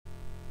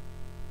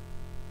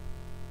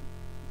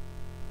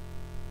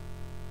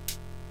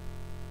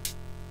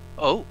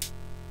Oh,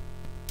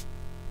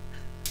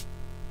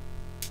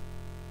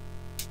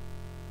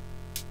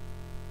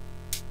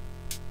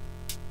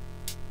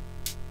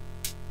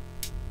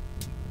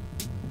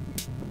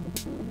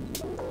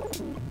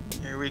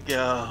 here we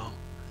go.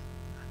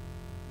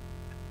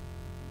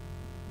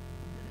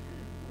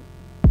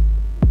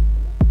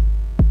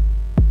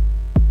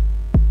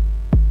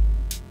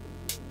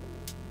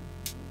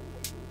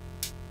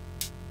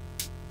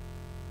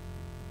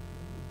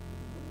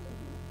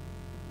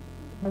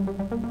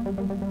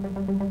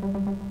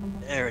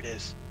 There it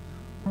is.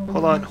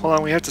 Hold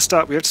on. We have to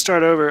stop. We have to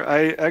start over.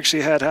 I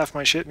actually had half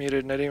my shit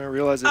muted and I didn't even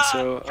realize it. Ah,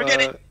 So,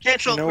 forget it. you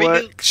Cancel. know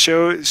Redo.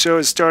 what? Show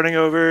is starting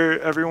over.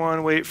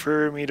 Everyone, wait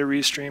for me to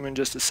restream in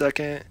just a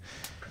second.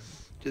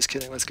 Just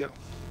kidding. Let's go.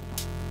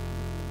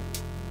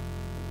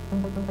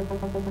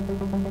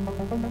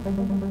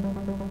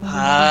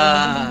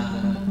 Ah.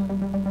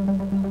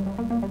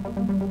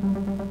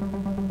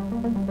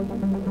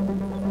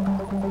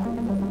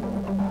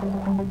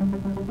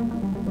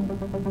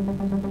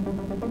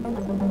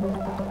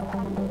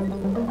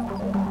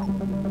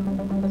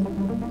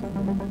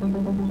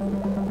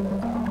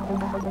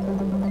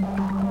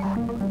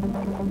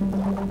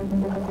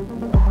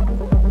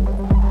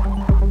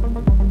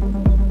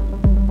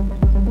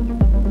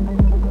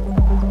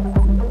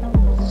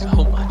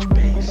 So much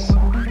bass.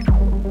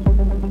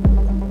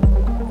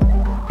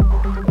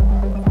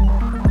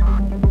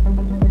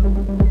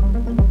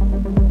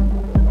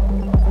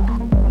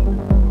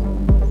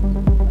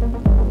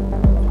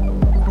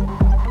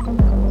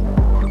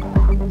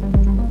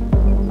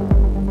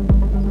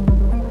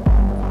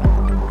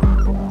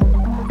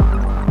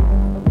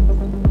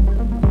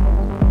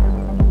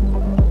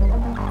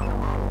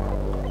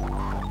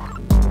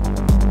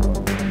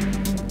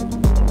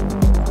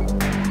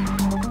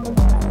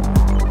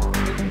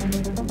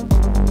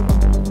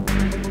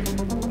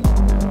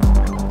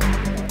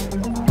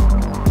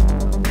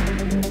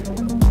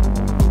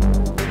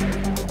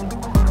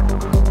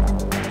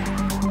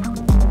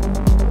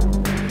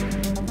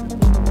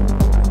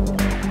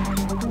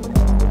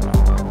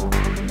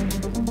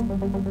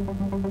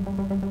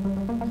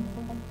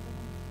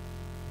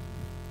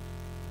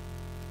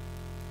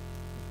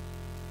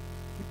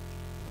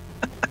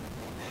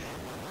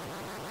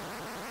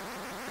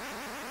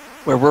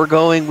 Where we're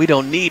going, we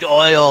don't need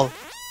oil.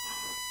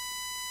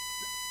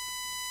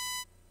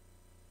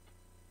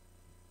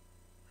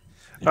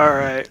 All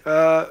right.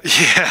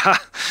 Yeah.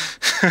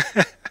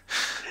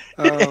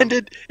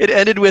 It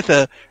ended with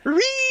a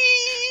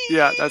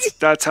Yeah,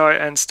 that's how I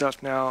end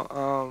stuff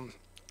now.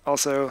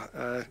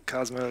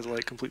 Cosmo is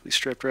like completely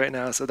stripped right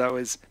now, so that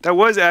was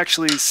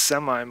actually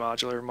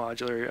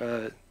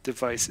modular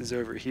devices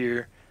over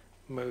here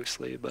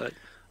mostly, but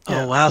Oh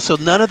yeah, wow! So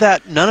none of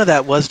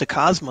that was the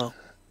Cosmo.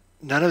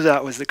 none of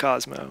that was the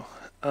Cosmo.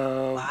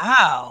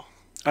 Wow.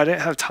 I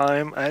didn't have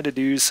time. I had to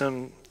do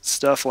some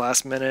stuff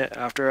last minute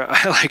after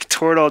I like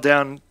tore it all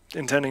down,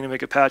 intending to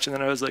make a patch, and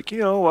then I was like,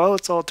 while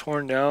it's all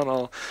torn down,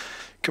 I'll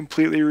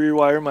completely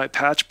rewire my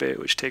patch bay,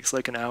 which takes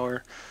like an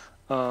hour.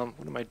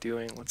 What am I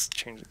doing? Let's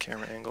change the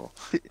camera angle.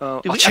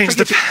 I'll change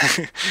the.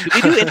 Did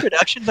we do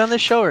introductions on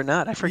this show or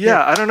not? I forget.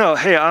 Yeah, I don't know.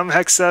 Hey, I'm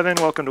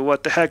Hex7. Welcome to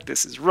What the Heck.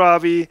 This is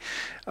Robbie.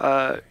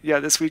 Yeah,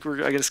 this week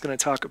we're I guess going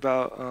to talk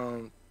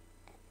about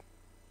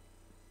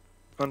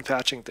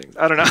unpatching things.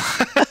 I don't know.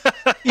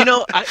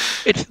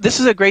 This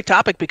is a great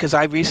topic because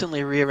I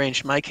recently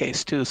rearranged my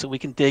case too, so we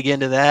can dig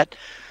into that.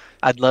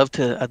 I'd love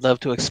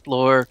to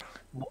explore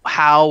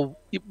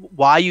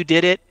why you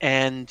did it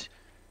and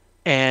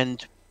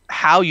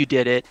how you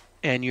did it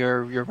and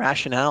your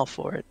rationale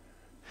for it.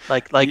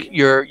 Like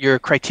your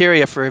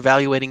criteria for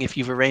evaluating if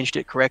you've arranged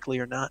it correctly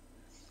or not.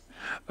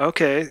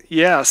 Okay.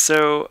 Yeah.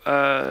 So,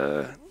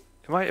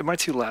 am I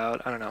too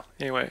loud? I don't know.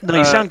 Anyway. No,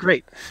 you sound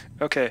great.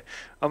 Okay.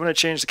 I'm gonna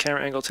change the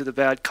camera angle to the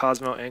bad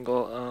Cosmo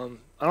angle.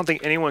 I don't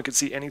think anyone could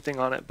see anything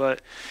on it,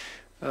 but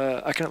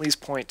I can at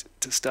least point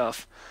to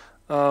stuff.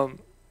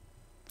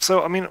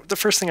 So, I mean, the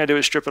first thing I do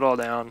is strip it all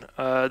down.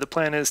 The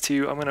plan is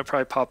I'm going to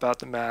probably pop out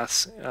the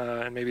maths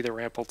and maybe the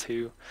rample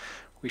too.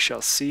 We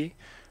shall see.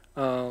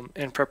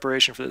 In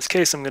preparation for this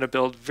case, I'm going to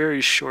build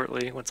very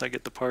shortly once I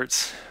get the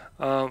parts.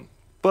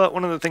 But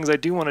one of the things I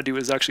do want to do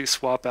is actually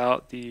swap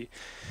out the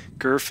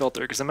GUR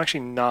filter because I'm actually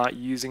not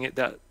using it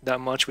that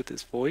much with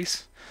this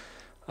voice.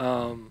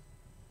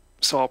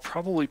 So I'll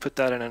probably put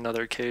that in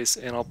another case,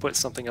 and I'll put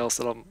something else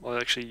that I'll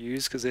actually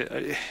use because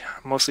I'm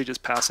mostly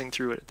just passing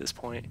through it at this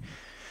point.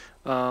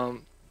 But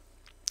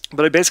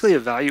I basically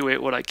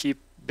evaluate what I keep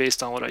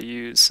based on what I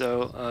use.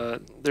 So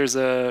there's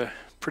a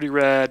pretty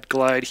rad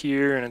glide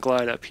here and a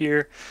glide up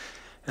here,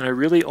 and I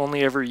really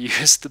only ever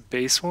use the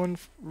base one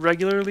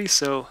regularly,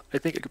 so I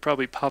think I could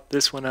probably pop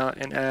this one out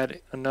and add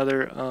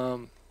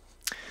another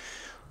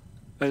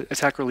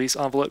attack release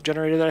envelope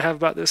generator that I have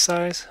about this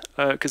size,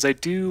 because I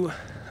do,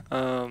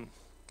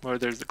 or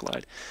there's the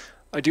glide,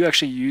 I do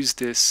actually use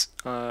this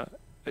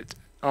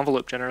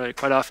envelope generator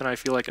quite often. I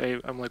feel like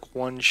I'm like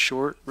one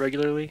short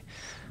regularly,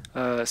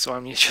 so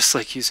I'm just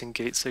like using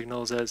gate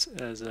signals as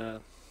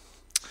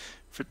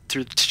for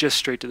just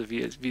straight to the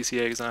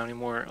VCA because I don't have any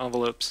more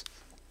envelopes.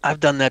 I've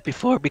done that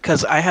before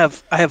because I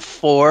have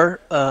four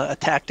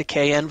attack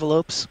decay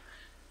envelopes,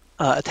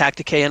 attack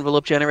decay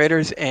envelope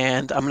generators,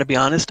 and I'm going to be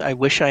honest, I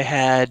wish I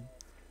had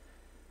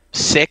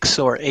six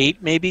or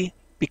eight maybe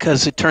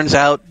because it turns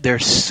out they're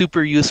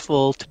super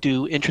useful to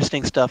do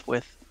interesting stuff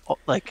with.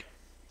 Like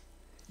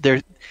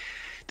they're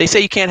they say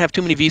you can't have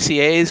too many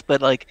VCAs,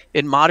 but like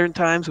in modern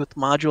times with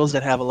modules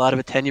that have a lot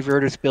of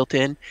attenuverters built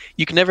in,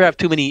 you can never have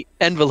too many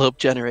envelope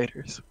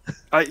generators.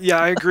 Yeah,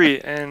 I agree,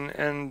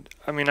 and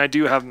I mean I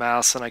do have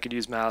mass, and I could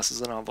use mass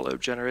as an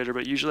envelope generator,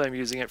 but usually I'm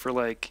using it for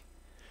like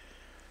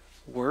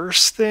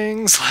worse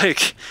things.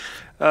 Like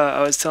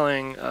I was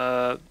telling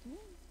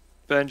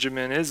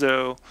Benjamin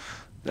Izzo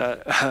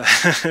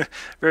that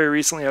very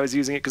recently I was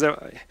using it because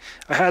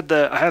I have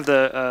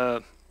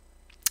the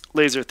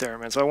laser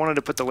theremin, so I wanted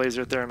to put the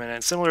laser theremin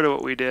in, similar to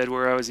what we did,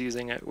 where I was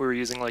using it. We were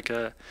using like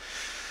a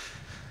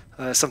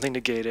something to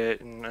gate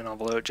it and an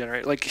envelope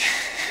generate, like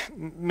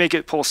make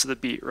it pulse to the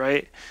beat,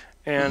 right?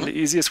 And Hmm. the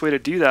easiest way to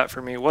do that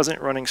for me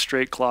wasn't running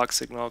straight clock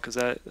signal because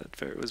that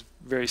was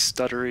very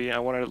stuttery. I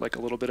wanted like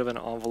a little bit of an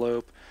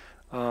envelope,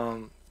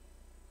 um,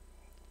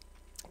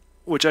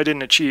 which I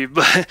didn't achieve.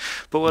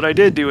 But what I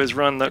did do is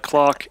run the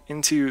clock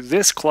into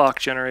this clock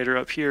generator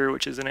up here,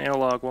 which is an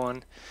analog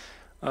one.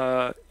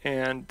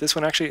 And this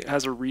one actually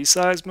has a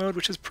resize mode,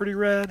 which is pretty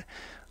rad.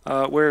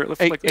 Where A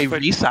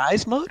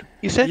resize mode,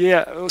 you said?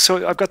 yeah,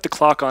 so I've got the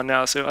clock on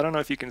now, so I don't know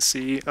if you can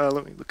see.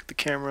 Let me look at the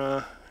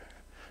camera.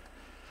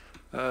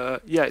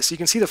 Yeah, so you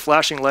can see the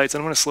flashing lights.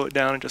 I'm going to slow it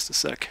down in just a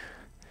sec.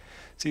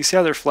 So you see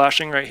how they're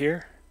flashing right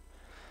here?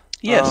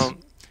 Yes. Um,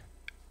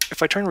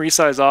 if I turn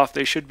resize off,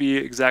 they should be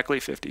exactly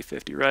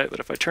 50-50, right? But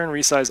if I turn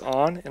resize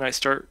on and I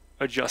start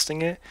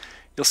adjusting it,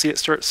 you'll see it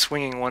start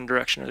swinging one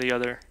direction or the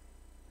other,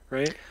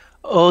 right?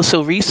 Oh,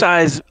 so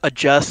resize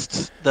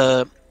adjusts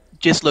the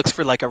just looks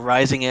for like a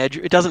rising edge.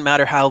 It doesn't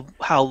matter how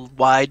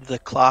wide the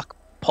clock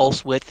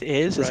pulse width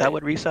is. Is that Right.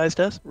 what resize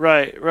does?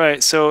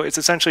 Right. So it's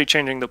essentially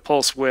changing the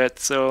pulse width,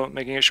 so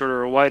making it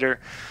shorter or wider,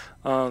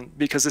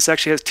 because this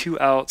actually has two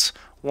outs,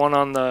 one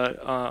on the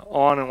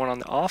on and one on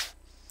the off,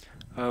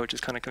 which is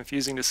kind of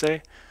confusing to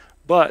say.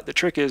 But the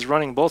trick is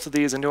running both of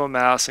these into a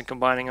mass and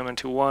combining them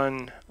into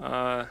one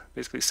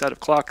basically set of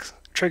clock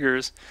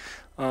triggers.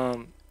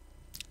 Um,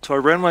 so I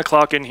ran my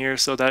clock in here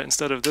so that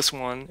instead of this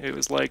one, it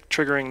was like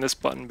triggering this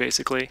button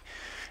basically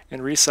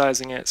and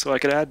resizing it so I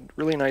could add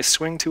really nice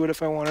swing to it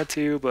if I wanted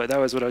to, but that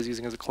was what I was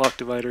using as a clock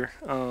divider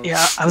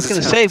Yeah, I was because going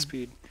it's to half say the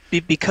speed.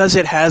 because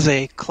it has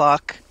a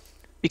clock,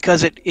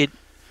 because it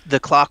the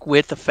clock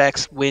width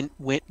affects when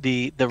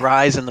the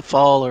rise and the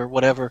fall or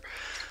whatever.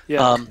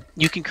 Yeah,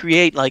 You can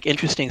create like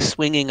interesting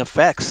swinging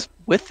effects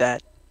with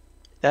that.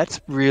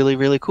 That's really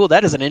really cool.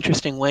 That is an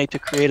interesting way to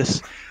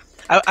create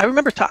I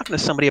remember talking to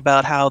somebody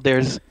about how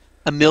there's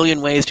a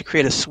million ways to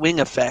create a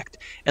swing effect,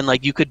 and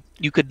like you could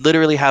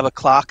literally have a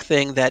clock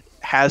thing that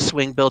has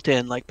swing built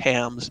in, like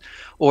Pam's,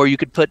 or you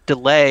could put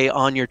delay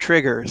on your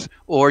triggers,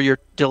 or your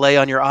delay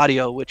on your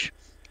audio, which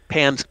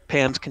Pam's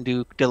can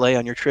do delay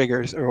on your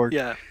triggers, or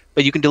yeah.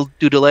 but you can do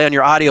delay on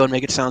your audio and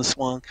make it sound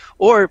swung,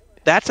 or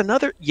that's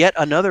yet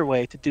another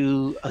way to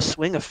do a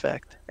swing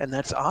effect, and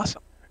that's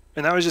awesome.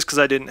 And that was just because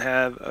I didn't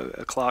have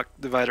a clock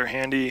divider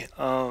handy.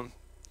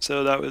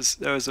 So that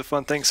was a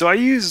fun thing. So I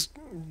use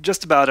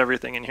just about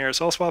everything in here.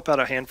 So I'll swap out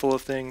a handful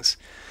of things.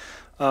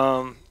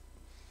 Um,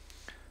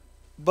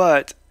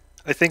 but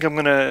I think I'm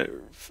gonna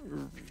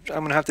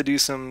have to do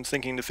some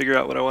thinking to figure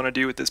out what I want to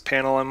do with this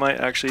panel. I might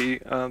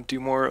actually do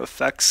more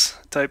effects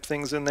type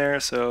things in there.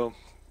 So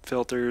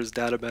filters,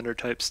 data bender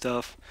type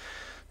stuff,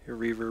 your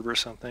reverb or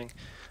something.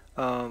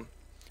 Um,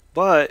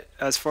 but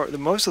as far the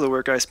most of the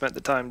work I spent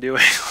the time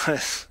doing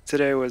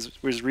today was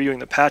redoing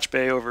the patch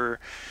bay over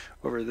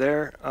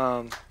there.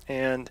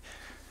 And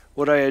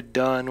what I had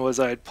done was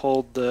I had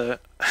pulled I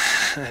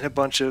had a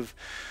bunch of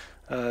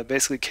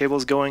basically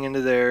cables going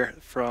into there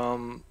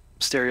from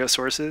stereo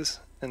sources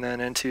and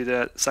then into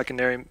that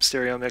secondary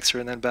stereo mixer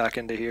and then back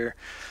into here,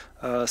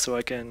 so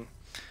I can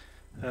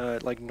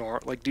like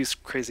do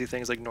crazy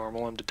things like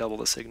normal them to double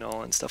the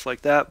signal and stuff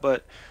like that.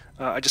 But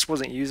I just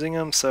wasn't using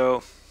them,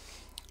 so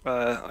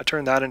I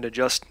turned that into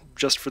just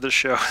for this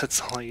show.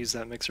 That's all I use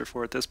that mixer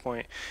for at this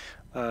point,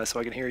 so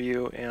I can hear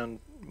you and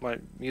my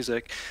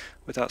music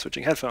without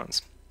switching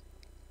headphones.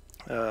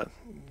 Uh,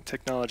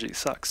 Technology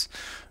sucks.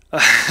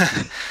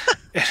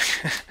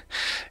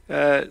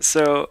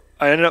 So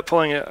I ended up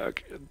pulling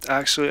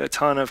actually a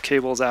ton of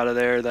cables out of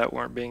there that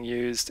weren't being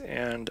used,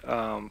 and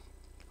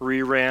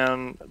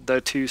reran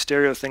the two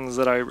stereo things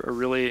that I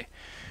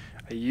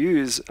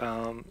use.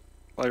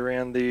 I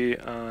ran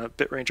the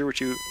Bit Ranger,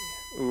 which you.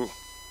 Ooh,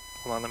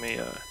 hold on, let me.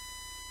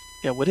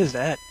 Yeah, what is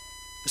that?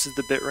 This is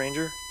the Bit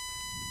Ranger.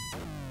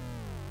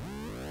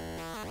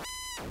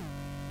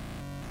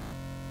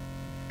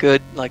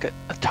 Good, like a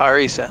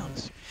Atari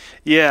sounds.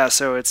 Yeah,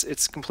 so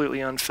it's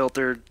completely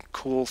unfiltered,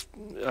 cool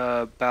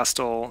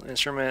Bastel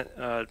instrument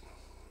There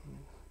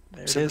it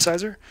is.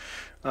 synthesizer.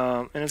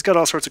 And it's got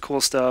all sorts of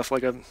cool stuff.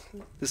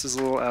 This is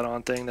a little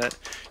add-on thing that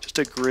just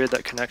a grid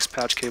that connects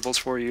patch cables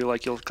for you.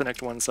 Like you'll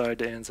connect one side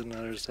to ins and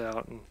others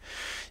out, and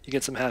you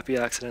get some happy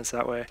accidents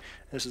that way.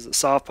 This is a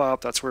soft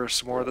pop. That's where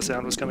some more of the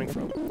sound was coming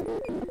from.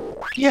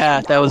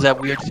 Yeah, that was that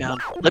weird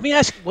sound. Let me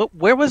ask,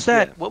 where was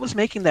that? Yeah, What was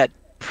making that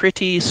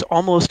pretty,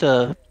 almost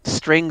a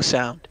string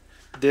sound?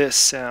 this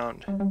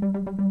sound.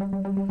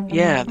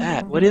 Yeah,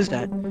 that. What is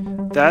that?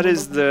 That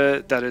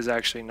is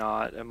actually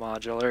not a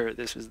modular.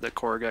 This is the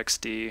Korg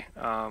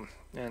XD,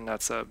 and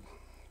that's a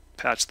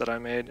patch that I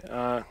made.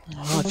 Oh,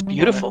 it's On it.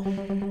 beautiful.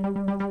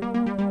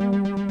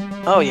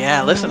 Oh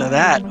yeah, listen to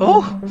that.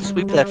 Oh,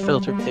 sweep that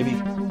filter, baby.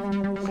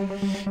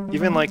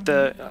 Even like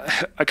the,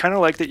 I kind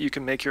of like that you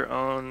can make your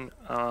own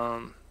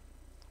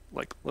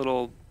like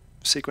little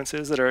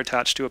sequences that are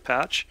attached to a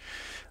patch.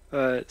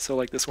 So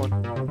like this one,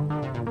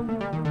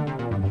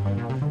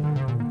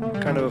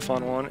 kind of a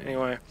fun one.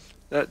 Anyway,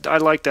 I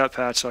like that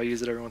patch, so I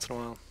use it every once in a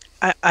while.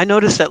 I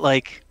noticed that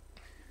like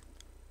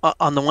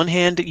on the one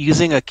hand,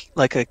 using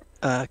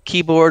a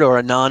keyboard or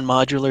a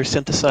non-modular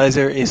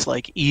synthesizer is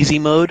like easy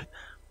mode,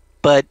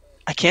 but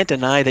I can't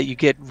deny that you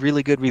get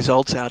really good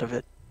results out of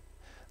it.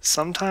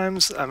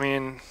 Sometimes, I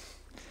mean,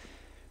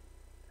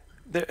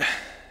 there,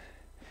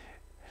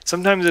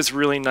 sometimes it's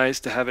really nice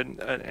to have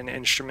an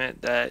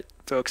instrument that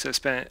folks have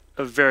spent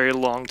a very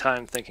long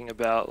time thinking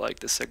about, like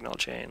the signal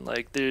chain.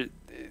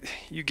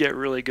 You get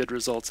really good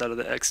results out of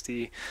the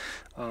XD.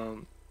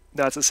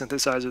 That's a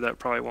synthesizer that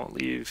probably won't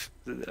leave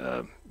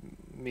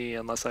me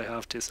unless I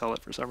have to sell it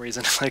for some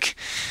reason. Like,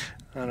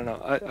 I don't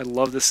know. I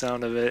love the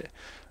sound of it.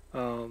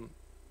 Um,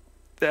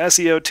 the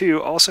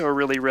SEO2 also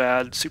really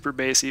rad, super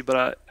bassy,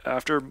 but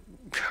after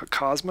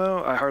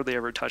Cosmo, I hardly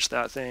ever touch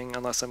that thing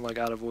unless I'm like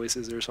out of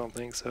voices or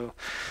something. So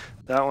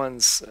that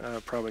one's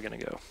probably gonna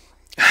go.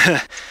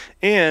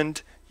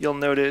 And you'll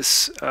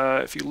notice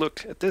if you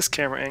look at this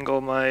camera angle,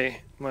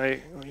 my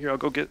here I'll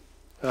go get.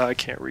 I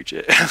can't reach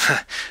it.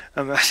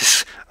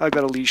 I've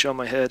got a leash on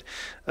my head.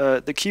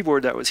 The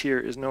keyboard that was here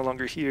is no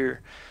longer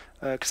here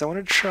because I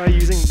wanted to try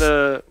using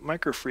the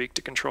Microfreak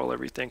to control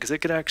everything because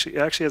it actually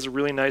has a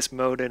really nice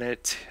mode in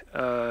it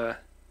to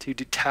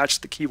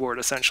detach the keyboard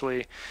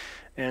essentially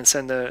and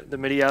send the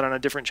MIDI out on a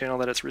different channel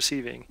that it's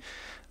receiving.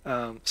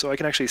 So I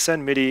can actually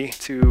send MIDI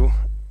to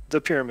the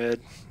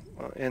pyramid,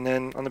 and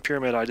then on the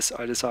pyramid I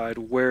decide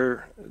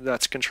where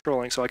that's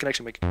controlling, so I can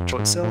actually make it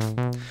control itself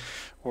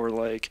or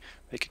like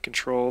make it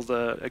control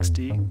the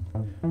XD.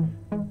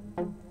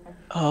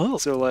 Oh,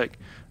 So like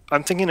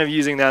I'm thinking of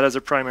using that as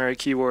a primary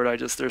keyboard.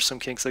 There's some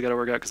kinks I got to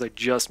work out because I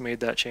just made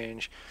that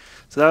change.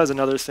 So that was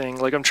another thing.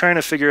 Like I'm trying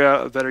to figure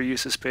out a better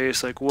use of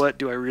space. Like what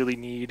do I really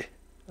need?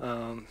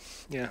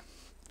 Yeah,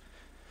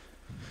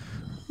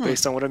 hmm.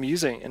 based on what I'm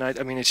using. And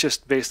I mean it's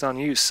just based on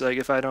use. Like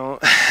if I don't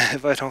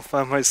if I don't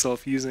find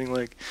myself using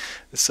like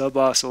a sub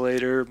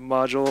oscillator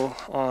module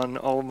on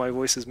all of my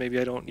voices, maybe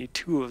I don't need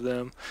two of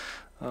them.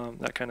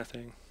 That kind of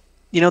thing.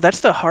 You know,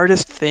 that's the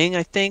hardest thing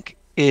I think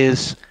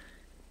is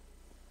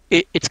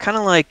it's kind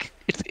of like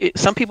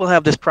some people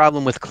have this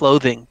problem with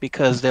clothing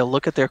because they'll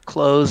look at their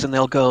clothes and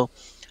they'll go,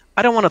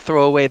 I don't want to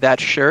throw away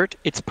that shirt.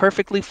 It's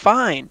perfectly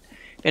fine.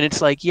 And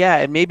it's like, yeah,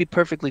 it may be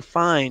perfectly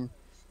fine,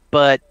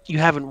 but you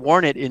haven't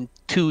worn it in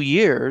 2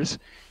 years.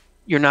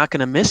 You're not going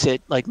to miss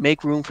it. Like,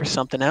 make room for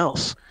something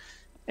else.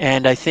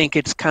 And I think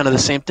it's kind of the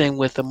same thing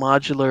with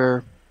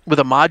with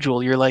a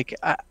module. You're like,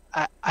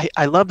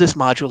 I love this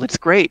module. It's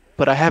great,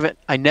 but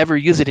I never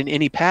use it in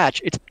any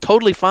patch. It's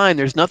totally fine.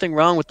 There's nothing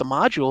wrong with the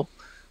module.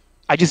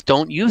 I just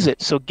don't use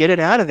it. So get it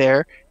out of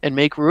there and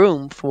make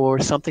room for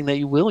something that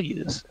you will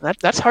use.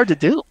 That's hard to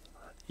do.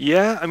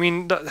 Yeah, I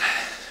mean,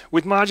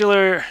 with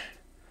modular,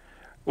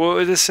 well,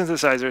 with this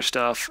synthesizer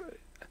stuff,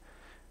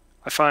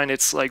 I find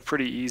it's like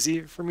pretty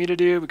easy for me to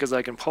do because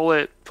I can pull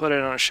it, put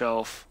it on a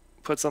shelf,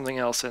 put something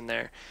else in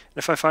there. And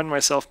if I find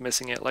myself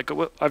missing it, like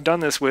I've done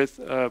this with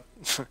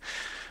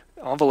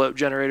envelope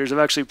generators. I've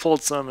actually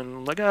pulled some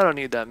and like I don't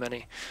need that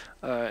many,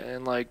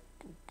 and like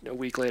a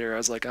week later I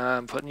was like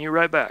I'm putting you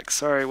right back.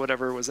 Sorry,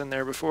 whatever was in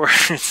there before.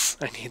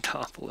 I need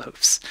the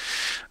envelopes.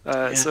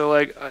 Yeah. So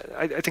like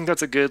I think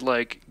that's a good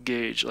like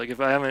gauge. Like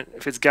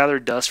if it's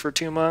gathered dust for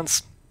 2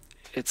 months,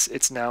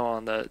 it's now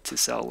on the to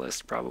sell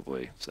list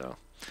probably. So.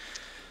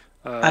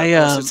 I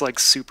Unless it's like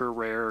super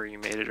rare or you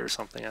made it or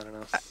something, I don't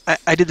know.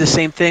 I did the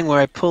same thing where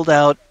I pulled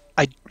out.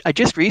 I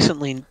just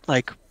recently,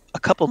 like a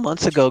couple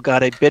months ago,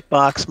 got a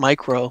Bitbox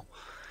Micro,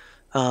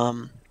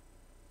 um,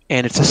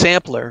 and it's a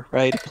sampler,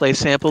 right? It plays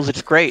samples.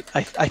 It's great.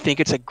 I think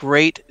it's a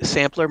great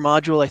sampler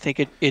module. I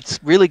think it's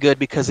really good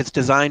because it's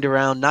designed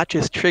around not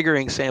just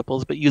triggering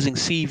samples, but using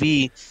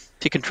CV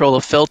to control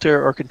a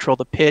filter or control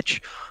the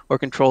pitch or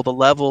control the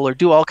level or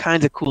do all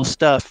kinds of cool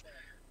stuff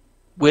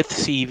with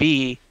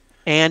CV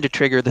and to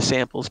trigger the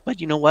samples.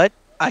 But you know what?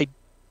 I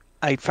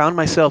found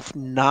myself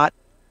not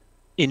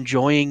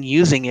enjoying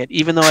using it,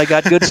 even though I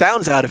got good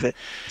sounds out of it.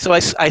 So I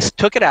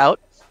took it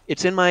out.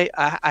 It's in I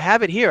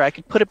have it here. I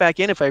could put it back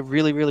in if I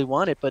really, really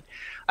want it, but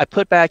I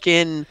put back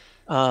in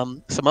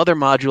some other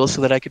modules so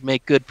that I could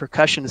make good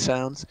percussion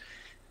sounds.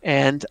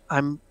 And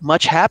I'm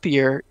much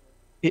happier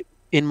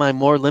in my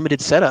more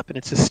limited setup, and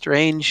it's a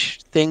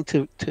strange thing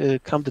to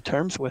come to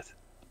terms with.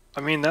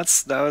 I mean,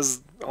 that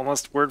was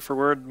almost word for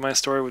word my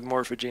story with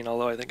Morphogene,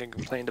 although I think I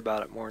complained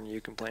about it more than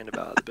you complained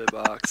about the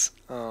Bitbox.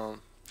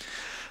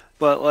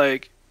 But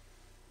like,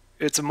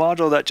 it's a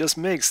module that just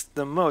makes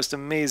the most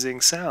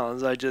amazing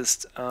sounds. I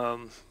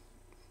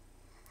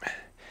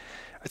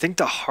think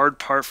the hard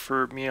part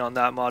for me on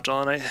that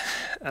module, and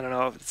I don't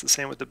know if it's the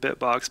same with the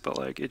Bitbox, but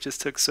like it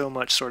just took so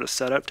much sort of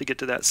setup to get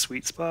to that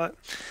sweet spot,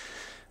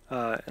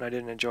 and I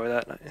didn't enjoy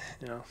that.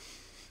 You know,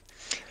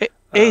 Hey,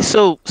 hey,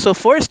 um, so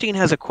Forrestine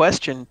has a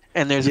question,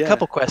 and there's a yeah,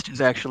 couple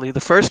questions actually.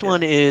 The first yeah,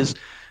 one is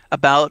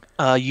about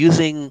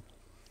using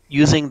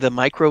the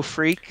Micro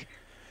Freak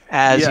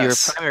as your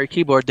yes, primary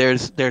keyboard.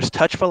 There's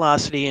touch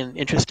velocity, and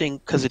interesting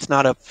because it's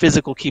not a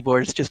physical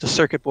keyboard; it's just a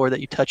circuit board that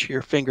you touch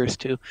your fingers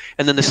to.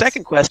 And then the yes.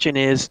 second question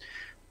is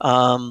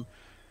um,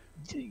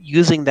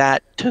 using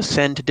that to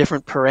send to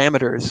different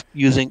parameters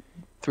using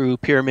through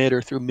Pyramid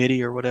or through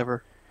MIDI or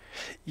whatever.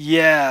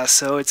 Yeah,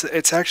 so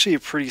it's actually a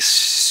pretty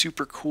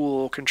super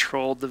cool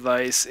control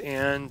device,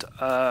 and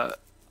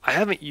I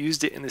haven't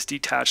used it in this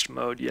detached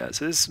mode yet.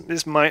 So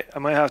this I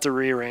might have to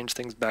rearrange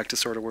things back to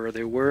sort of where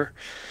they were,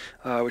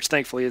 which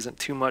thankfully isn't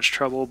too much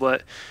trouble.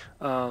 But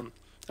um,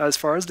 as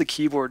far as the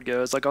keyboard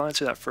goes, like I'll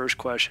answer that first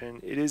question.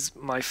 It is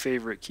my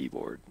favorite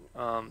keyboard.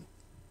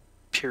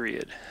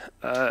 Period.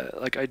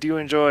 Like I do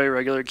enjoy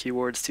regular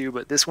keyboards too,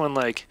 but this one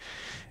like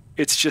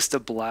it's just a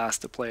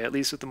blast to play, at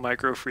least with the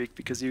Micro Freak,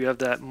 because you have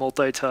that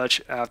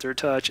multi-touch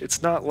aftertouch.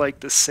 It's not like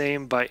the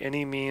same by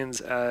any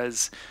means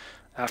as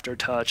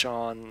aftertouch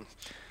on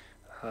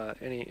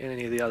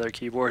any of the other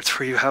keyboards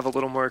where you have a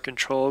little more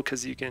control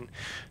because you can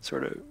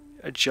sort of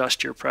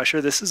adjust your pressure.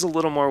 This is a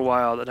little more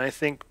wild, and I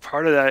think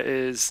part of that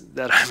is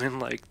that I'm in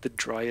like the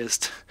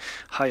driest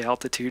high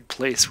altitude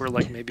place where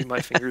like maybe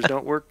my fingers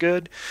don't work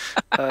good.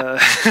 Uh,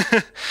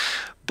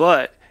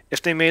 but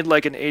if they made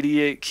like an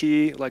 88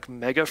 key like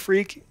Mega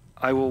Freak,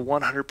 I will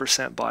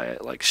 100% buy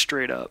it like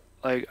straight up.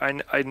 Like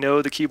I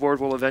know the keyboard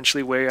will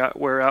eventually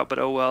wear out, but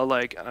oh well.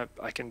 Like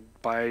I can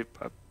buy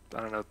I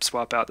don't know,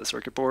 swap out the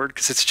circuit board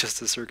because it's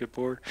just a circuit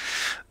board.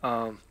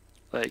 Um,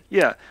 like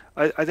yeah,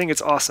 I think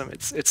it's awesome.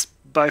 It's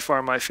by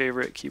far my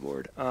favorite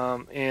keyboard.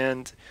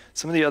 And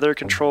some of the other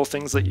control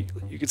things that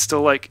you could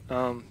still like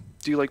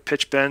do like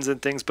pitch bends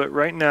and things, but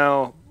right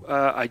now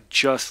I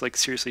just like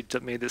seriously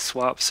made this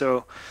swap.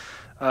 So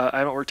I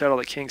haven't worked out all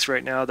the kinks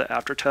right now. The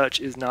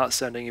aftertouch is not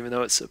sending, even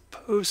though it's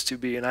supposed to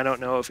be, and I don't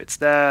know if it's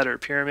that or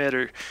Pyramid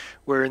or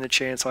where in the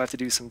chain. So I have to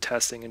do some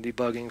testing and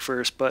debugging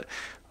first. But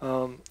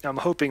I'm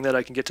hoping that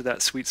I can get to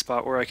that sweet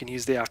spot where I can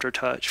use the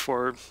aftertouch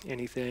for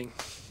anything.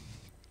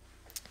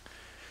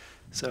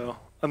 So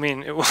I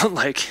mean, it won't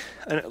like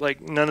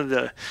none of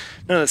the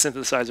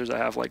synthesizers I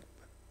have like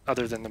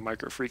other than the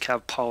Micro Freak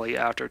have poly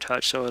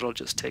aftertouch, so it'll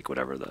just take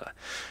whatever the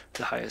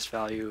highest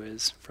value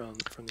is from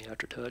the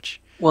aftertouch.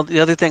 Well, the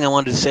other thing I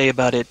wanted to say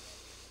about it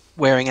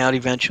wearing out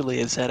eventually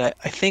is that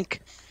I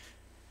think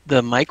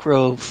the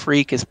Micro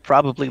Freak is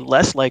probably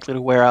less likely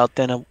to wear out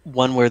than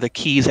one where the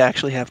keys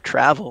actually have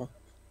travel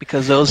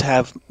because those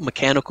have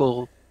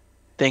mechanical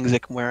things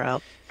that can wear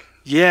out.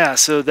 Yeah,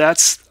 so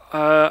that's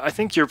I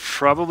think you're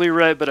probably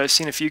right, but I've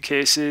seen a few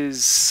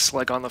cases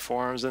like on the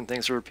forums and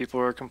things where people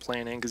are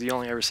complaining because you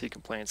only ever see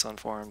complaints on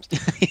forums,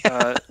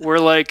 Yeah. where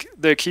like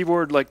the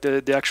keyboard, like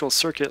the actual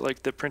circuit,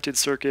 like the printed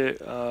circuit,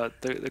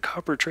 the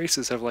copper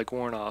traces have like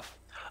worn off.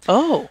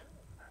 Oh,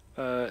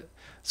 Uh,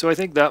 so I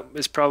think that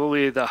is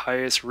probably the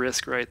highest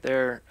risk right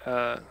there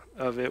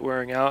of it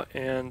wearing out,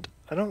 and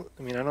I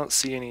don't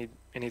see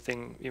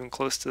anything even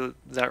close to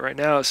that right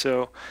now.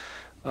 So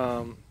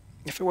um,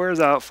 if it wears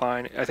out,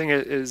 fine. I think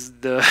it is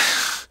the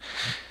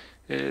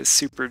it is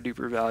super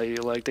duper value.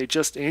 Like they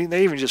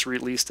even just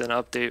released an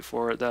update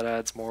for it that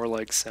adds more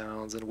like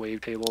sounds and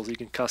wavetables. You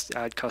can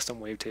add custom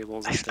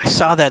wavetables and I things.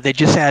 saw And that they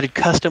just added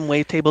custom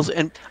wavetables,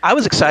 and I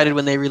was excited yeah,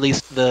 when they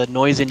released the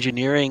noise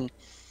engineering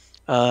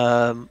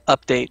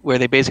update, where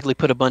they basically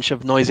put a bunch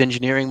of noise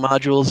engineering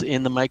modules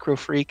in the Micro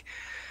Freak.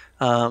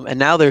 And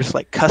now there's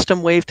like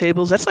custom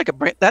wavetables. That's like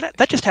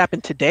that just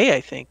happened today,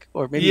 I think,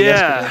 or maybe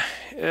yeah,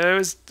 yesterday. it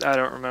was. I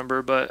don't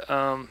remember, but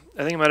I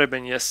think it might have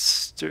been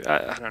yesterday.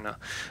 I don't know,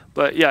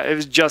 but yeah, it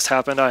was just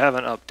happened. I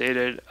haven't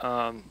updated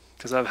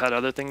because I've had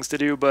other things to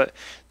do. But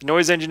the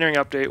noise engineering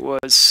update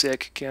was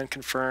sick. Can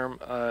confirm.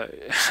 I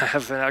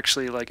have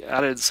actually like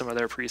added some of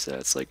their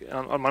presets. Like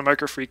on my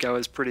Micro Freak, I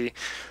was pretty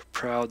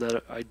proud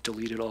that I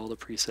deleted all the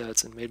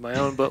presets and made my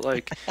own. But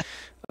like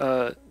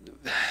uh,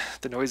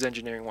 the noise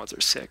engineering ones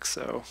are sick.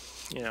 So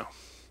you know,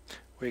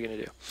 what are you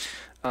gonna do?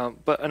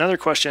 But another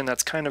question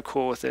that's kind of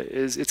cool with it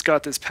is it's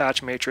got this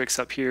patch matrix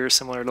up here,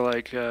 similar to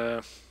like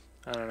I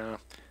don't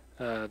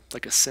know,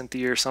 like a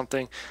Cynthia or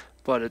something,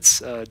 but it's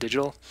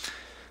digital.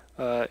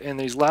 And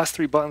these last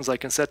three buttons I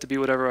can set to be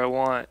whatever I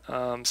want.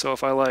 So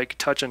if I like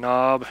touch a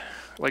knob,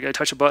 like I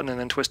touch a button and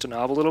then twist a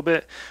knob a little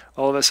bit,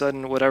 all of a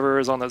sudden whatever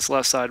is on this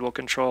left side will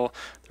control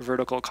the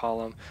vertical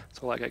column.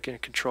 So like I can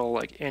control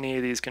like any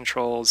of these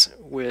controls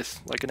with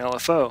like an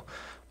LFO.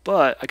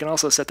 but I can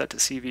also set that to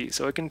CV,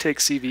 so it can take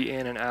CV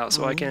in and out.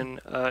 So I Mm. can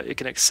it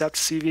can accept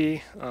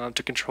CV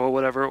to control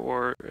whatever,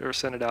 or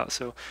send it out.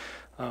 So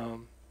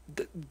um,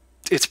 th-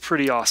 it's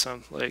pretty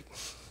awesome. Like,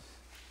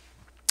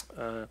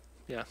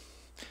 yeah.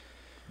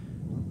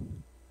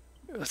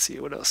 Let's see,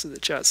 what else did the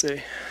chat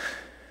say?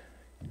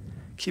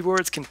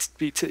 Keyboards can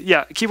be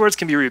yeah, keyboards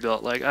can be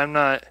rebuilt. Like, I'm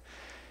not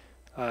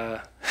uh,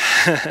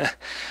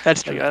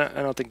 That's like true.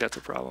 I don't think that's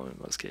a problem in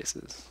most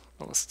cases,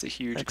 unless it's a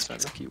huge That's true.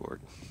 expensive keyboard.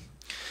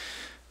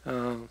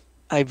 Um,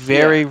 I yeah,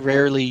 very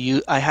rarely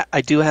use.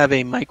 I do have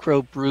a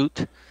micro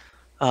brute,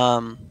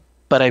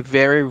 but I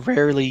very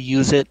rarely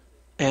use it.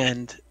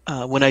 And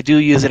when I do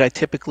use it, I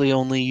typically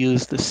only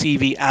use the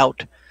CV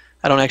out.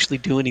 I don't actually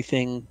do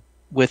anything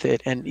with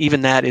it, and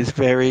even that is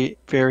very,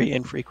 very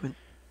infrequent.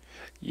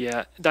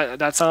 yeah,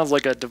 that sounds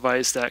like a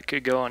device that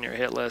could go on your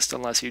hit list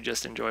unless you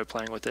just enjoy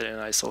playing with it in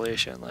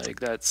isolation. Like,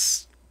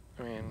 that's,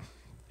 I mean,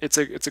 it's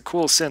a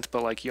cool synth,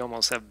 but like you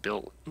almost have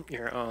built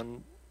your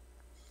own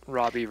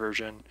Robbie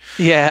version.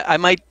 Yeah, I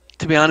might.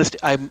 To be honest,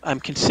 I'm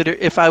consider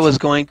if I was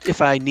going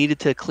if I needed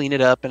to clean it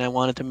up and I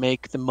wanted to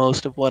make the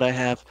most of what I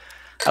have,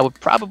 I would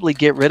probably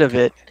get rid of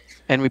it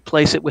and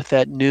replace it with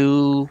that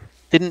new.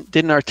 Didn't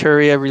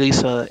Arturia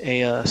release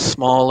a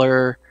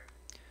smaller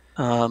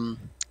um,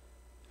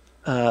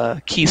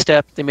 key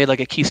step? They made like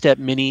a key step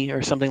mini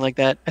or something like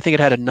that. I think it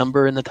had a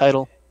number in the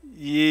title.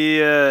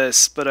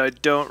 Yes, but I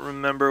don't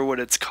remember what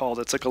it's called.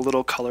 It's like a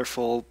little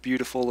colorful,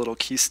 beautiful little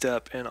key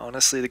step, and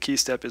honestly, the key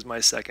step is my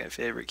second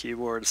favorite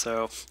keyboard,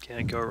 so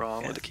can't go wrong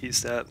with Yeah. the key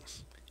step.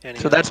 Any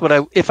So of that's them.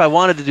 what if I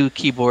wanted to do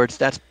keyboards,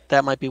 that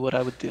might be what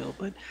I would do.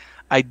 But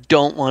I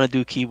don't want to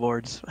do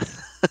keyboards.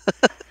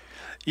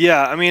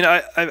 Yeah, I mean,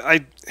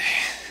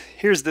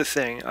 here's the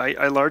thing.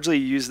 I largely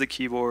use the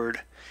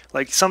keyboard.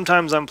 Like,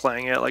 sometimes I'm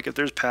playing it, like if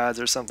there's pads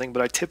or something,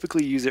 but I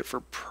typically use it for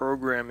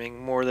programming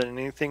more than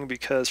anything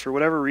because for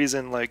whatever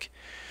reason, like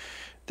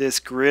this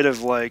grid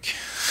of like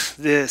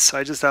this,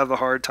 I just have a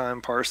hard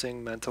time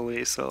parsing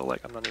mentally. So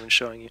like, I'm not even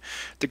showing you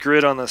the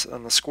grid on this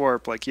on the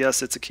Scorp. Like,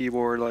 yes, it's a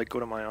keyboard. Like,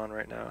 what am I on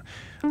right now?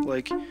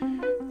 Like,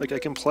 like I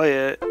can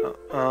play it,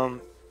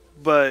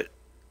 but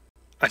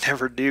I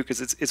never do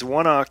because it's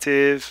one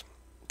octave.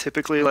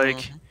 Typically, like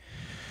Mhm.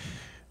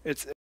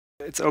 it's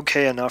it's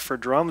okay enough for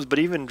drums, but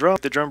even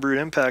the drum brute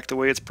impact, the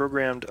way it's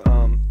programmed,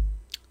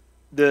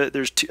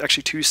 there's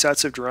actually two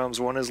sets of drums.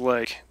 One is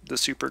like the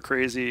super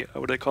crazy,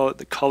 what do they call it,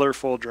 the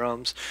colorful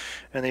drums,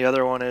 and the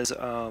other one is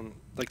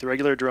like the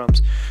regular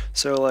drums.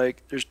 So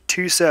like there's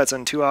two sets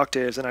on two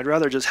octaves, and I'd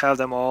rather just have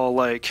them all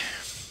like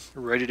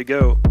ready to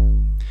go,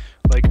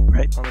 like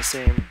Right. on the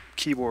same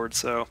keyboard.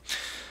 So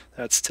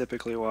that's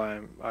typically why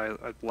I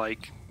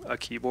like a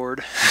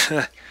keyboard.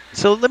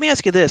 So let me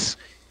ask you this.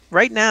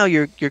 Right now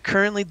you're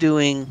currently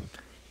doing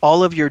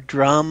all of your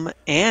drum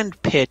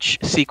and pitch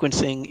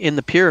sequencing in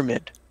the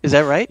pyramid. Is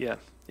that right? Yeah,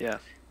 yeah.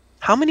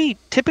 How many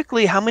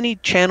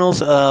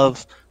channels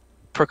of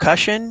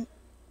percussion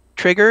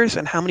triggers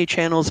and how many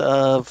channels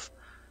of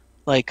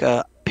like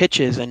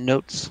pitches and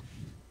notes?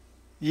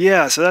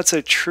 Yeah, so that's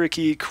a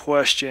tricky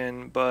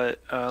question, but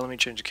let me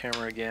change the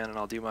camera again and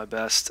I'll do my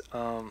best.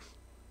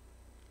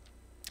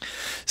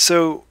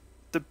 So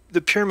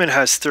the pyramid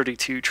has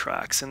 32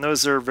 tracks, and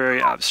those are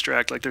very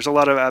abstract. Like, there's a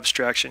lot of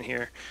abstraction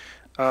here.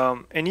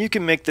 And you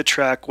can make the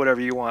track whatever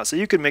you want. So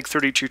you could make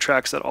 32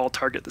 tracks that all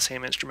target the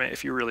same instrument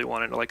if you really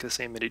wanted, like the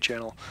same MIDI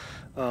channel.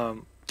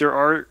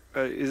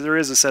 There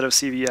is a set of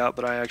CV out,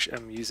 but I actually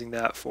am using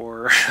that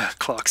for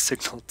clock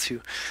signal,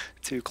 two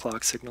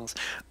clock signals.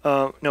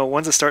 No,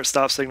 one's a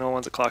start-stop signal,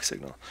 one's a clock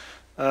signal.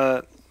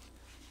 Uh,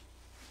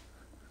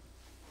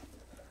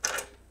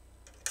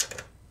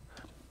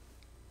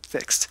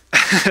 Fixed.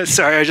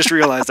 Sorry, I just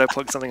realized I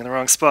plugged something in the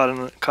wrong spot in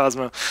the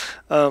Cosmo.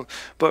 But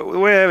the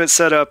way I have it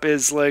set up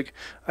is like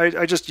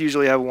I just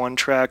usually have one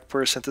track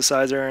per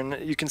synthesizer,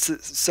 and you can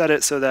set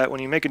it so that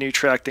when you make a new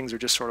track, things are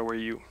just sort of where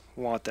you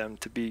want them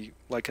to be,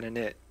 like an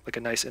init, like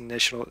a nice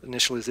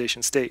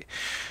initialization state.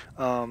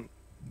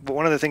 But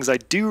one of the things I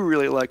do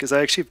really like is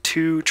I actually have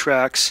two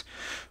tracks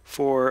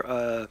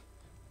for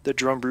the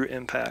drum brute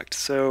impact.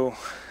 So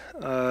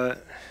uh,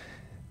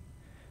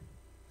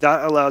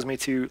 that allows me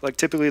to, like,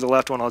 typically the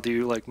left one I'll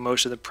do like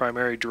most of the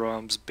primary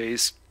drums,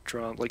 bass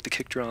drum, like the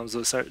kick drums,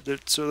 those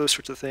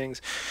sorts of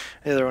things.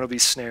 And the other one will be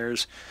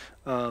snares,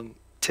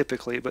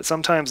 typically. But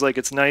sometimes, like,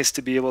 it's nice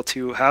to be able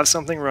to have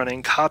something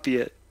running, copy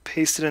it,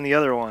 paste it in the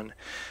other one,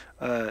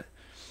 uh,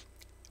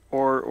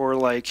 or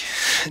like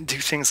do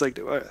things like.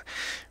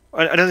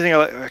 Another thing,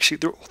 actually,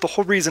 the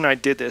whole reason I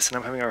did this, and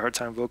I'm having a hard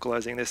time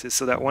vocalizing this, is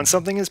so that when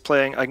something is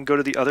playing, I can go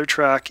to the other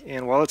track,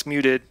 and while it's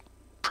muted,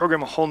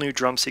 program a whole new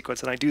drum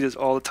sequence. And I do this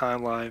all the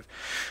time live.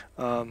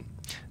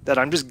 That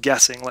I'm just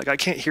guessing, like I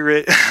can't hear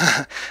it.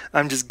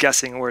 I'm just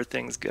guessing where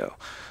things go.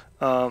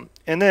 And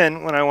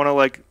then when I want to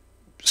like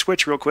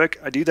switch real quick,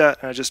 I do that,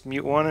 and I just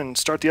mute one and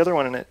start the other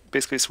one, and it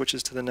basically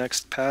switches to the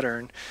next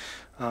pattern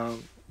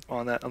on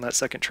that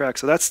second track.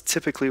 So that's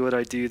typically what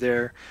I do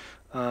there.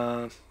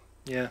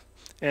 Yeah.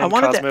 I And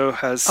wanted to Cosmo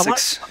has I want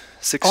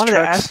six I wanted to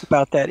ask tracks.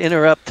 about that.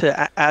 Interrupt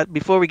to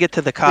before we get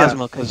to the Yeah.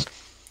 Cosmo because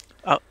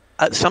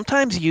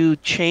sometimes you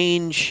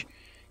change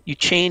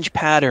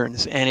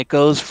patterns, and it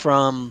goes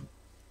from.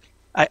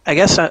 I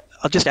guess I'll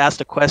just ask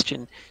the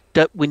question: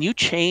 when you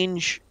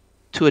change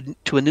to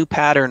a new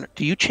pattern,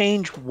 do you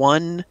change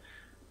one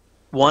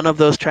of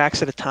those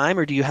tracks at a time,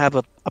 or do you have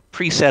a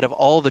preset of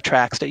all the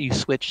tracks that you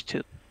switch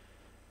to?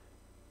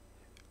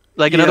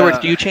 Like, in other words,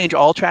 do Yeah. you change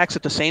all tracks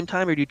at the same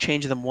time, or do you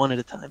change them one at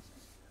a time?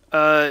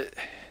 Uh,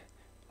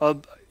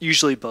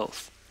 Usually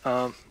both.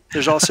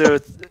 There's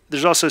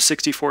also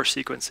 64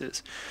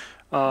 sequences,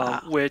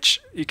 Wow. which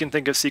you can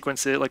think of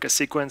like a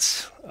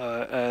sequence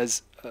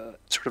as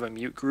sort of a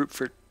mute group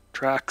for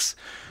tracks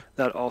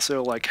that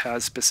also like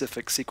has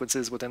specific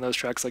sequences within those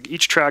tracks. Like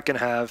each track can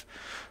have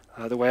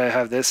the way I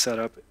have this set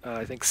up,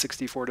 I think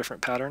 64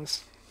 different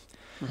patterns.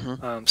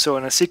 Hmm. So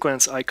in a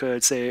sequence, I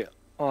could say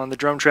on the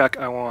drum track,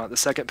 I want the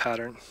second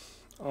pattern.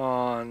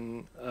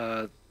 On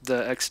the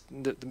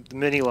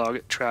mini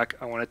log track,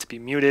 I want it to be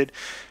muted.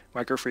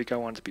 Microfreak, I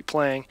want it to be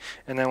playing.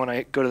 And then when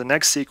I go to the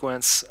next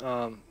sequence,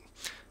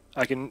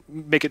 I can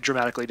make it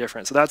dramatically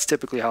different. So that's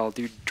typically how I'll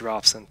do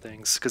drops and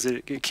things because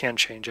it can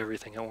change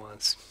everything at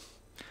once.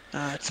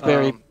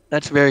 Um,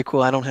 That's very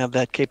cool. I don't have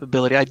that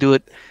capability. I do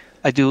it.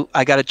 I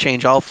got to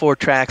change all four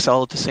tracks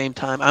all at the same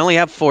time. I only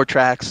have four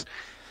tracks.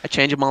 I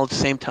change them all at the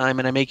same time,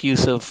 and I make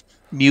use of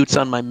mutes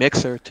on my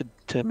mixer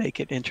to make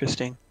it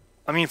interesting.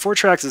 I mean, 4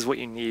 tracks is what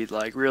you need.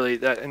 Like, really,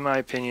 that in my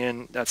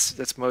opinion,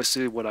 that's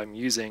mostly what I'm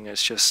using.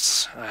 It's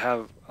just I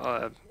have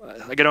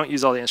like I don't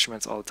use all the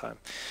instruments all the time.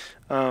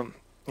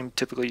 I'm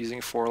typically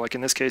using four. Like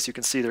in this case, you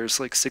can see there's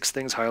like 6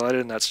 things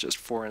highlighted, and that's just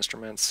 4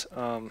 instruments.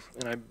 And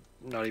I'm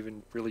not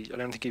even really. I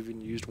don't think I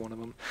even used one of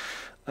them.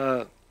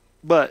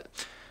 But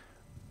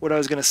what I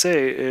was gonna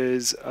say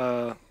is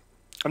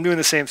I'm doing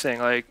the same thing.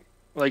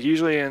 Like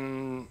usually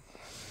in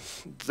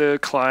the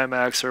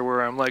climax or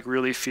where I'm like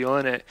really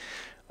feeling it,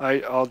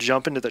 I'll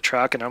jump into the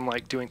track and I'm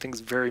like doing things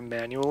very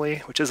manually,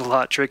 which is a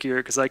lot trickier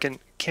because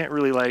can't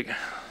really like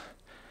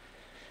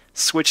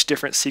switch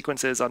different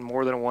sequences on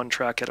more than one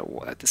track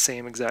at the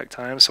same exact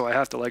time. So I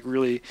have to like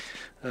really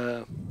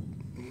uh,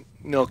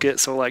 milk it.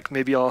 So like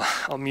maybe I'll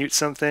mute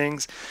some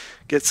things,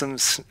 get some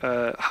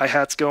hi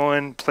hats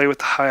going, play with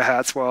the hi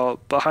hats while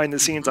behind the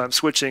scenes Mhm. I'm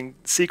switching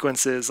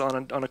sequences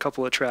on a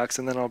couple of tracks,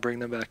 and then I'll bring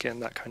them back in.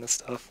 That kind of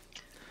stuff.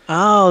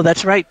 Oh,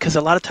 that's right. Because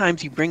a lot of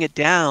times you bring it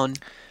down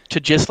to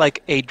just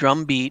like a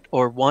drum beat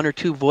or one or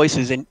two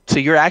voices, and so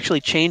you're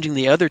actually changing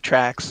the other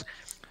tracks,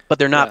 but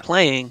they're not Yeah.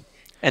 playing,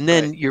 and Right.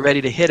 then you're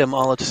ready to hit them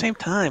all at the same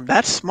time.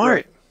 That's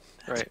smart. Right.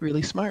 That's Right.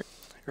 really smart.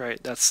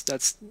 Right.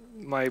 That's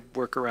my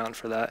workaround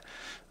for that.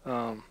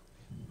 Um,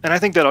 and I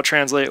think that'll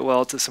translate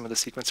well to some of the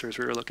sequencers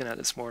we were looking at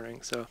this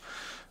morning. So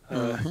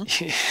Hmm.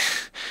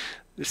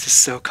 this is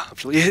so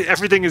complicated.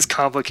 Everything is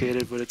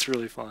complicated, but it's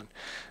really fun.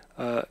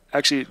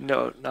 Actually,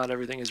 no, not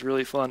everything is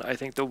really fun. I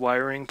think the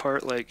wiring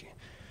part, like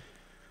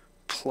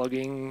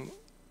plugging,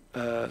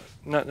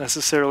 not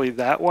necessarily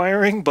that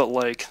wiring, but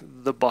like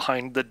the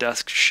behind the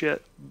desk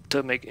shit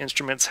to make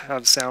instruments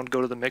have sound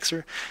go to the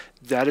mixer,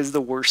 that is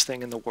the worst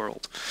thing in the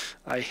world.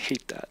 I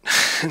hate that.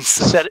 And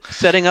so,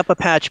 Setting up a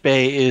patch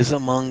bay is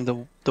among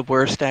the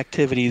worst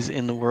activities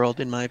in the world,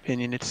 in my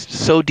opinion. It's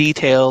so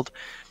detailed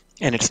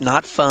and it's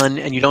not fun,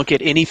 and you don't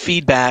get any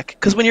feedback.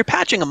 Because when you're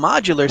patching a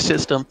modular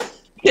system,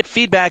 you get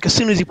feedback as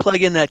soon as you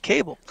plug in that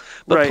cable.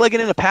 But right,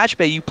 plugging in a patch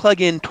bay, you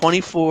plug in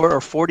 24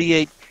 or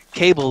 48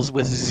 cables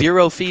with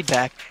zero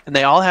feedback, and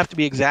they all have to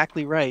be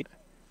exactly right.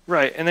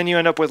 right. And then you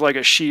end up with like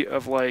a sheet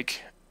of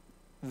like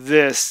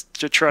this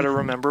to try to Hmm.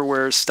 remember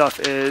where stuff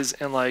is,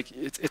 and like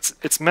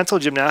it's mental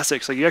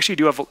gymnastics. Like you actually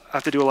do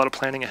have to do a lot of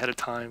planning ahead of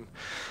time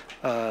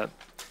uh,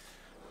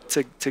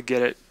 to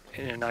get it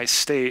in a nice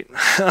state.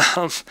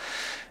 um,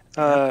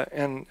 Yep.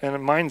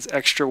 and mine's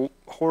extra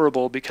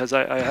horrible because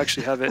I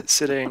actually have it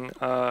sitting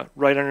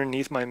right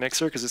underneath my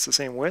mixer because it's the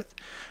same width.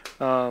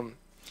 Um,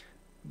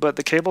 but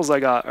the cables I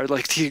got are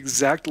like the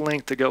exact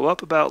length to go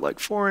up about like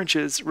 4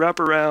 inches, wrap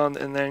around,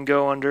 and then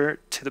go under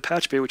to the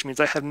patch bay, which means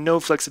I have no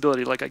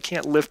flexibility. Like I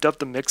can't lift up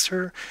the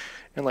mixer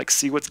and like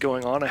see what's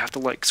going on. I have to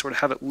like sort of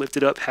have it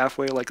lifted up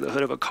halfway like the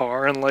hood of a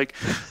car and like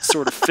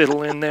sort of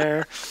fiddle in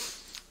there.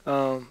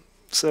 Um,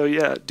 so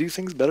yeah, do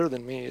things better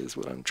than me is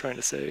what I'm trying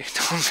to say.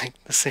 Don't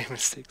make the same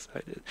mistakes I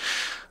did.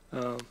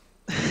 Um,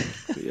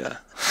 but yeah,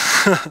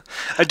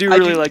 I do I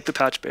really do. like the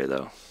patch bay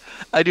though.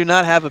 I do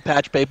not have a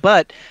patch bay,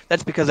 but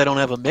that's because I don't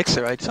have a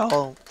mixer. It's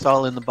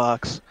all in the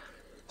box.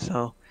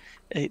 So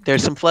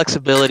there's some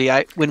flexibility.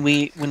 I when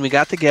we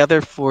got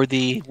together for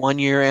the 1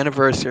 year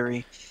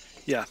anniversary,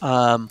 Yeah.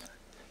 um,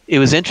 it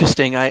was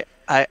interesting. I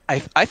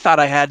thought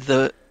I had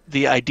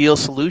the ideal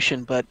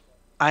solution, but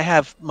I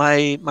have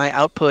my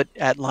output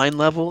at line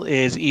level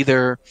is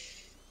either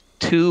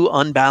two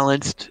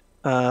unbalanced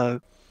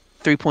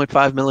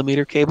 3.5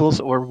 millimeter cables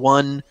or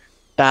one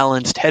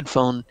balanced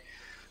headphone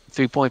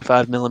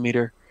 3.5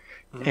 millimeter.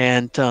 Mhm.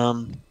 And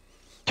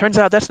turns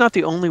out that's not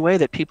the only way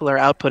that people are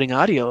outputting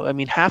audio. I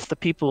mean, half the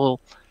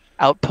people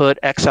output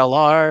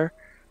XLR.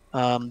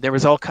 There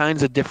was all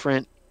kinds of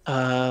different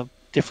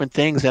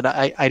things that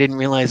I didn't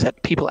realize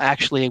that people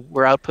actually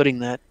were outputting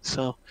that.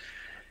 So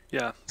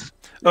Yeah.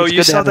 Oh, It's you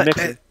good to saw have a that?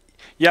 mixer.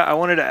 Yeah, I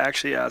wanted to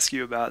actually ask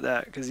you about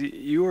that because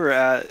you were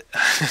at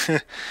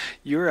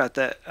you were at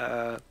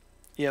that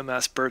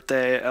EMS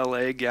birthday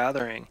LA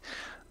gathering,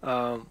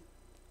 um,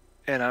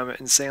 and I'm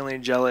insanely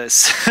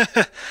jealous.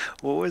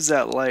 What was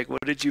that like?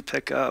 What did you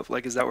pick up?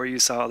 Like, is that where you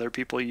saw other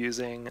people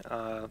using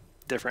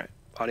different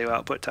audio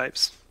output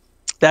types?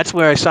 That's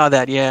where I saw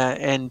that, yeah.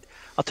 And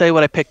I'll tell you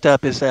what I picked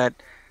up is that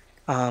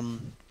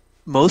um,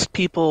 most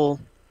people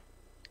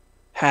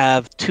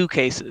have two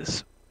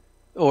cases,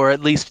 or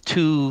at least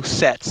two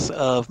sets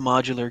of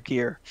modular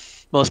gear.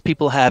 Most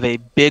people have a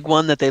big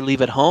one that they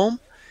leave at home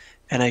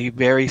and a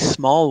very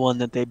small one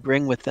that they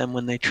bring with them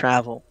when they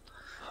travel.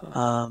 Huh.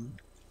 Um,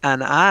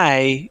 and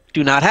I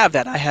do not have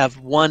that. I have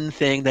one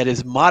thing that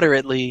is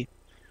moderately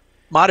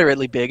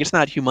big. It's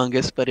not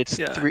humongous, but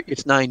Yeah,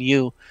 it's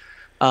 9U.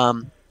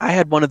 I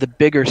had one of the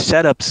bigger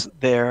setups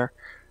there.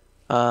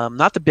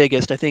 Not the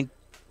biggest. I think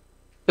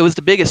it was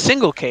the biggest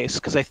single case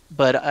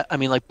but I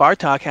mean, like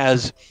Bartok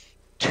has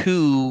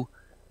two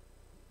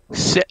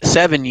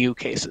 7U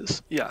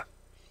cases. yeah,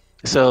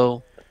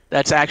 So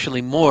that's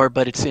actually more,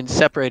 but it's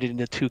separated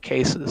into two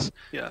cases.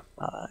 yeah.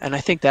 And I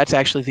think that's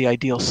actually the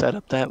ideal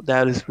setup.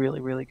 That is really,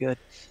 really good.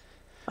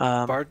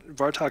 Um,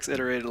 Bartok's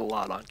iterated a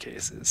lot on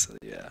cases. So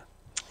yeah.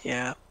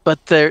 yeah,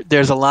 but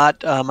there's a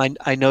lot.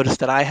 I noticed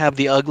that I have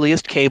the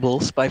ugliest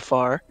cables by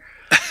far.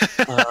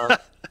 Um,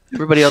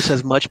 everybody else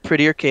has much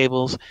prettier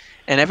cables,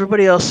 and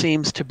everybody else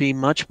seems to be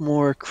much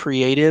more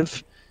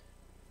creative.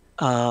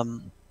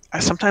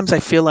 Sometimes I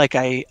feel like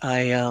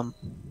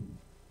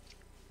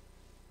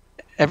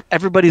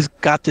everybody's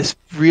got this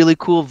really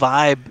cool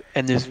vibe,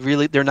 and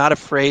they're not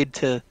afraid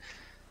to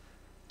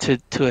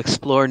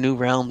explore new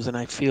realms, and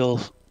I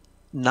feel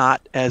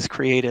not as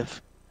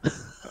creative.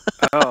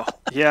 Oh,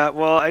 yeah.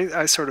 Well,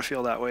 I sort of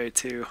feel that way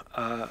too.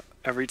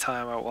 Every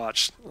time I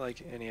watch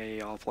like any of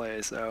y'all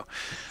play, so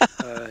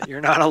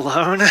you're not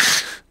alone.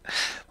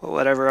 Well,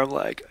 whatever. I'm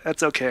like,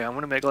 that's okay. I'm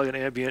gonna make like an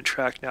ambient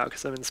track now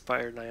because I'm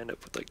inspired, and I end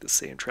up with like the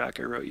same track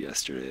I wrote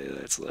yesterday.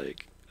 That's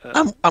like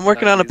I'm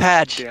working on a 90s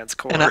patch, dance and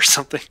core or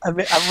something. I'm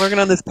working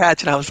on this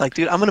patch, and I was like,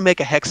 dude, I'm gonna make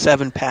a Hex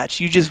 7 patch.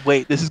 You just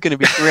wait. This is gonna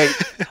be great.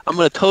 I'm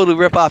gonna totally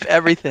rip off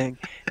everything.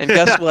 And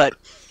guess what?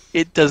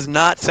 It does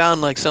not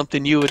sound like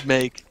something you would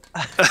make.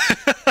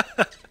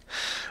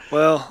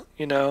 Well,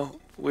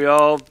 we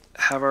all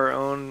have our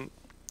own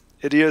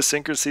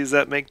idiosyncrasies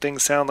that make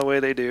things sound the way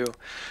they do.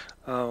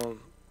 Um,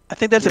 I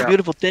think that's a yeah,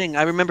 beautiful thing.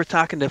 I remember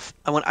talking to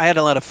I had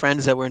a lot of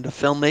friends that were into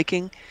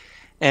filmmaking,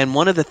 and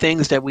one of the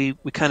things that we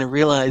kind of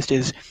realized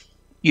is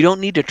you don't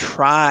need to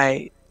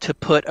try to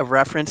put a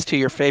reference to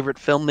your favorite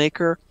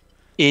filmmaker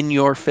in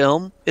your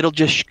film. It'll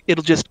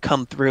just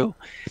come through.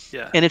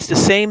 yeah. And it's the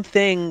same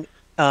thing.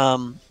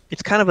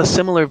 It's kind of a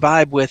similar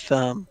vibe with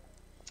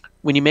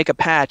when you make a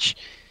patch.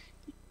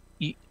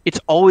 It's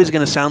always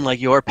going to sound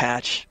like your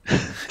patch.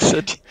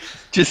 So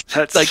just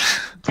like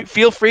That's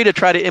feel free to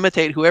try to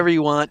imitate whoever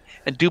you want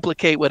and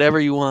duplicate whatever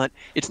you want.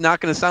 It's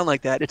not going to sound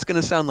like that. It's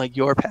going to sound like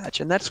your patch,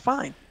 and that's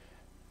fine.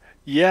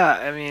 Yeah,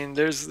 I mean,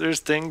 there's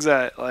things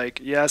that like,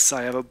 yes,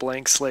 I have a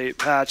blank slate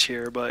patch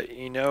here, but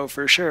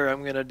for sure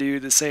I'm gonna do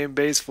the same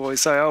bass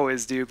voice I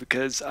always do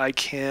because I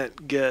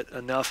can't get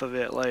enough of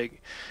it.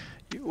 Like,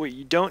 what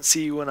you don't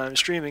see when I'm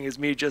streaming is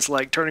me just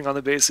like turning on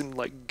the bass and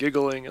like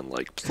giggling and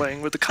like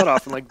playing with the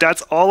cutoff and like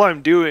that's all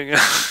I'm doing.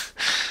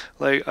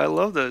 Like, I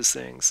love those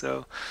things.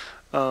 So,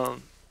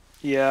 um,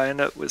 yeah, I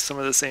end up with some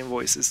of the same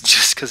voices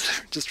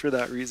just for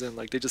that reason.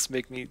 Like,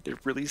 they're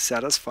really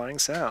satisfying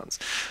sounds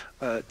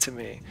to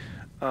me.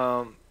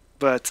 Um,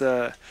 but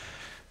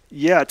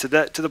yeah, to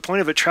the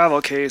point of a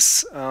travel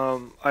case,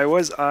 I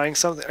was eyeing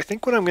something. I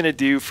think what I'm gonna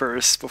do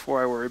first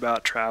before I worry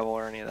about travel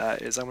or any of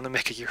that is I'm gonna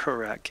make a Euro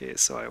rack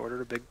case. So I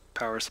ordered a big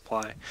power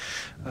supply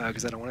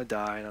because I don't want to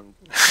die, and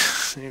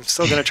I'm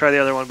still gonna try the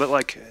other one, but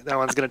like that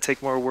one's gonna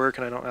take more work,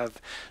 and I don't have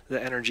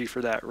the energy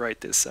for that right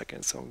this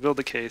second. So I'm gonna build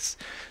the case.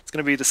 It's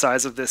gonna be the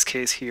size of this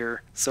case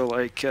here. So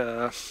like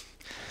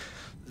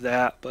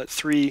that, but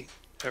three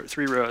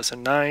rows,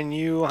 and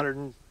 9U,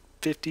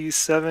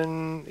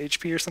 157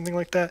 HP or something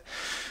like that.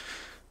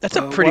 That's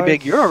a pretty Wide.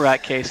 big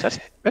Eurorack case.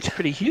 That's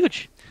pretty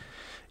huge.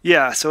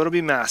 Yeah, so it'll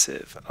be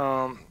massive.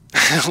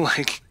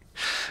 Like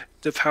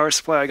the power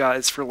supply I got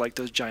is for like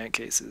those giant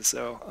cases,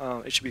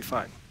 so it should be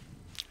fine.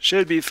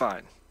 Should be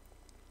fine.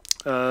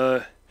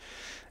 Uh,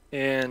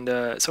 and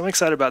so I'm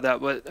excited about that.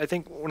 But I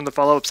think one of the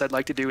follow-ups I'd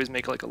like to do is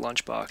make like a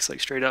lunchbox, like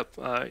straight up,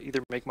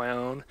 either make my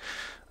own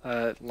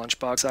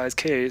lunchbox size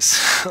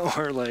case,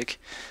 or like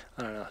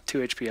I don't know,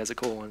 2HP has a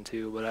cool one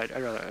too. But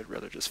I'd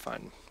rather just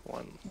find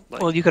one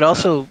like Well, you yeah.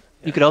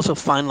 could also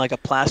find like a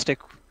plastic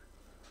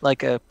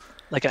like a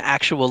like an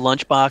actual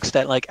lunchbox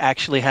that like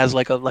actually has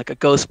like a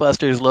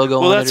Ghostbusters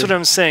logo Well, on it that's or what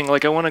I'm saying.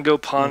 Like, I want to go yeah.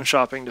 pawn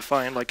shopping to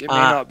find like it may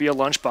Ah, not be a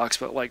lunchbox,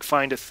 but like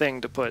find a thing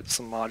to put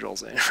some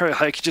modules in.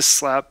 Right? Like just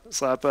slap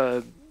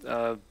a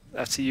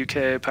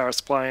FCUK power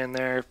supply in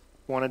there,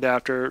 one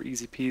adapter,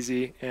 easy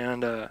peasy,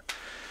 and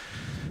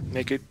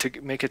make it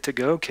to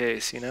go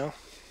case.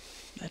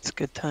 that's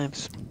good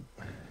times.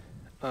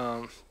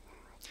 Um,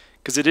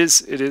 because it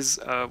is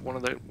one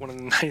of the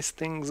nice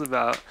things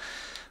about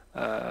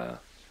uh,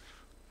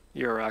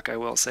 Eurorack, I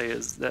will say,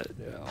 is that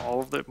all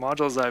of the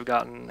modules I've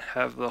gotten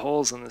have the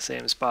holes in the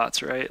same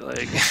spots, right?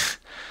 Like,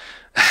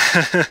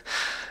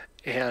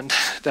 and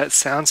that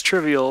sounds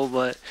trivial,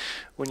 but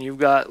when you've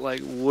got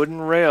like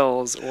wooden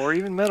rails or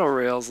even metal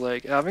rails,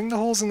 like having the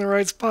holes in the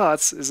right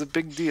spots is a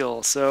big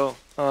deal. So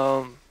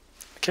I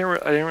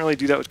didn't really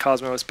do that with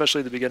Cosmo, especially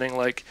at the beginning.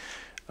 Like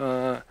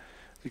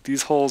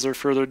these holes are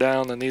further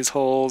down than these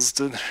holes.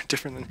 They're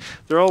different.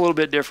 They're all a little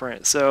bit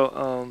different.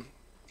 So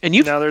And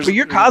you, now for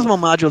your Cosmo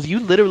modules, you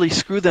literally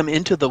screw them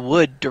into the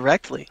wood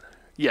directly.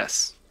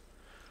 yes,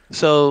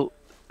 So,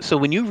 so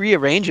when you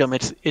rearrange them,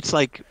 it's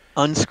like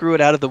unscrew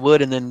it out of the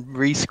wood and then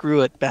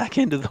rescrew it back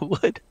into the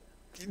wood.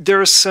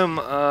 there are some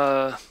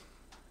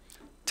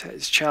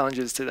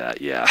challenges to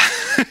that. Yeah,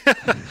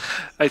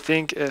 I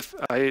think if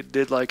I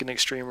did like an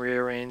extreme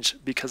rearrange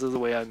because of the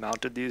way I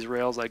mounted these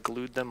rails, I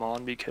glued them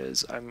on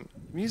because I'm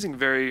using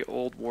very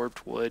old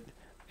warped wood,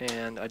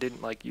 and I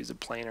didn't like use a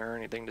planer or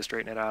anything to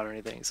straighten it out or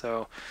anything.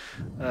 So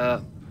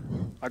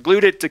I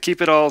glued it to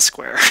keep it all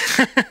square.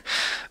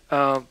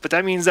 But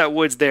that means that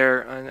wood's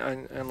there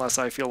unless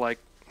I feel like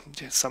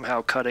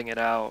somehow cutting it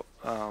out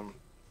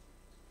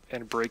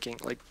and breaking.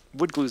 Like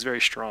wood glue is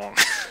very strong,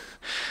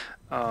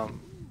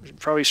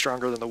 probably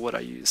stronger than the wood I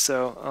use.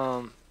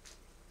 So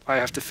I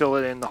have to fill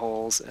it in the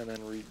holes and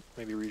then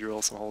maybe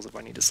re-drill some holes if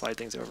I need to slide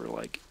things over.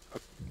 Like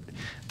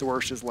the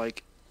worst is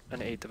like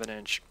an eighth of an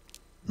inch.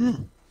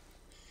 Hmm.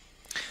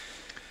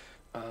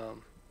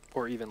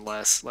 Or even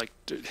less, like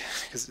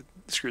because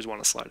the screws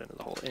want to slide into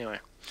the hole. Anyway,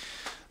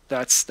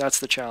 that's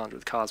the challenge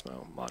with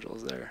Cosmo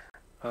modules there.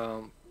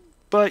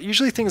 But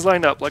usually things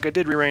lined up. Like I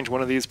did rearrange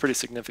one of these pretty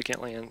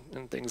significantly,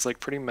 and things like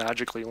pretty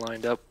magically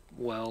lined up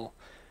well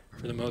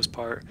for the most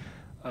part.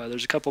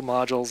 There's a couple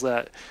modules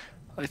that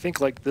I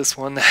think like this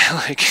one that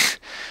like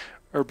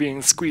are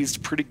being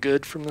squeezed pretty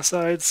good from the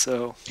sides,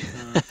 so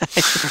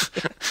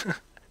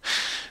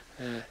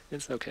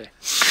it's okay.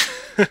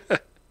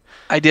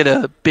 I did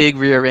a big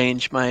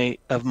rearrange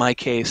of my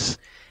case,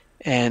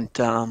 and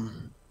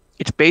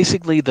it's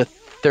basically the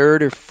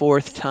third or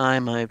fourth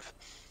time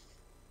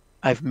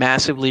I've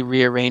massively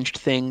rearranged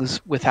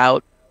things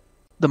without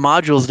the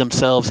modules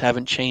themselves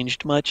haven't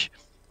changed much,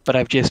 but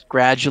I've just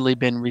gradually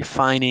been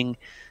refining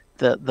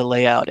the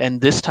layout. And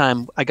this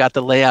time I got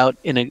the layout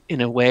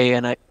in a way,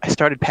 and I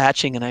started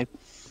patching, and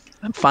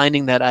I'm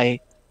finding that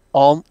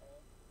all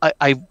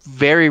I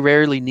very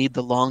rarely need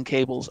the long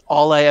cables.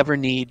 All I ever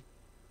need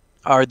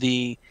are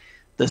the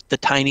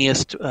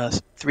tiniest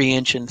 3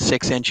 inch and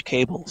 6 inch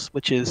cables,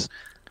 which is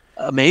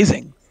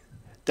amazing.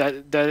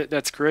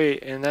 That's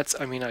great, and that's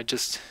I mean I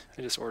just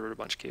ordered a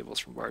bunch of cables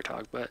from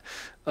Bartok, but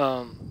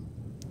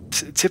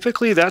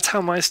typically that's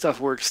how my stuff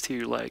works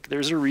too. Like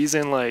there's a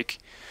reason like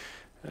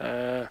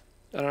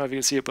I don't know if you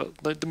can see it, but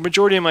like, the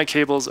majority of my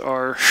cables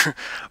are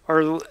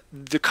are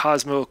the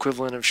Cosmo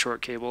equivalent of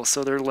short cables,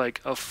 so they're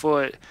like a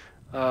foot.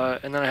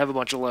 And then I have a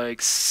bunch of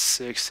like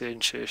 6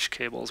 inch-ish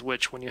cables,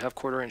 which when you have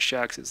quarter-inch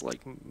jacks is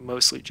like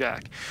mostly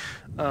jack.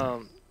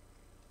 Um,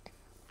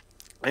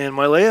 and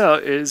my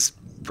layout is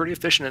pretty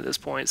efficient at this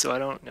point, so I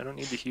don't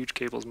need the huge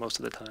cables most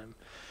of the time.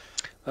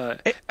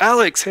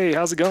 Alex, hey,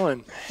 how's it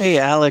going? Hey,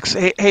 Alex.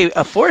 Hey,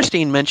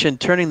 Forrestine mentioned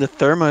turning the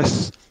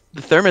thermos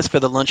for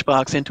the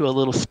lunchbox into a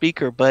little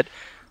speaker, but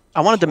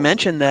I wanted to Oh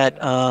mention that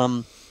yeah,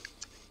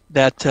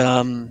 that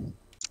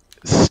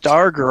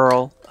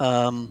Stargirl,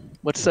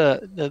 what's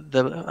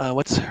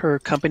what's her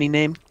company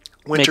name?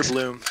 Winter Makes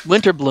Bloom.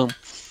 Winterbloom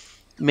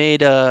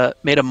made a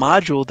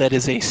module that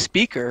is a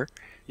speaker,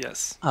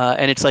 Yes,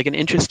 and it's like an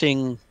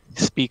interesting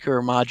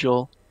speaker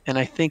module, and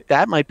I think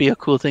that might be a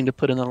cool thing to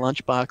put in the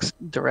lunchbox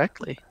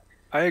directly.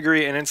 I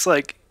agree, and it's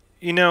like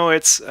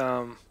it's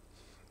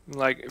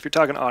like if you're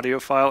talking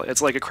audiophile,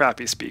 it's like a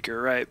crappy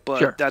speaker, right?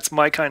 But Sure. that's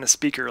my kind of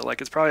speaker.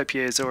 Like it's probably a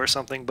piezo or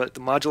something, but the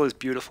module is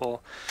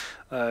beautiful.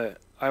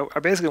 I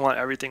basically want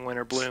everything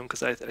Winter Bloom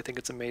because I think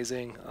it's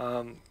amazing.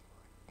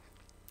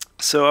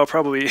 So I'll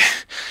probably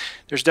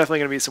there's definitely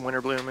going to be some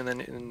Winter Bloom in the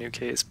new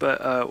case. But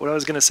what I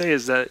was going to say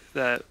is that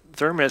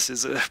thermos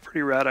is a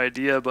pretty rad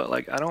idea, but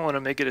like I don't want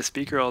to make it a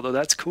speaker, although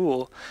that's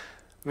cool.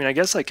 I mean, I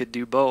guess I could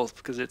do both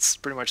because it's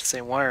pretty much the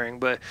same wiring,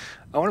 but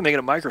I want to make it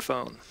a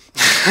microphone,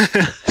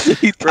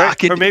 You right?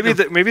 talking Or to maybe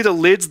them. the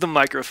lid's the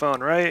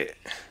microphone, right?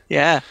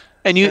 Yeah,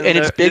 And and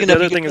it's big the enough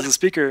other you could thing is the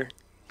speaker.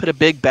 put a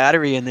big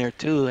battery in there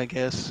too, I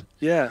guess.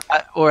 Yeah,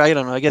 Or I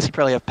don't know. I guess you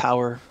probably have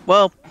power.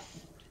 Well,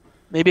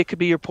 maybe it could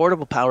be your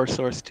portable power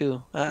source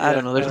too. I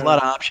don't yeah, know. I There's a don't lot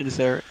know. of options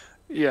there.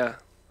 Yeah,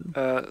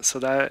 so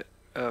that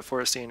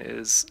Forestine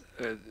is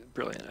a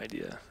brilliant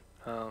idea.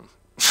 Um,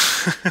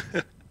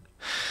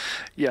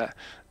 yeah,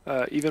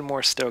 even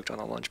more stoked on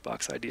the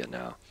lunchbox idea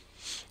now.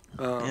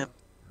 Yep. Um,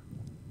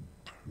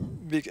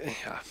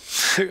 yeah,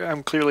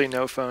 I'm clearly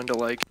no phone to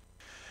like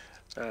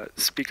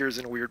speakers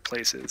in weird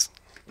places.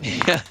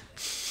 Yeah.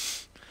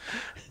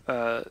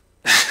 Uh,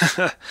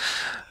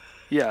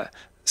 yeah,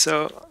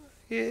 so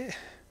yeah.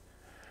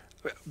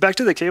 Back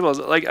to the cables.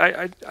 Like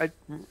I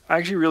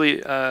actually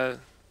really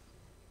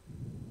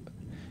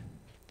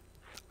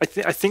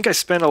I think I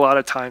spend a lot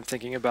of time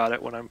thinking about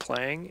it when I'm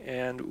playing,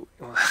 and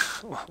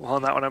well,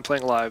 not when I'm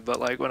playing live, but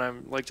like when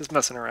I'm like just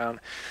messing around,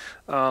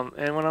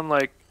 and when I'm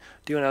like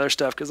doing other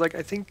stuff, because like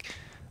I think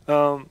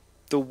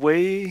the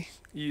way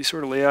you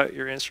sort of lay out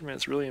your instrument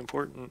is really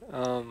important.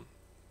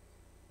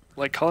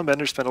 Like Colin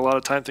Bender spent a lot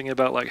of time thinking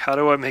about like how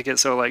do I make it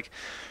so like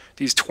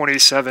these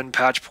 27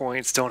 patch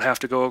points don't have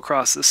to go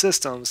across the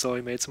system. So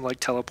he made some like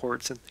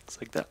teleports and things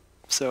like that.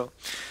 So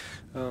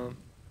um,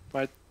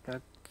 my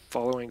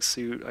following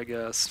suit, I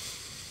guess.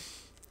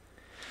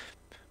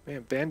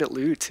 Man, Bandit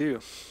Lou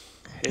too.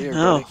 Hey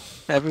Oh, everybody.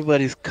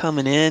 everybody's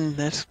coming in.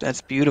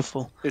 That's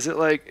beautiful. Is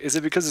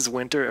it because it's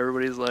winter?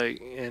 Everybody's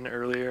like in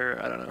earlier.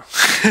 I don't know.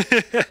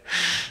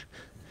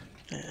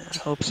 Yeah, I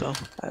hope so.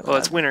 Well,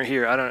 it's winter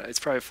here. I don't. It's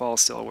probably fall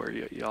still where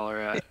y'all are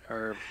at,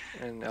 or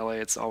in LA.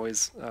 It's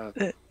always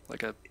I,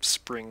 like a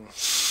spring.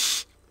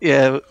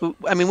 yeah,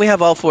 I mean we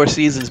have all four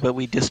seasons, but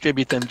we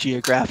distribute them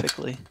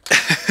geographically.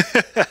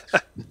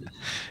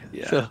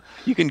 Yeah, So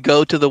you can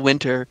go to the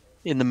winter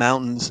in the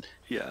mountains,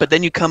 yeah, but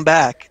then you come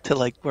back to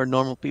like where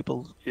normal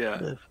people yeah,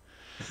 live.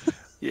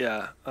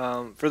 yeah.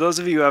 For those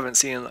of you who haven't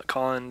seen,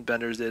 Colin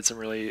Benders did some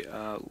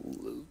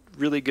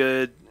really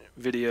good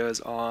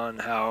videos on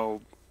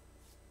how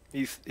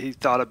he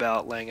thought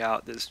about laying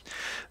out this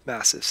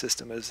massive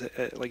system as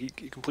like he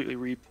completely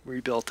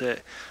rebuilt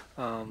it.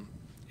 Um,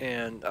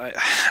 and I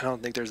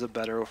don't think there's a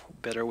better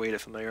way to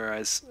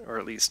familiarize or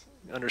at least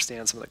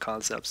understand some of the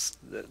concepts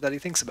that he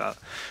thinks about.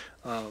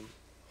 Um,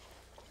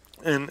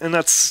 and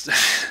that's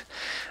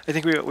I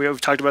think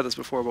we've talked about this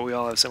before, but we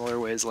all have similar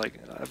ways. Like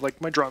I have like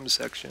my drum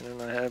section,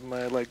 and I have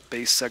my like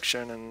bass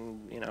section,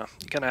 and you know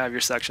you kind of have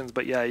your sections.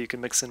 But yeah, you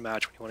can mix and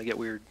match when you want to get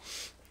weird.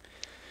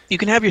 You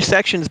can have your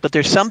sections, but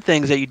there's some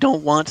things that you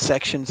don't want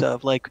sections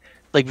of, like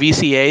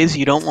VCAs.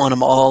 You don't want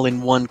them all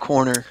in one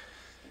corner.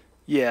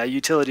 Yeah,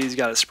 utilities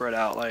got to spread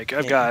out. Like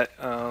I've Yeah. got,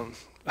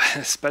 I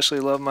especially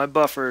love my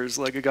buffers.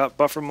 Like I got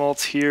buffer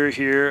mults here,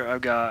 here.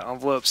 I've got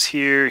envelopes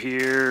here,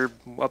 here,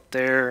 up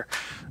there.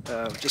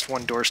 Just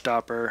one door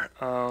stopper.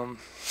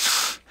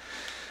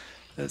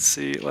 Let's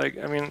see. Like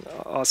I mean,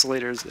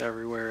 oscillators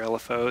everywhere,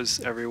 LFOs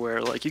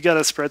everywhere. Like you got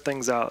to spread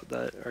things out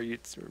that are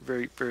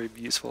very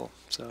useful.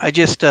 So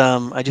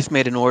I just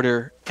made an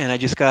order and I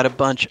just got a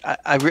bunch.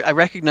 I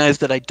recognize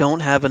that I don't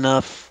have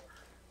enough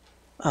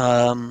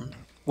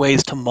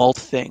ways to mult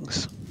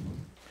things.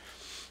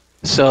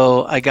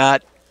 So I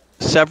got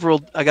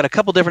a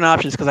couple different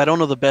options because I don't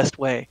know the best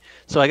way.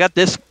 So I got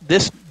this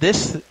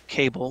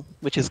cable,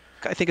 which is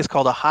I think it's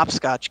called a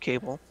hopscotch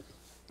cable.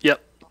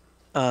 yep.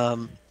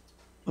 Um,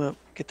 well,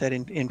 get that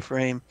in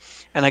frame.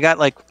 And I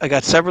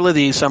got several of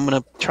these, so I'm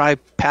gonna try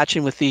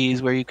patching with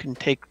these where you can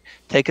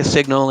take a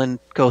signal and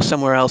go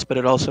somewhere else, but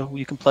it also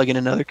you can plug in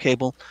another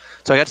cable.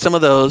 So I got some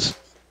of those,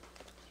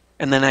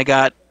 and then I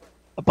got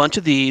a bunch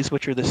of these,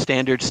 which are the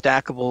standard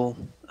stackable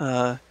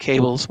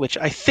cables, which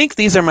I think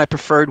these are my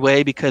preferred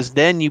way because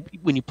then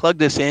when you plug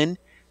this in,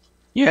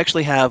 you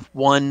actually have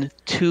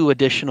two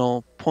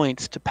additional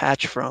points to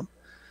patch from.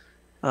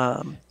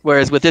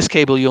 Whereas with this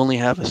cable, you only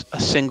have a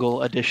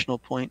single additional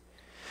point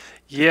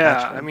to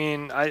patch Yeah, I from.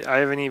 mean, I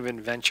haven't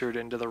even ventured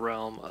into the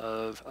realm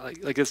of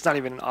like it's not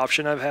even an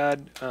option I've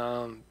had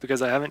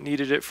because I haven't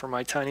needed it for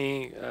my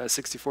tiny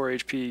 64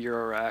 HP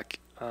Euro rack,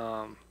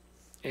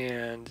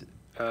 and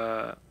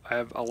I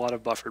have a lot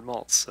of buffered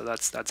mults, so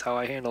that's how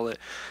I handle it.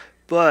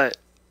 But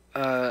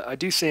I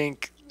do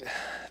think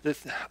that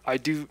I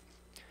do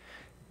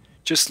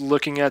just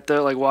looking at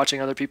the like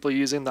watching other people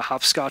using the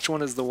hopscotch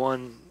one is the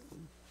one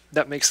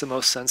that makes the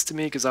most sense to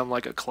me because I'm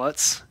like a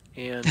klutz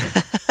and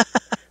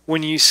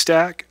when you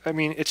stack, I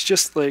mean, it's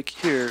just like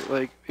here,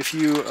 like if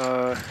you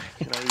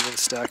can I even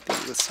stack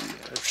these? Let's see,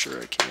 I'm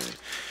sure I can.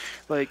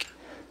 Like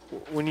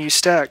when you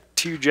stack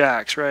two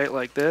jacks, right,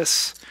 like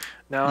this,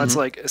 now it's Hmm.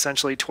 like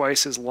essentially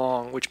twice as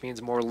long, which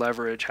means more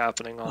leverage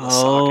happening on the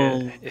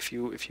socket Oh, if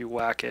you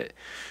whack it.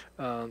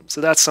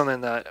 So that's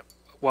something that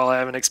while I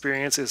haven't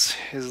experienced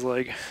is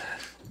like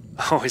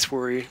always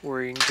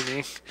worrying to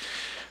me.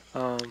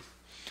 Um,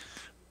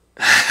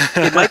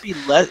 it might be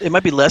less. It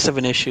might be less of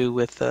an issue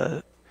with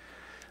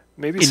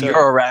maybe in so.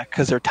 Euro rack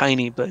because they're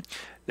tiny, but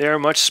They are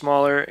much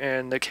smaller,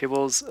 and the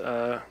cables,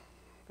 the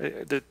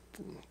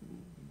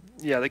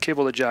yeah, the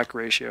cable to jack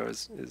ratio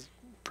is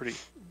pretty.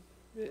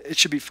 It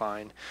should be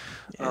fine.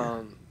 yeah.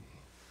 Um,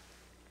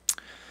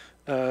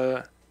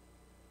 uh,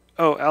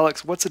 oh,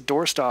 Alex, what's a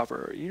door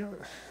stopper? You know,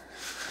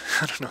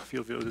 I don't know if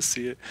you'll be able to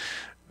see it.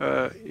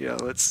 Yeah,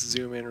 let's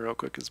zoom in real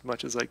quick as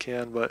much as I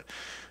can. But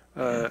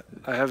Yeah.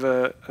 I have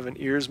an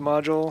ears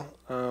module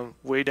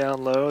way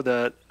down low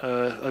that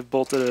I've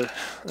bolted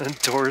a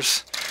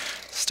doors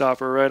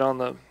stopper right on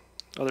the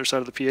other side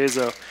of the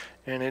piezo,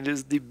 and it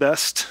is the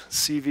best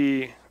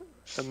CV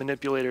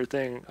manipulator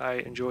thing. I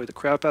enjoy the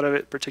crap out of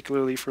it,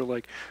 particularly for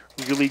like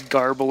really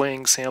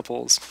garbling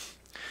samples.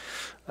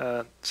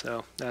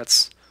 So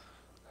that's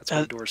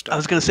what a Uh, door I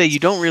was stopper gonna say is. you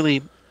don't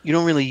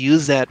really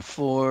use that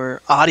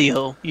for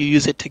audio. You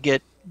use it to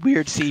get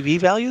weird CV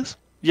values.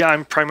 Yeah,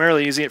 I'm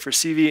primarily using it for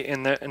CV.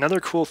 And another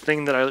cool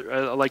thing that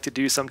I like to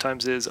do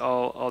sometimes is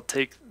I'll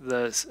take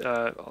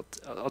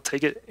I'll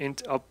take it in,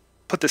 I'll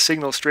put the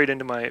signal straight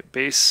into my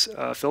bass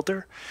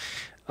filter,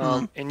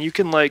 Mm. and you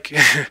can like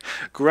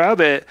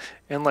grab it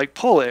and like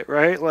pull it,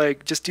 right?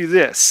 Like just do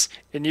this,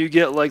 and you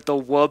get like the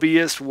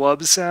wubbiest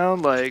wub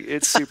sound. Like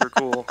it's super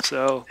cool.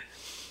 So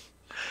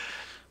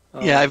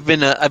Yeah, um, I've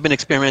been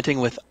experimenting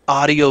with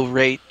audio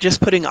rate,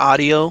 just putting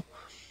audio,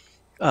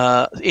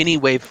 any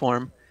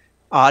waveform,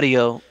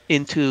 audio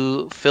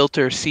into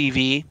filter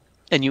CV,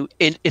 and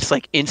it's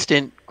like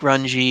instant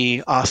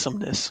grungy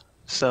awesomeness.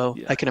 So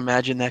I yeah, can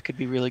imagine that could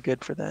be really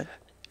good for that.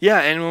 yeah.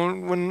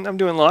 And when I'm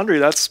doing laundry,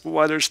 that's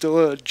why there's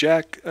still a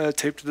jack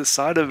taped to the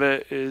side of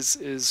it.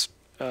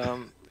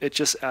 It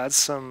just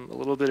adds a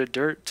little bit of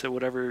dirt to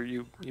whatever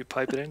you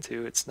pipe it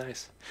into. It's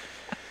nice.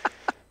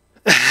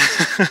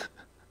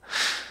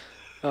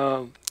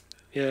 Um,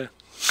 yeah.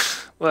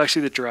 Well,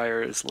 actually, the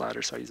dryer is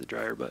louder, so I use the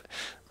dryer. But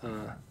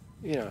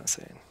you know what I'm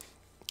saying.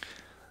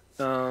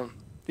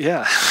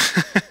 Yeah.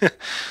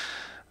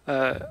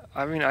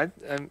 I mean,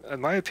 in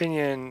my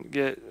opinion,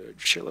 get a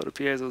shitload of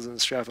piezo's and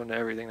strap them to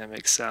everything that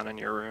makes sound in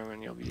your room,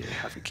 and you'll be a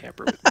happy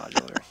camper with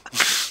modular.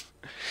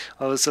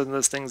 All of a sudden,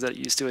 those things that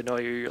used to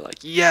annoy you, you're like,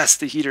 yes,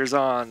 the heater's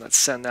on. Let's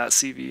send that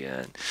CV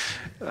in.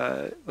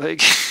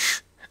 Like,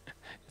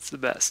 it's the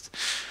best.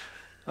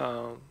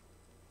 Um,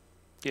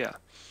 yeah.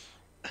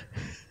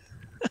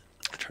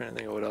 I'm trying to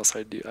think of what else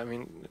I do. I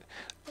mean,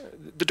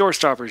 the door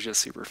stopper is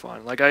just super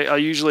fun. Like I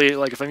usually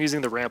like if I'm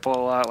using the rample a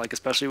lot, like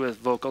especially with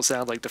vocal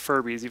sound, like the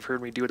Furbies. You've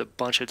heard me do it a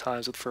bunch of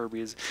times with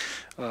Furbies.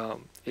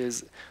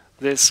 Is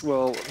this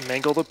will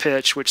mangle the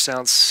pitch, which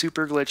sounds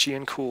super glitchy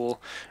and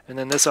cool, and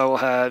then this I will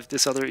have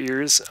this other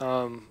ears.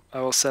 I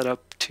will set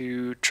up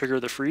to trigger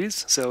the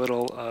freeze, so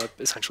it'll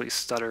essentially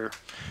stutter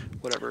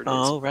whatever it is.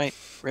 Oh, right.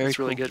 Very It's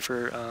really cool. good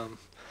for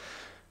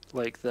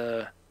like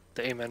the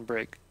Amen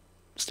break.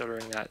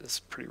 Stuttering that is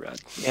pretty rad.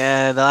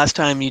 Yeah, the last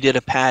time you did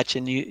a patch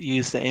and you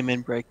used the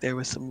amen break, there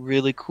was some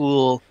really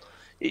cool.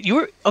 You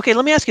were okay.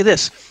 Let me ask you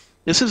this.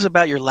 This is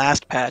about your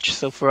last patch.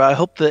 So for I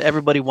hope that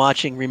everybody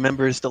watching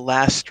remembers the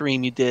last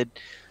stream you did.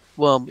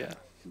 Well, Yeah,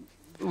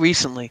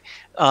 recently,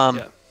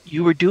 yeah.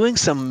 you were doing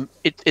some.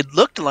 It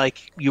looked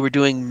like you were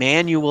doing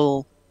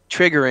manual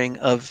triggering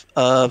of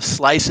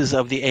slices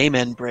of the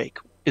amen break.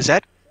 Is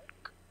that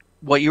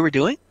what you were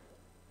doing?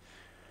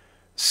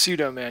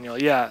 Pseudo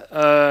manual, yeah.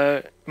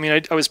 I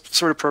mean, I was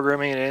sort of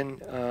programming it in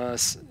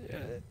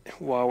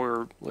while we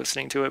were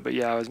listening to it, but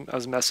yeah, I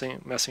was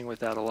messing with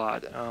that a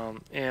lot,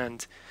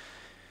 and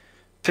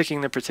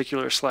picking the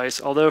particular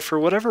slice. Although for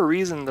whatever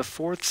reason, the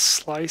fourth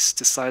slice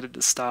decided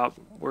to stop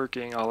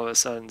working all of a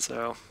sudden.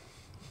 So,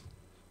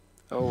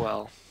 oh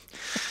well.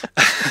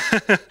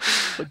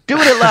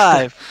 Doing it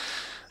live.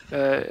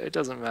 It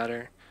doesn't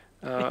matter.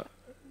 Uh,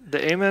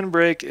 the amen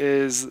break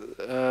is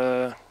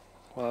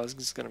well, I was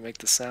just gonna make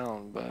the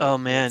sound, but Oh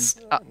man, it's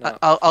not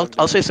I'll plugged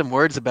I'll say in. some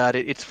words about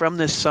it. It's from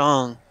this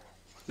song.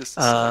 Just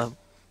a sec. Uh,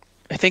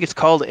 I think it's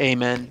called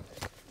Amen,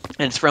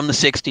 and it's from the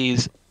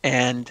 '60s.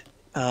 And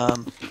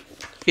um,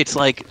 it's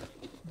like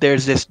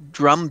there's this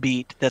drum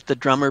beat that the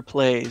drummer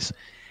plays,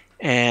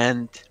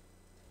 and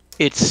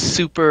it's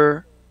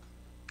super.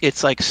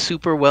 It's like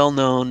super well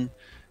known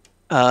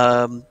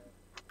um,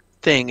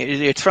 thing.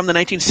 It's from the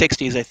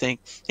 1960s, I think.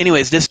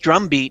 Anyways, this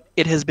drum beat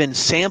it has been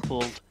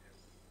sampled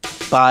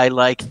by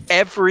like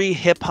every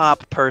hip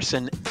hop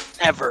person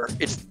ever.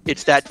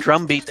 It's that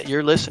drum beat that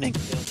you're listening to.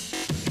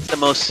 It's the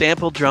most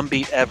sampled drum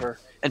beat ever,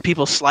 and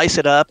people slice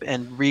it up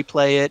and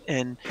replay it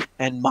and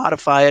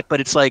modify it.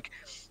 But it's like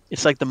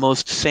the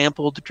most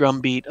sampled drum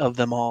beat of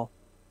them all,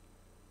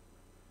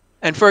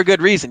 and for a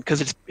good reason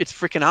because it's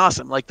freaking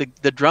awesome. Like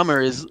the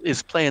drummer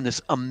is playing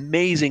this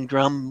amazing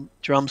drum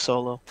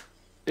solo.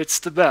 It's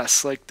the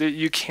best. Like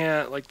you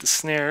can't like the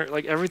snare,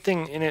 like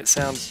everything in it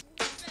sounds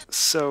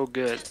so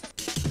good.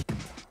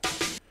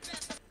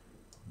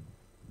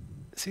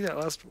 See that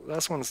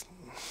last one's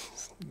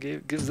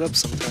gives up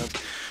sometimes.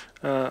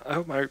 I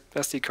hope my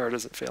SD card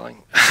isn't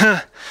failing,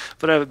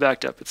 but I have it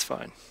backed up. It's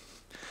fine.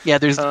 Yeah,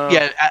 there's Um,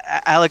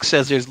 yeah. Alex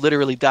says there's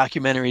literally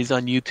documentaries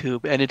on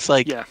YouTube, and it's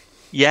like, yeah,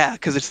 yeah,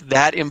 because it's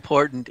that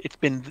important. It's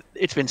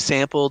been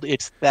sampled.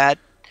 It's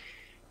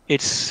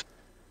it's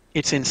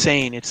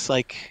insane. It's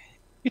like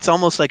it's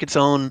almost like its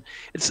own.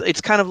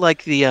 It's kind of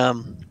like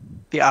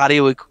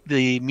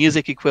the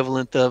music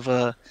equivalent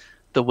of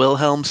the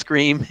Wilhelm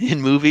scream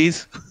in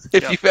movies.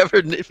 yep,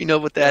 If you know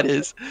what that yep,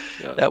 is,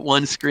 yep. that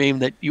one scream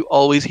that you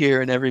always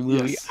hear in every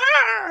movie. Yes,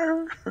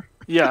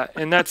 yeah,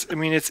 and that's. I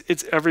mean,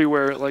 it's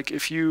everywhere. Like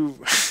if you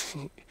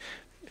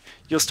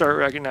you'll start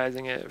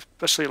recognizing it,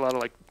 especially a lot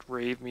of like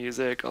rave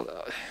music,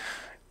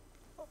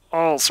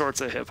 all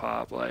sorts of hip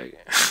hop, like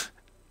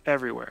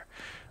everywhere.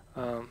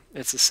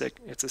 It's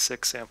a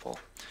sick sample.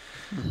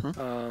 Hmm.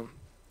 Um,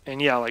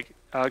 and yeah, like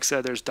Alex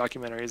said, there's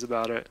documentaries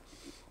about it.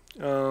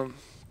 Um,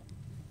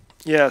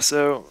 yeah,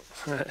 so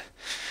I'm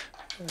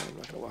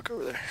not gonna walk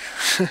over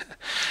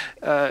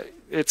there.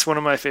 It's one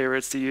of my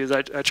favorites to use.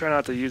 I try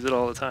not to use it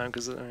all the time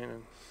because I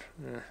mean,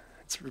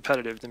 it's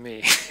repetitive to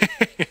me.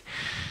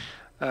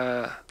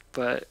 uh,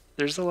 but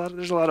there's a lot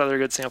of other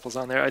good samples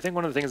on there. I think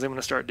one of the things I'm going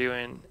to start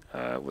doing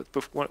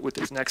with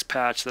this next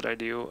patch that I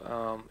do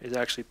is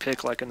actually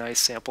pick like a nice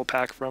sample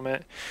pack from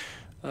it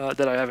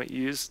that I haven't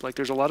used. Like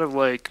there's a lot of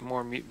like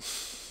more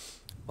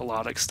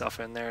melodic stuff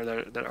in there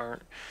that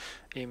aren't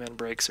amen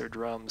breaks or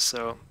drums.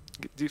 So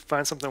do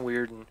find something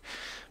weird and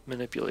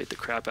manipulate the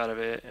crap out of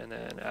it, and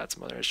then add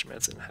some other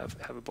instruments and have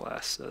a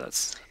blast. So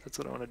that's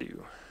what I want to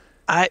do.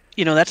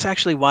 That's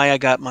actually why I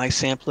got my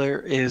sampler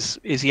is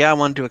yeah, I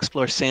wanted to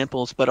explore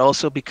samples, but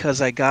also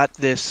because I got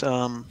this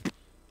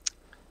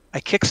I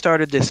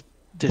kickstarted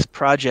this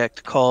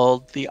project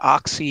called the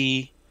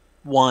Oxy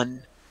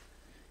One.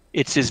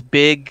 It's this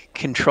big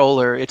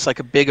controller. It's like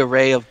a big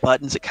array of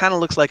buttons. It kind of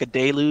looks like a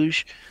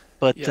deluge,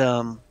 but Yeah,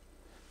 um,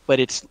 but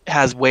it's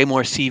has way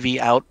more CV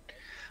out.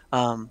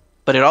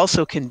 But it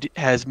also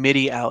has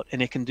MIDI out,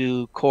 and it can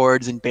do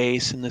chords and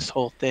bass and this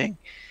whole thing.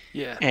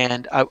 yeah,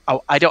 And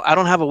I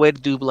don't have a way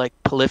to do like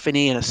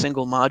polyphony in a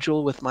single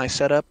module with my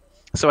setup.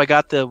 So I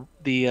got the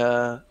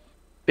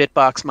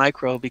Bitbox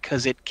Micro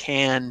because it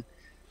can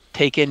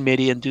take in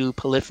MIDI and do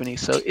polyphony.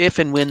 So if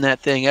and when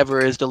that thing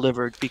ever is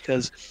delivered,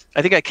 because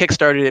I think I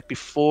kickstarted it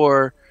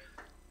before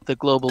the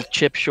global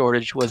chip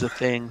shortage was a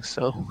thing.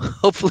 So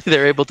hopefully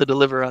they're able to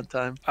deliver on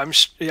time.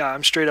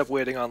 I'm straight up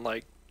waiting on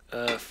like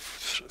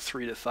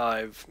 3 to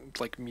 5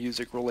 like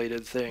music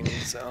related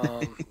things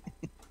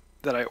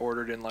that I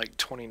ordered in like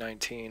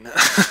 2019,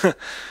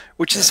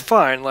 which is Yeah.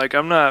 fine. Like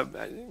I'm not.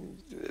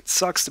 It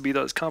sucks to be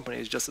those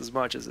companies just as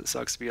much as it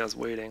sucks to be us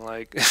waiting.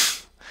 Like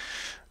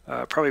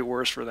probably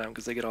worse for them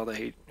because they get all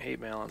the hate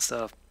mail and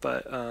stuff.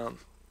 But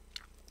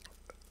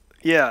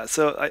yeah,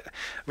 so I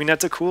mean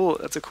that's a cool.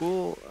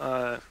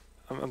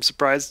 I'm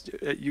surprised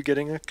at you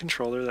getting a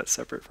controller that's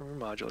separate from your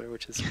modular,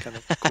 which is kind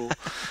of cool.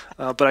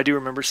 But I do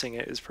remember seeing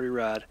it; it was pretty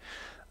rad.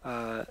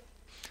 Uh,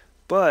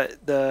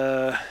 but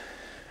the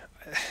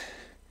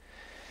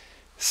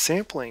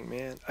sampling,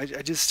 man, I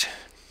just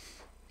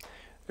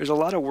there's a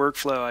lot of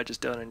workflow I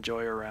just don't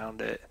enjoy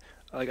around it.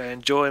 Like I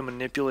enjoy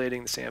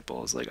manipulating the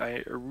samples. Like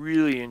I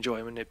really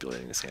enjoy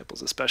manipulating the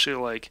samples, especially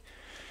like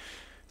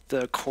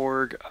the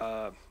Korg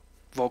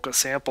Volca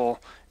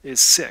sample is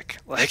sick.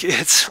 Like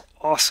it's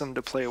awesome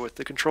to play with.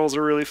 The controls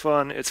are really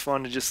fun. It's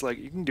fun to just like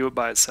you can do it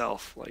by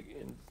itself, like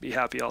and be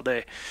happy all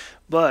day.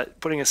 But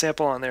putting a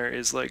sample on there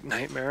is like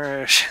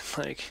nightmarish.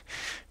 Like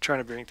trying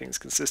to bring things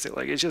consistent.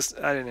 Like it's just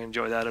I didn't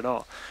enjoy that at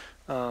all.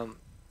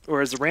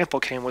 Whereas the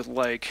Rample came with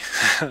like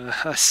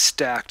a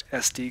stacked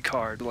SD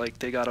card. Like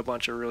they got a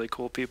bunch of really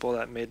cool people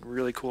that made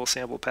really cool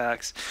sample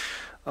packs.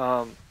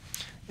 Um,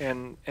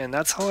 and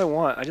that's all I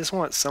want. I just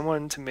want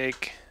someone to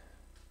make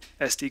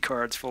SD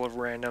cards full of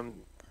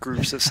random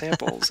groups of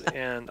samples,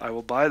 and I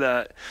will buy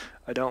that.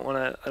 I don't want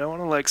to. I don't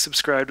want to like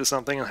subscribe to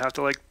something and have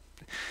to like.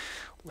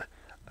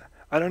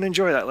 I don't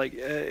enjoy that. Like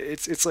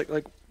it's like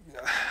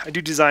I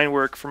do design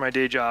work for my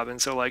day job,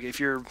 and so like if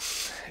you're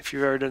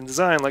already in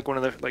design, like one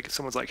of the like if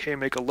someone's like, hey,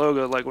 make a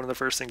logo, like one of the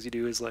first things you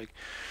do is like,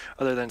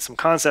 other than some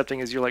concepting,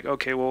 is you're like,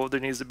 okay, well there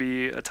needs to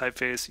be a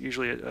typeface,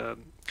 usually a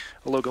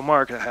logo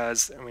mark that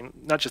has, I mean,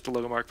 not just the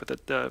logo mark, but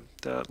the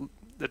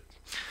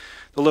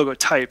logo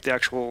type, the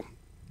actual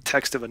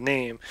text of a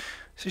name.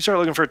 So you start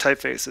looking for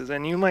typefaces,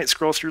 and you might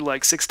scroll through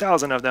like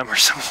 6,000 of them or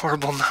some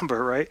horrible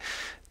number, right?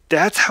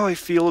 That's how I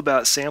feel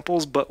about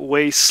samples, but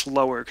way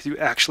slower because you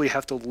actually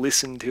have to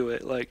listen to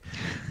it. Like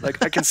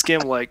I can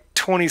skim like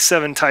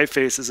 27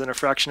 typefaces in a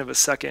fraction of a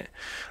second.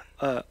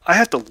 I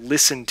have to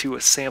listen to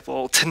a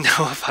sample to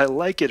know if I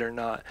like it or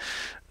not.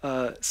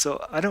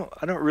 So I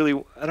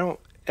don't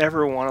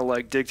ever want to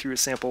like dig through a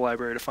sample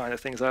library to find the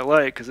things I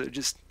like because it would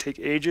just take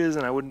ages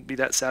and I wouldn't be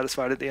that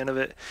satisfied at the end of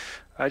it.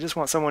 I just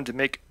want someone to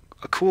make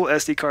a cool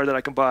SD card that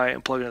I can buy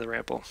and plug into the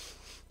Rample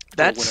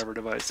or That's whatever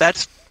device.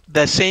 that's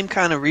the same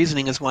kind of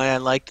reasoning is why I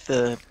liked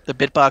the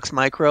Bitbox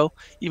Micro,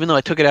 even though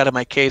I took it out of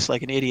my case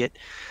like an idiot.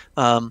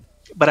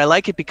 But I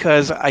like it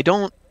because I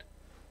don't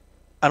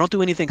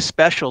do anything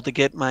special to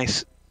get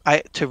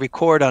to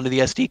record onto the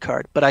SD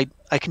card, but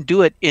I can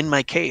do it in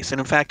my case. And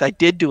in fact, I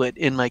did do it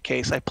in my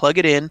case. I plug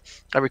it in,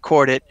 I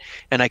record it,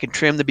 and I can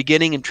trim the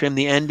beginning and trim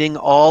the ending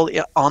all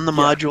on the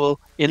Yeah, module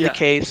in the yeah.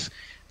 case.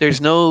 The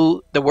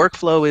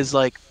workflow is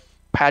like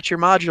patch your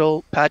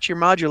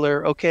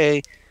modular,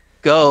 okay,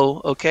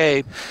 go,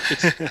 okay,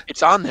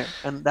 it's on there.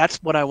 And that's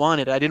what I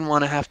wanted. I didn't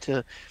want to have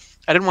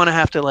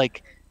to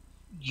like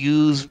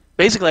use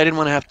basically I didn't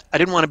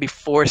want to be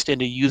forced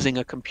into using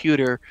a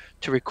computer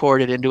to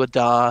record it into a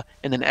DAW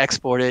and then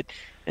export it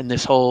in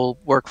this whole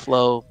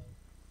workflow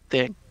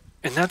thing.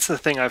 And that's the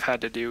thing I've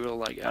had to do,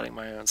 like adding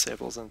my own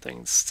samples and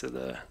things to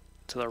the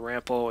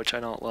Rample, which I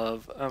don't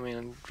love. I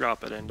mean,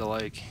 drop it into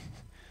like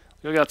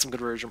we got some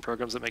conversion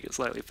programs that make it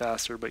slightly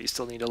faster, but you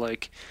still need to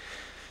like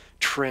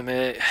trim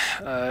it.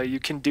 You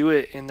can do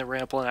it in the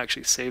Rample and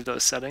actually save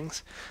those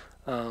settings,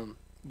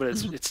 but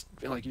it's Mhm. it's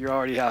like you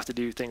already have to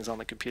do things on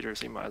the computer,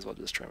 so you might as well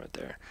just trim it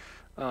there.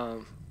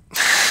 Um,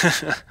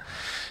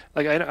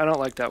 like I don't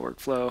like that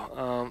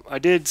workflow. I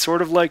did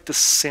sort of like the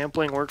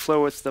sampling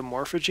workflow with the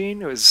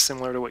Morphogene. It was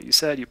similar to what you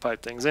said. You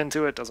pipe things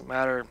into it, doesn't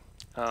matter.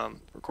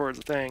 Records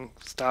the thing,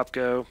 stop,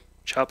 go,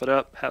 chop it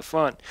up, have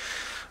fun,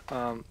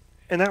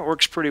 and that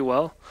works pretty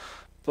well.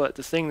 But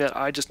the thing that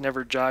I just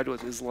never jived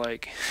with is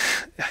like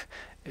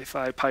if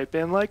I pipe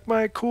in like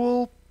my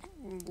cool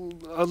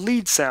a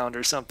lead sound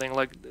or something,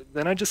 like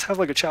then I just have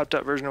like a chopped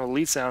up version of a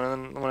lead sound,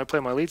 and then when I play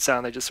my lead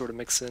sound, they just sort of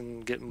mix in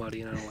and get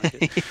muddy, and I don't like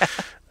it.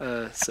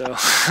 Yeah. So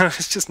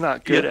it's just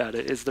not good Yeah. at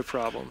it. Is the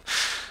problem.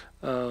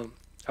 Um,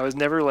 I was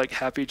never like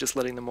happy just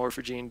letting the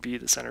Morphogene be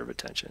the center of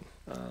attention,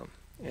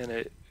 and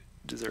it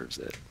deserves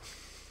it.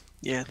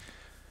 Yeah.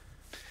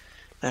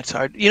 That's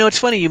hard. It's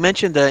funny. You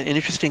mentioned an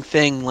interesting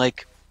thing,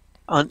 like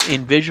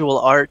in visual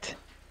art.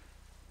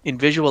 In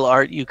visual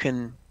art, you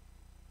can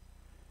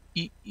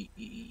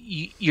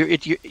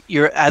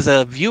you're as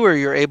a viewer,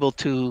 you're able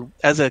to,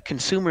 as a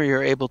consumer,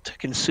 you're able to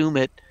consume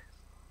it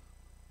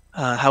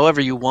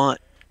however you want.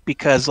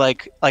 Because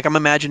like I'm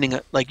imagining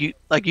like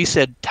you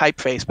said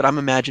typeface, but I'm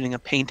imagining a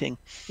painting.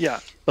 Yeah,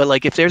 But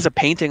like if there's a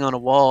painting on a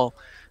wall,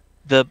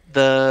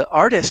 the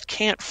artist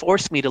can't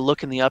force me to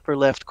look in the upper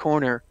left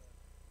corner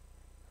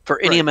for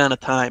any right. amount of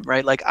time,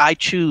 right? Like I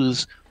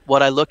choose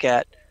what I look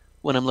at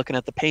when I'm looking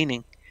at the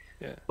painting.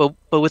 Yeah, But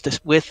with this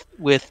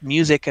with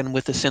music and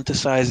with the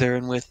synthesizer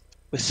and with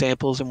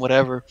samples and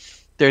whatever,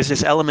 there's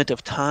this element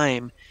of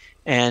time,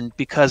 and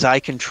because I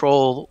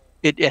control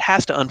it, it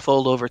has to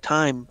unfold over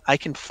time. I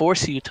can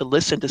force you to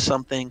listen to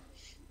something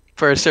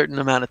for a certain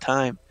amount of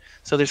time.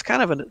 So there's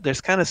kind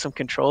of some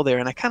control there,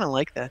 and I kind of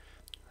like that.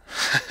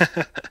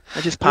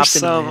 That just there's popped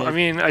into my some. I head.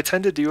 mean, I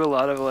tend to do a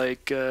lot of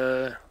like.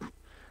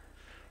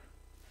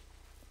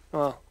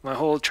 Well, my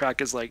whole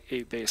track is like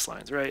 8 bass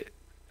lines, right?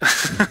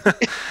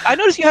 I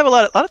notice you have a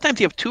lot of times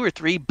you have two or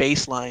three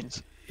bass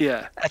lines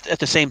Yeah, at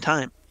the same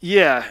time.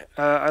 yeah.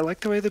 I like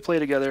the way they play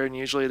together, and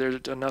usually there's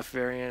enough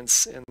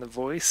variance in the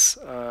voice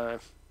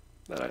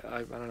that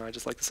I don't know. I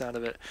just like the sound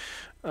of it.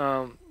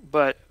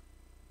 But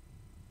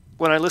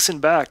when I listen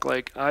back,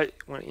 like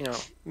when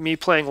me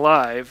playing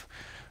live,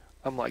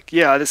 I'm like,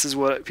 yeah, this is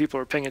what people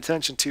are paying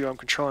attention to. I'm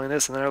controlling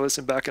this, and then I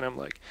listen back and I'm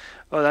like,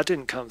 oh, that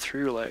didn't come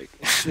through. Like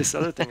this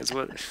other thing is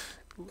what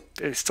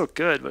it's still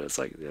good, but it's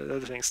like the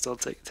other thing's still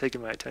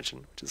taking my attention,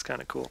 which is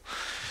kind of cool.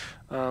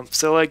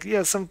 So like,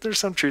 yeah, there's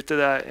some truth to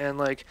that, and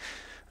like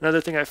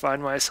another thing I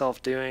find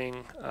myself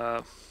doing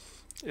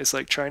is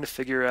like trying to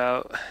figure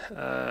out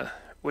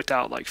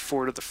without like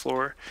four to the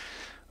floor.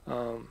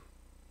 Um,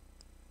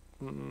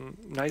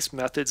 Nice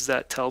methods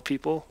that tell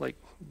people, like,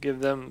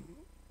 give them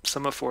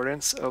some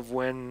affordance of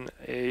when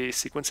a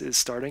sequence is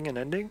starting and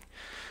ending.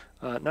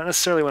 Not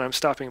necessarily when I'm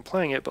stopping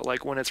playing it, but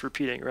like when it's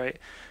repeating, right?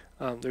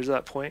 There's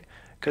that point.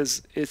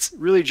 Because it's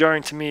really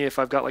jarring to me if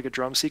I've got like a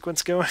drum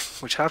sequence going,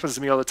 which happens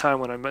to me all the time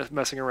when I'm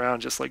messing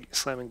around, just like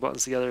slamming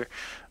buttons together,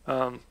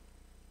 um,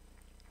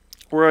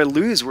 where I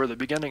lose where the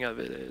beginning of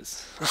it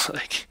is.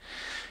 like,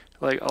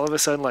 like all of a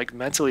sudden, like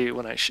mentally,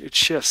 when it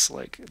shifts,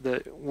 like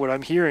the what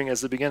I'm hearing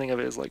as the beginning of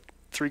it is like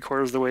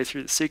 3/4 of the way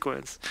through the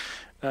sequence,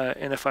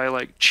 and if I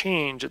like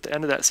change at the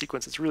end of that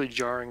sequence, it's really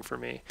jarring for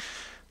me.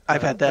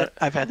 I've Uh, had uh, that.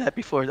 I've had that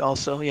before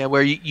also. Yeah,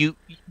 where you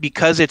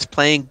because it's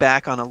playing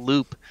back on a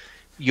loop,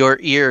 your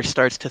ear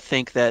starts to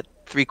think that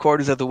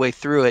three-quarters of the way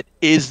through it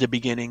is the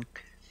beginning,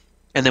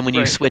 and then when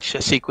you right, switch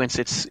a sequence,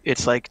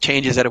 it's like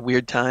changes at a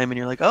weird time, and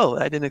you're like, oh,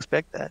 I didn't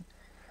expect that.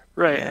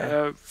 right.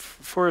 Yeah,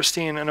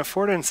 Forestine and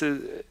affordance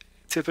is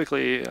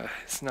typically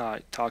it's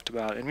not talked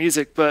about in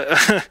music, but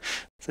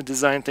it's a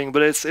design thing.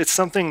 But it's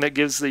something that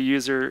gives the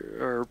user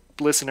or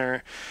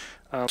listener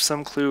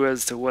some clue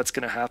as to what's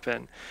going to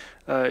happen.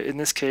 In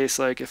this case,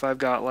 like if I've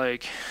got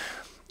like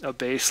a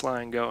bass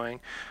line going,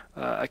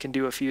 I can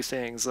do a few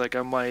things. Like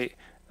I might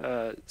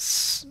at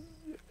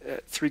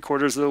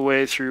 3/4 of the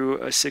way through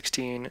a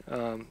 16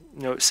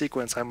 note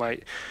sequence, I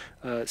might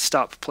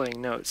stop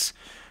playing notes.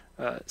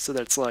 So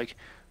that's like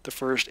the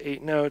first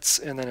 8 notes,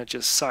 and then it's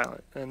just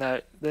silent, and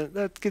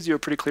that gives you a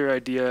pretty clear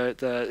idea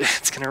that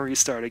it's going to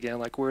restart again,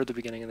 like where the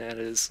beginning and the end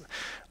is.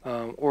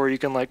 Or you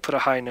can like put a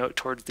high note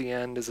towards the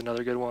end is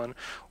another good one,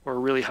 or a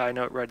really high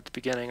note right at the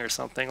beginning or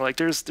something. Like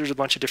there's a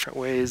bunch of different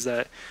ways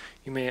that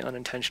you may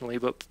unintentionally,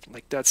 but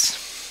like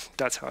that's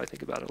how I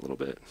think about it a little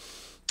bit.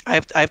 I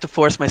have to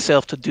force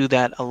myself to do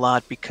that a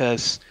lot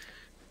because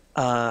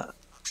uh,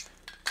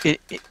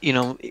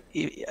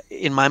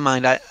 in my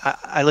mind,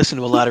 I listen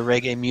to a lot of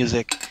reggae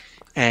music,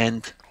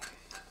 and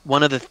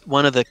one of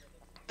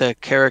the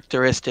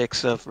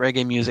characteristics of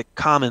reggae music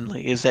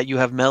commonly is that you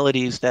have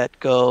melodies that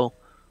go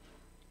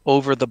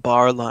over the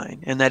bar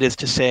line, and that is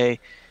to say,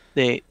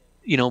 they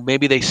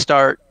maybe they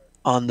start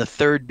on the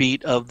third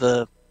beat of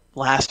the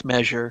last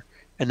measure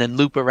and then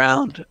loop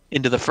around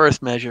into the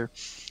first measure.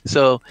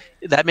 So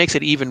that makes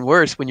it even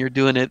worse when you're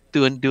doing a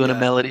Yeah.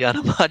 melody on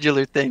a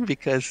modular thing,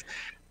 because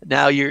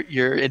now you're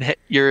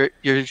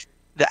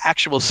the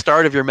actual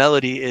start of your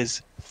melody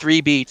is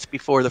three beats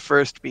before the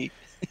first beat.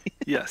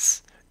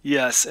 Yes.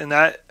 Yes, and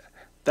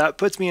that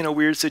puts me in a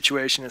weird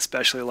situation,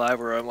 especially live,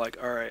 where I'm like,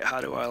 all right, how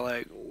do I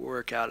like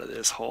work out of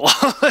this hole?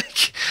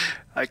 Like,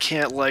 I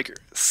can't like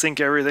sync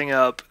everything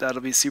up.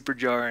 That'll be super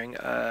jarring.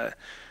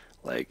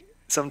 Like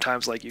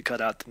sometimes like you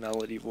cut out the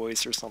melody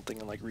voice or something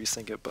and like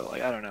resync it, but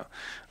like I don't know.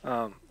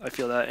 I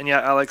feel that, and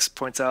yeah, Alex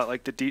points out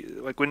like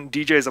like when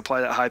DJs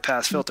apply that high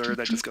pass filter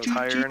that just goes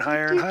higher and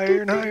higher and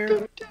higher and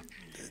higher.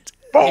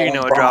 You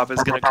know a drop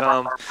is gonna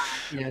come.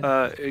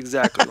 Yeah.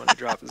 Exactly when a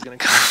drop is gonna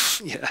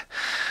come.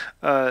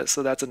 Yeah.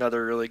 So that's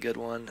another really good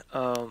one.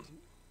 A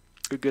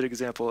good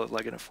example of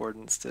like an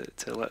affordance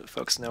to let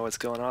folks know what's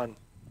going on.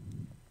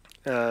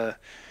 Uh,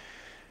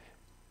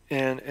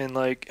 and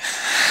like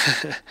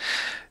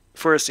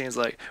Forrestine's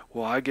like,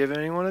 why give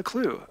anyone a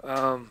clue?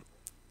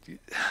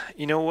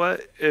 You know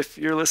what? If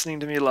you're listening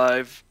to me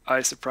live,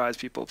 I surprise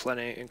people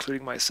plenty,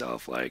 including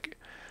myself. Like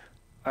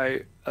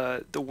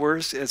the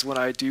worst is when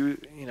I do,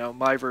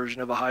 my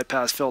version of a high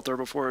pass filter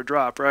before a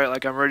drop, right?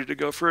 Like I'm ready to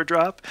go for a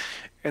drop,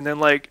 and then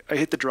like I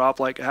hit the drop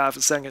like half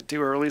a second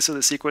too early, so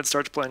the sequence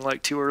starts playing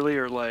like too early,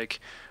 or like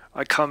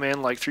I come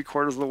in like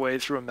three-quarters of the way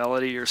through a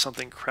melody or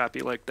something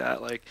crappy like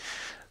that. Like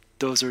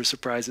those are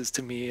surprises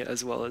to me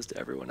as well as to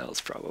everyone else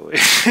probably.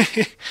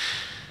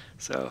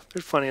 So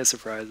there's plenty of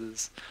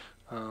surprises,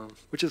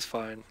 which is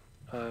fine.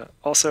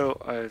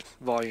 Also,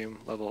 volume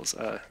levels,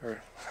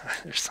 or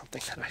there's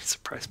something that I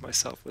surprise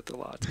myself with a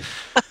lot.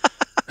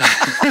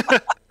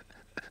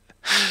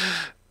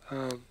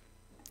 um,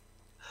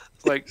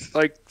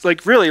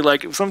 like really,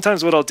 like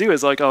sometimes what I'll do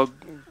is like I'll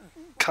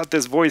cut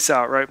this voice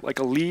out, right, like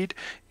a lead,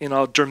 and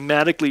I'll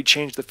dramatically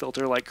change the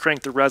filter, like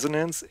crank the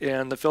resonance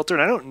and the filter,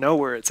 and I don't know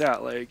where it's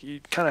at. Like you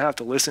kind of have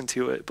to listen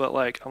to it, but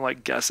like I'm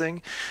like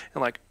guessing,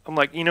 and like I'm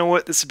like, you know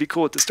what, this would be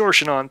cool with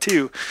distortion on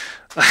too.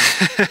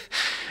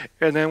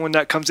 And then when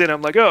that comes in,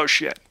 I'm like, oh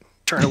shit,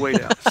 turn it way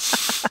down.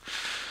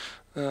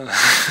 uh,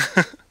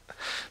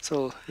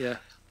 so yeah,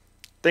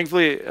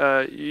 thankfully,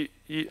 I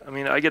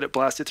mean, I get it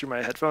blasted through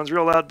my headphones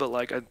real loud, but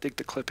like I think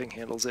the clipping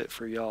handles it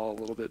for y'all a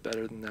little bit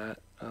better than that.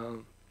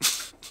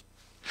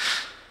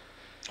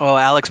 Oh,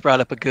 Alex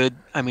brought up a good,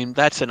 I mean,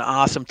 that's an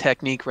awesome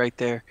technique right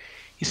there.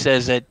 He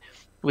says that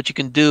what you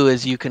can do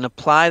is you can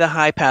apply the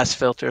high pass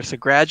filter. So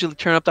gradually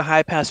turn up the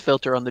high pass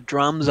filter on the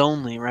drums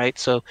only, right?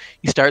 So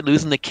you start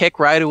losing the kick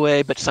right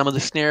away, but some of the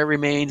snare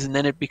remains, and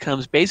then it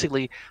becomes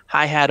basically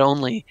hi-hat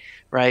only,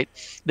 right?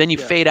 Then you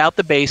Yeah. fade out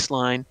the bass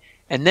line,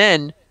 and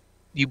then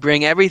you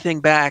bring everything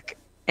back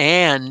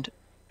and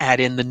add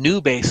in the new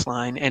bass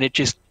line, and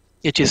it's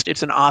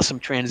an awesome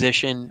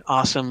transition,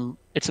 awesome,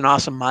 it's an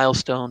awesome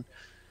milestone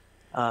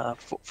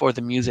for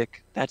the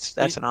music. That's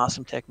an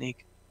awesome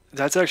technique.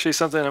 That's actually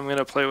something I'm going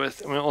to play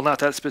with. I mean, well, not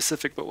that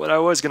specific, but what I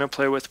was going to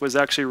play with was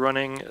actually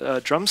running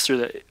drums through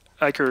the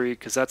Icarus,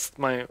 because that's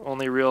my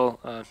only real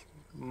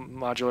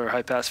modular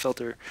high pass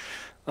filter.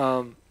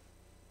 Um,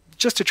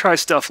 just to try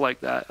stuff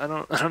like that. I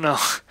don't know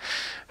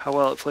how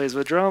well it plays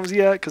with drums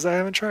yet because I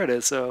haven't tried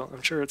it. So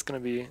I'm sure it's going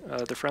to be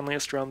the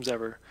friendliest drums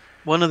ever.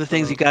 One of the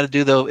things you Um, got to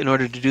do though, in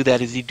order to do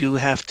that, is you do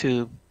have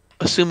to,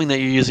 assuming that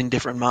you're using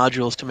different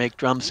modules to make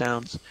drum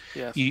sounds,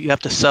 yeah. you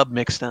have to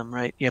submix them,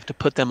 right? You have to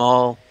put them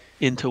all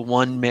into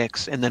one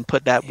mix and then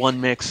put that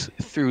one mix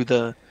through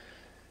the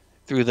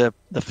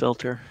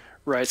filter.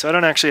 Right, so I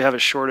don't actually have a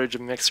shortage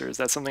of mixers.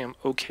 That's something I'm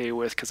okay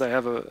with because I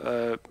have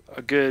a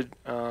good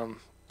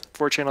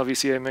 4-channel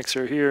VCA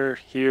mixer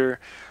here,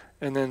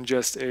 and then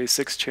just a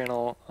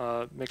 6-channel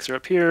mixer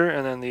up here,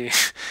 and then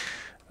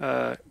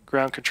the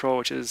ground control,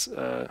 which is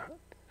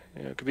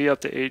could be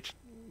up to 8,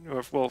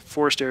 or well,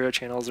 4 stereo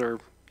channels, or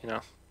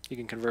you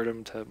can convert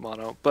them to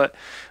mono. But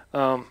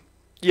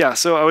yeah,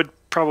 so I would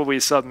probably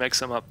submix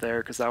them up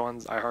there because that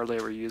one's I hardly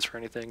ever use for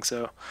anything.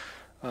 So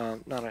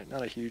not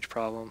a huge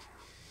problem.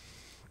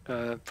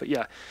 But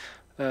yeah,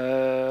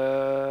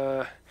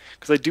 because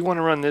I do want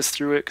to run this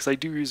through it because I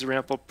do use the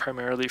ramp up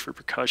primarily for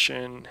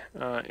percussion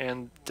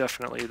and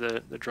definitely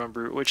the drum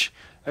brute, which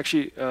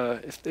actually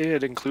if they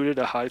had included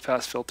a high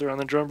pass filter on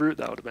the drum brute,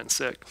 that would have been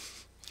sick.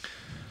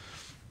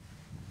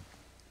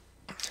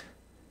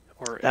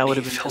 Or That would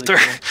any have been really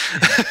filter.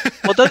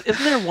 cool. Well,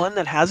 isn't there one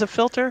that has a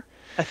filter?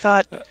 I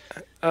thought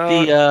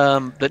uh,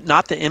 but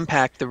not the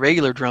impact. The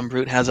regular drum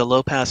brute has a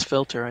low pass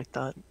filter. I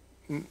thought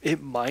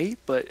it might,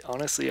 but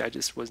honestly, I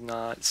just was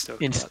not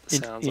stoked in, about the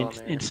sounds on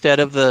there. instead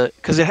of the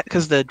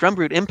because the drum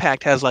brute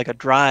impact has like a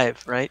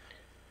drive, right?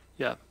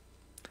 Yeah,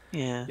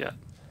 Yeah. yeah.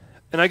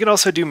 And I can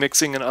also do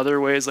mixing in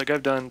other ways. Like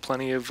I've done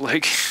plenty of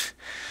like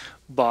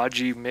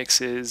bodgy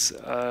mixes.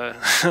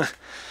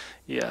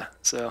 Yeah,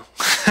 so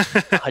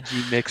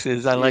Haji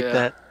mixes. I like yeah,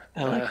 that.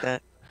 I like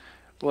that.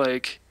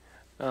 like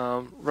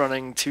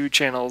running 2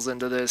 channels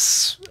into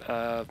this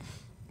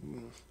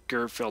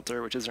GURV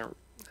filter, which isn't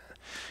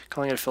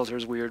calling it a filter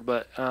is weird,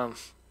 but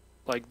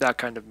like that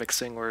kind of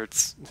mixing where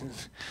it's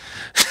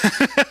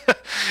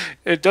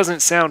it doesn't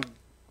sound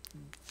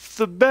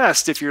the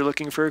best if you're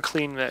looking for a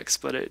clean mix,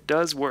 but it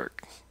does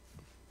work.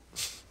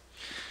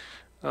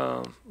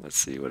 Let's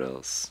see what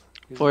else.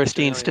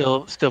 Florestine's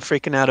still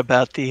freaking out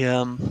about the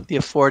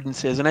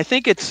affordances, and I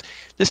think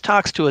this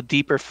talks to a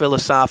deeper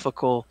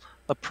philosophical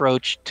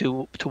approach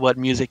to what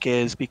music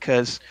is,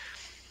 because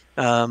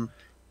um,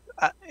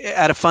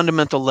 at a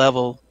fundamental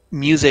level,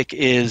 music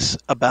is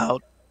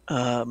about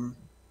um,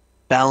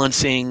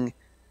 balancing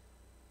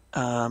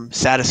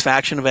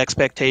satisfaction of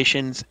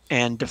expectations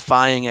and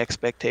defying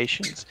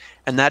expectations,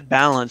 and that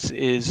balance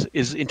is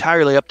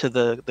entirely up to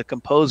the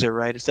composer,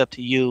 right? It's up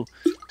to you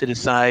to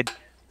decide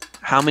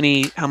how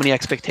many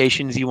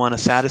expectations you want to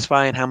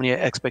satisfy and how many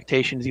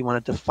expectations you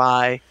want to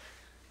defy.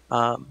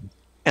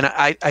 And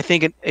I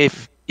think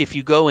if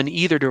you go in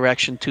either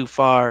direction too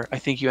far, I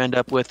think you end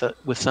up with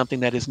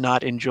something that is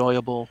not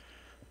enjoyable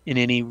in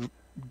any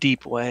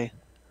deep way.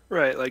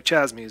 Right, like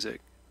jazz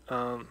music.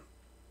 Um,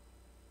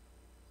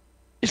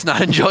 It's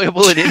not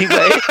enjoyable in any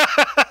way.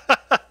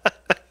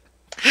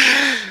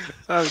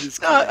 I'm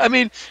just No, kidding.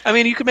 I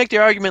mean, you could make the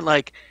argument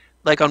like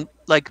on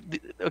like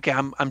okay,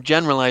 I'm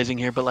generalizing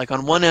here, but like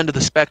on one end of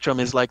the spectrum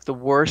is like the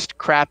worst,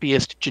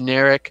 crappiest,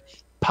 generic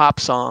pop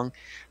song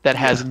that Yeah,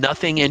 has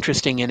nothing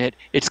interesting in it.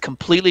 It's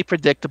completely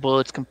predictable.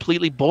 It's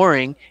completely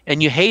boring,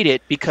 and you hate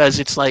it because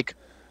it's like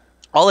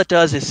all it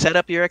does is set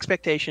up your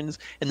expectations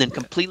and then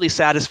yeah, completely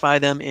satisfy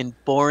them in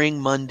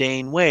boring,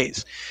 mundane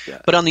ways.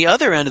 yeah, But on the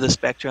other end of the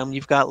spectrum,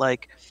 you've got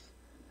like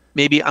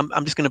maybe I'm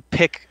just going to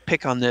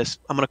pick on this.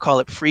 I'm going to call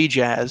it free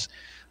jazz.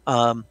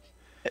 Um,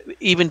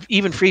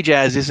 even free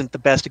jazz isn't the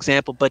best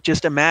example, but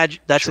just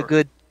imagine that's a sure.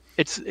 good.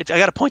 It's I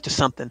got to point to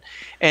something,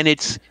 and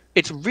it's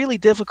really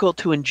difficult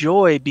to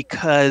enjoy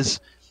because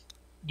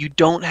you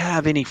don't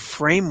have any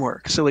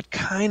framework. So it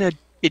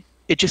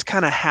just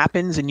kind of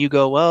happens, and you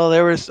go, well,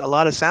 there was a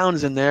lot of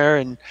sounds in there,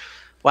 and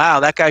wow,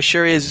 that guy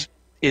sure is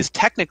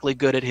technically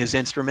good at his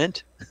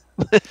instrument,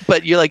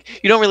 but you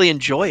don't really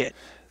enjoy it.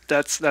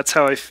 That's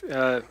how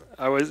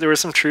I was. There was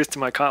some truth to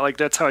my like.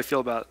 That's how I feel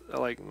about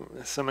like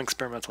some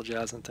experimental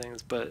jazz and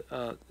things. But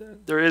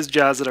there is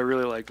jazz that I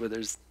really like, but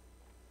there's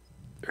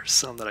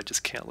some that I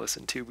just can't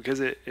listen to because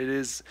it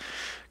is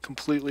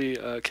completely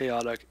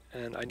chaotic,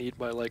 and I need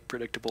my like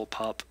predictable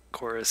pop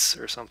chorus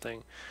or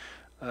something.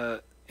 Uh,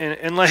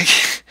 and like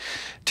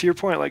to your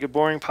point, like a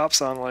boring pop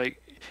song,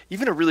 like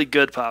even a really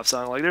good pop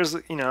song, like there's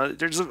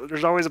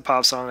always a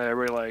pop song that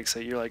everybody likes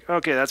that you're like,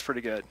 okay, that's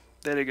pretty good.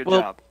 They did a good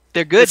Well, job.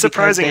 they're It's good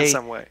because surprising in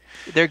some way.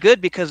 they're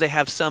good because they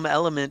have some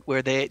element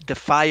where they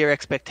defy your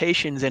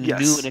expectations in a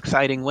new and Yes,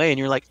 exciting way, and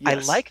you're like, I yes,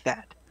 like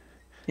that.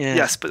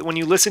 Yeah, yes. But when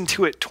you listen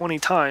to it 20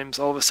 times,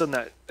 all of a sudden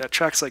that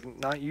track's like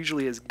not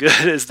usually as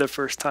good as the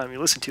first time you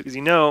listen to it because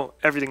you know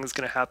everything that's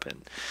going to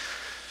happen.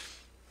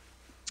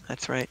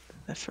 that's right.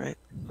 That's right.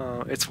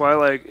 It's why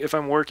like if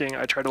I'm working,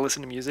 I try to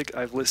listen to music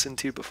I've listened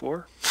to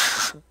before,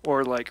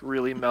 or like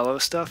really mellow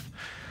stuff.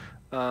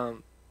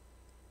 Um,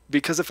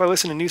 because if I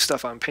listen to new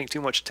stuff, I'm paying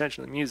too much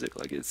attention to the music.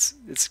 Like it's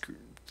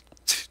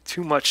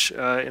too much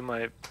in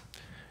my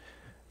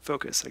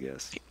focus, I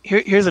guess.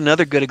 Here's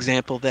another good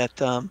example that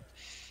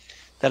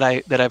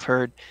I've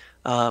heard.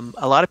 A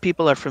lot of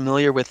people are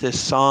familiar with this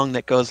song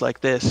that goes like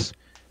this: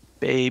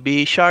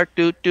 "Baby shark,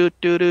 doo doo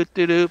doo doo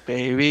doo doo,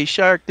 baby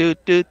shark, doo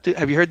doo doo."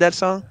 Have you heard that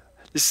song?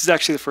 This is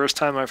actually the first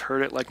time I've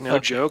heard it, like no Okay.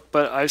 joke,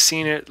 but I've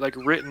seen it like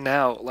written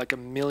out like a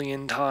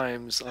million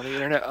times on the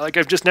internet. Like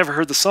I've just never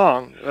heard the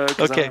song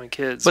because I don't Okay. have any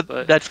kids. But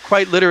But that's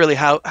quite literally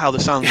how the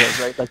song goes,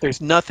 right? Like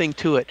there's nothing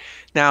to it.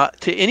 Now,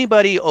 to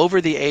anybody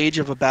over the age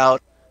of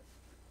about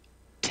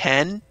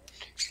 10,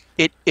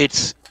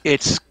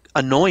 it's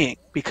annoying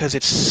because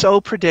it's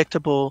so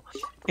predictable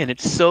and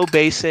it's so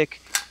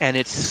basic, and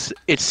it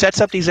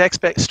sets up these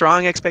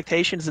strong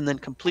expectations and then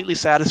completely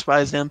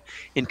satisfies them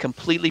in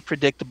completely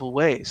predictable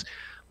ways.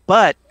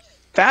 But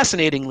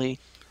fascinatingly,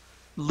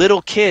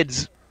 little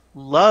kids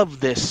love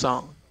this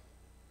song,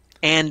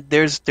 and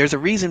there's a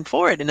reason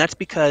for it, and that's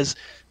because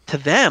to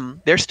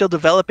them they're still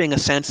developing a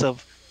sense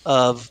of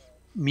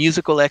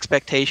musical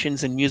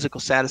expectations and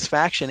musical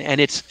satisfaction, and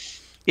it's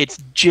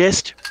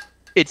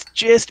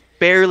just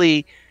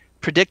barely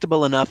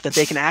predictable enough that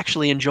they can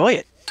actually enjoy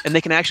it and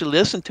they can actually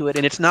listen to it,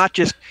 and it's not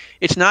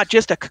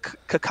just a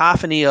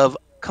cacophony of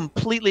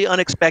completely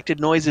unexpected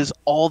noises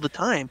all the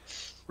time.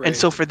 And right,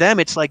 so for them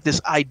it's like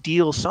this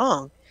ideal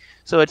song.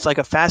 So it's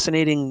a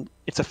fascinating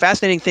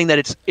thing that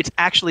it's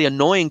actually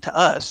annoying to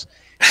us,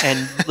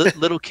 and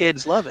little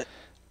kids love it.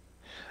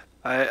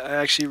 I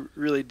actually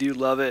really do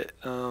love it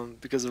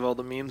because of all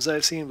the memes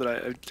I've seen. But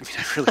I mean,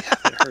 I really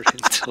haven't heard it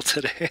until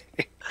today.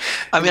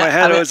 I In mean my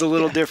I head, it mean was a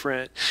little yeah.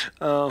 different.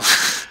 Um,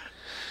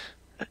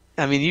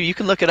 I mean, you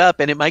can look it up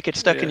and it might get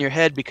stuck in yeah, your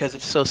head because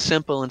it's so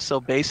simple and so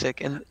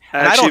basic, I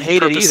and I don't actually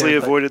hate it either, purposely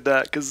but avoided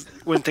that because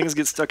when things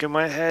get stuck in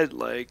my head,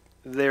 like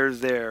they're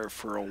there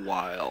for a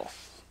while.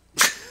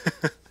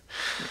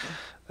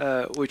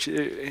 yeah. Which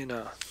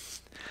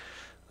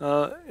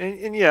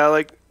and yeah,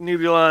 like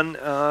Nubulon,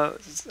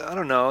 I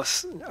don't know.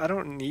 I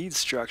don't need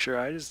structure.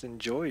 I just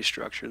enjoy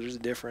structure. There's a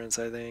difference,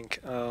 I think.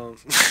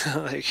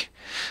 Like,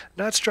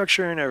 not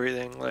structure and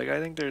everything. Like, I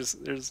think there's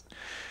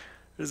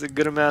a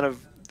good amount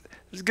of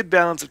there's a good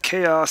balance of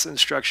chaos and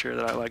structure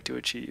that I like to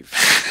achieve.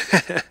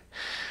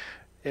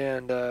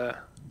 And like,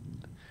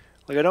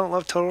 I don't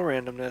love total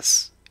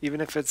randomness,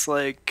 even if it's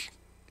like,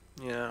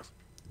 you know,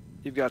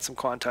 you've got some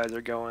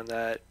quantizer going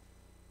that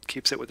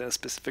keeps it within a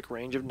specific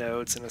range of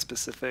notes and a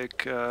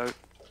specific uh,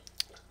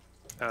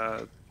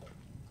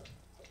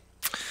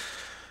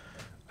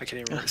 I can't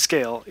even remember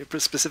scale, a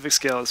specific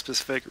scale, a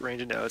specific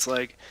range of notes.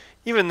 Like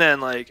even then,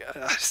 like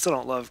I still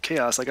don't love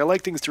chaos. Like I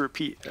like things to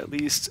repeat at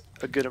least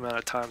a good amount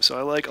of time. So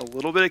I like a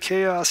little bit of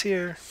chaos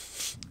here,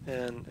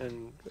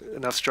 and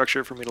enough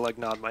structure for me to like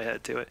nod my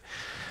head to it.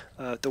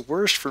 The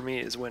worst for me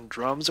is when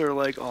drums are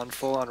like on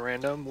full on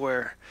random,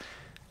 where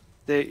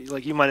they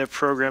like you might have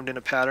programmed in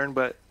a pattern,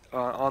 but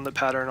on the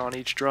pattern on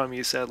each drum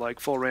you said like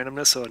full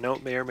randomness, so a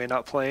note may or may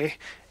not play.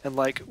 And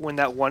like when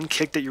that one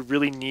kick that you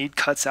really need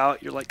cuts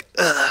out, you're like,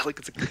 ugh, like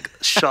it's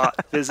a shot.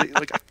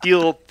 Like I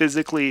feel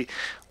physically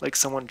like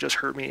someone just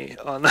hurt me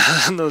on,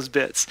 on those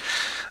bits.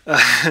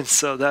 And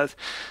so that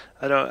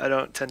I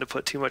don't tend to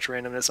put too much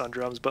randomness on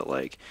drums, but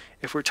like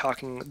if we're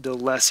talking the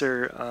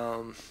lesser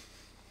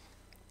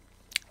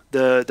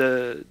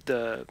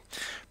the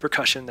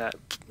percussion that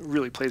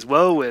really plays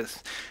well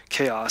with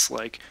chaos,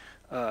 like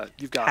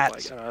you've got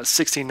like Hats.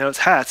 16 notes.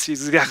 Hats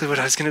is exactly what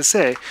I was gonna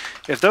say.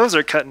 If those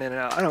are cutting in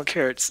and out, I don't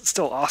care. It's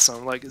still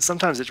awesome. Like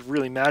sometimes it's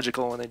really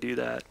magical when they do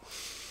that.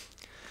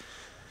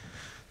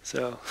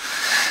 So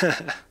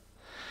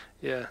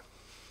yeah,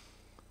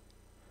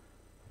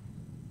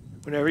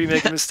 whenever you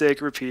make a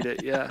mistake, repeat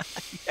it. Yeah.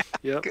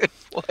 Yep. Good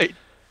point.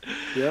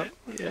 Yep.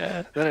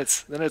 Yeah. Then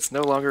it's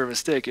no longer a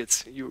mistake.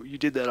 It's you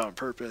did that on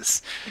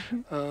purpose.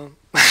 Um,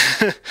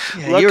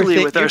 Yeah, luckily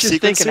with you're our just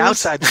thinking sequencers,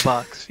 outside the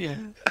box. Yeah.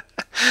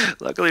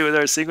 luckily with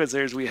our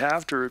sequencers, we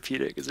have to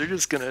repeat it because they're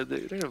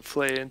gonna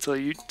play until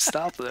you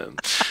stop them.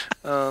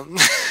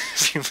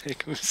 If you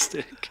make a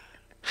mistake.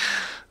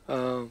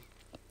 Um,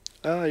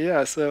 oh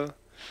yeah, so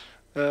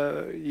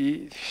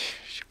we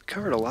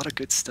covered a lot of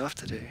good stuff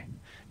today.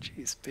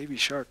 Jeez, Baby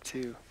Shark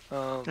too.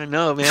 I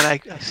know, man.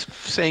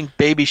 Saying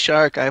baby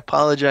shark. I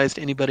apologize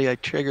to anybody I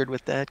triggered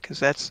with that because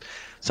that's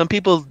some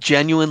people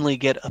genuinely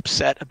get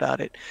upset about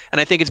it,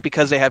 and I think it's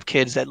because they have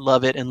kids that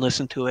love it and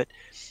listen to it,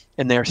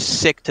 and they're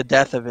sick to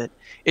death of it.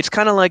 It's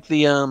kind of like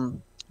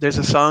there's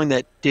a song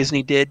that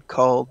Disney did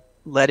called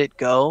 "Let It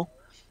Go"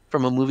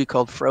 from a movie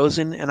called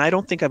Frozen, and I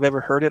don't think I've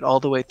ever heard it all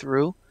the way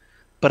through,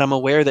 but I'm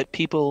aware that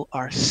people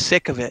are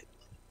sick of it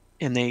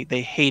and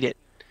they hate it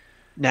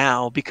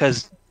now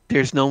because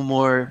there's no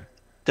more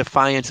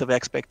defiance of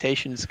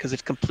expectations because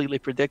it's completely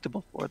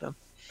predictable for them.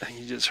 And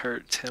you just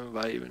hurt Tim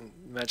by even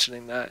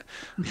mentioning that.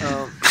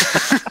 Um,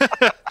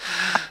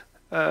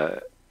 uh,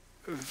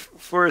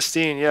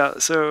 Forestine, yeah.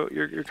 So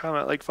your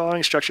comment, like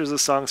following structures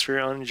of songs for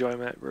your own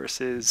enjoyment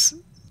versus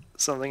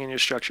something in your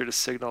structure to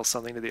signal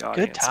something to the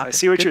Good audience. I topic.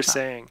 see what Good you're topic.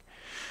 saying.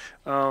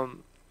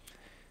 Um,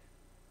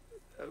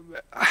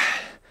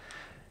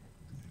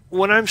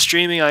 when I'm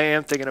streaming, I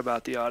am thinking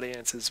about the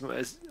audience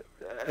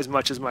as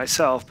much as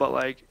myself. But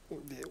like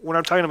when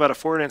I'm talking about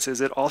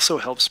affordances, it also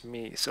helps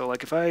me. So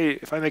like if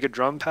I make a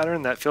drum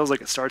pattern that feels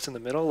like it starts in the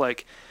middle,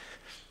 like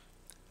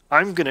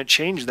I'm gonna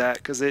change that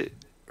because it,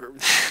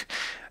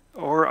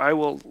 or I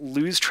will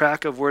lose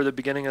track of where the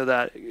beginning of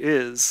that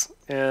is,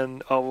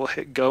 and I will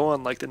hit go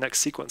on like the next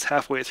sequence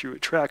halfway through a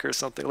track or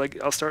something.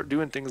 Like I'll start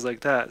doing things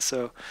like that.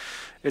 So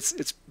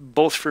it's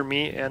both for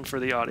me and for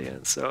the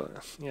audience. So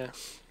yeah,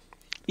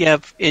 Yeah,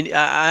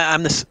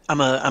 I'm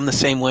the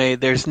same way.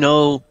 There's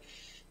no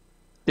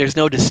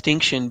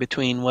distinction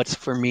between what's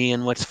for me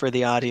and what's for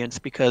the audience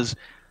because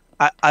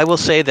I will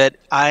say that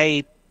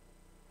I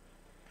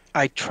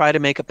try to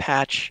make a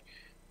patch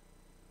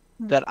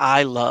that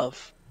I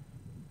love,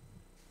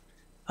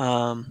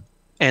 um,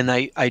 and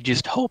I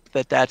just hope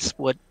that that's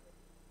what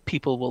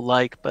people will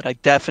like. But I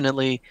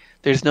definitely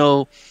there's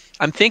no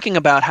I'm thinking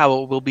about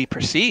how it will be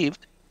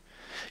perceived,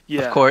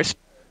 of yeah. course,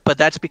 but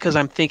that's because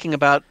I'm thinking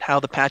about how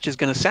the patch is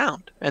going to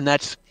sound, and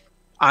that's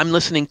I'm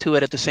listening to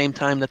it at the same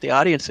time that the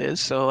audience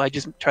is. So I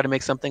just try to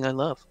make something I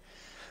love.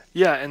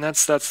 Yeah, and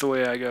that's the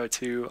way I go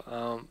too.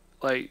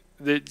 Like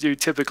you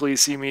typically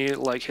see me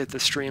like hit the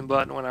stream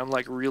button when I'm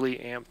like really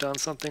amped on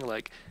something.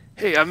 Like,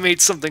 hey, I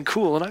made something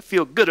cool and I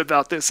feel good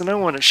about this and I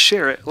want to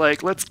share it.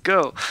 Like, let's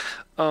go.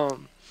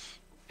 Um,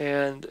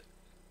 and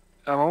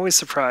I'm always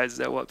surprised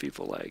at what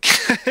people like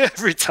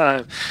every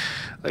time.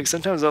 Like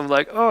sometimes I'm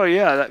like, oh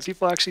yeah, that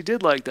people actually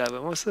did like that,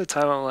 but most of the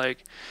time I'm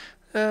like,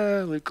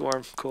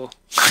 lukewarm, cool.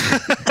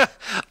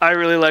 I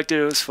really liked it.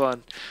 It was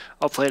fun.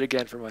 I'll play it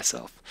again for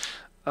myself.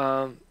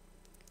 Um,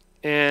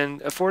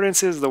 and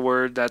affordance is the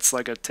word that's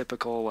like a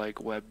typical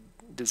like web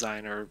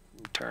designer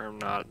term,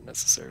 not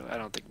necessarily. I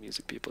don't think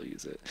music people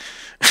use it.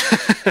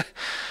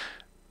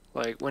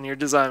 Like when you're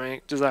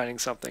designing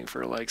something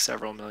for like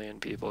several million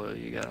people,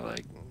 you gotta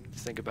like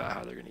think about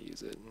how they're gonna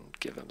use it and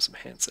give them some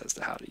hints as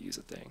to how to use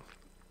a thing.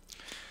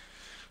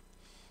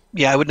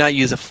 Yeah, I would not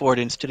use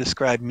affordance to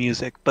describe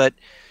music, but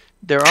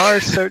there are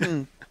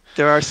certain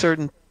there are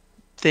certain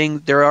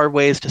there are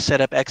ways to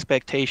set up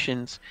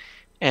expectations,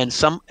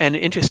 and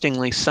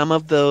interestingly some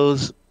of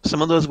those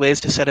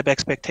ways to set up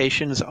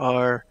expectations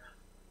are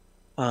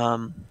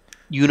um,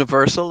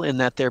 universal in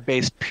that they're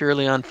based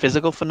purely on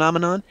physical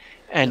phenomenon,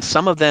 and Yeah,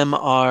 some of them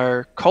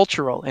are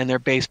cultural and they're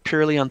based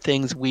purely on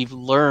things we've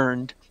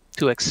learned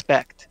to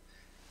expect.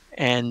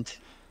 And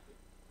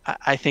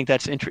I think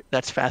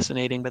that's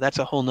fascinating, but that's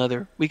a whole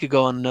nother. We could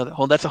go on another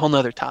whole. That's a whole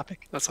nother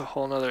topic. That's a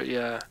whole nother,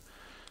 yeah.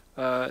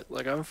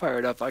 Like I'm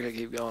fired up. I could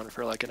keep going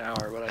for like an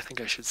hour, but I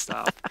think I should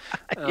stop.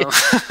 Yeah.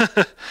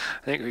 I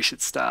think we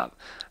should stop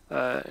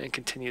and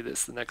continue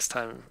this the next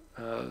time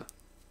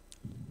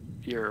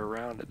you're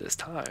around at this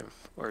time,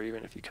 or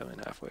even if you come in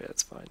halfway,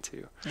 that's fine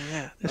too.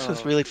 Yeah, this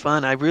was Um, really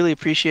fun. I really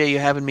appreciate you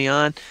having me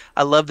on.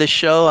 I love this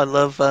show. I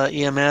love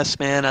EMS,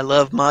 man. I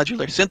love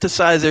modular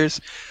synthesizers.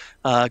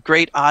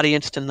 Great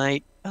audience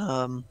tonight.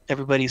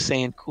 Everybody's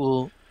saying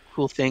cool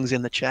things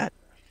in the chat.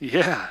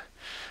 yeah,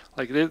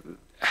 like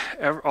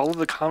all of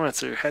the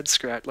comments are head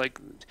scratch, like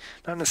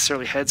not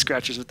necessarily head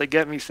scratchers, but they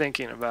get me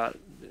thinking about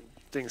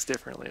things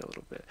differently a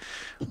little bit.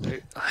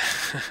 Like,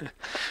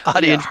 yeah,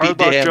 Audience be hard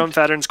lock drum damned.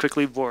 patterns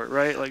quickly board,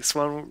 right? Like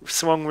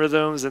swung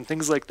rhythms and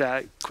things like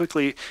that.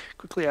 Quickly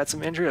add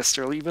some interest,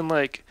 or even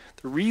like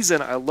the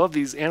reason I love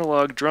these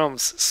analog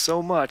drums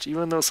so much,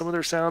 even though some of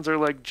their sounds are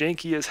like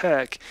janky as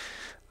heck,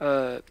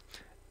 uh,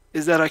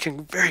 is that I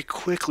can very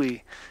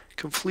quickly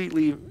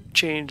completely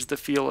change the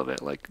feel of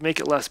it, like make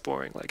it less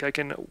boring. Like I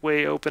can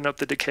way open up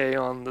the decay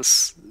on the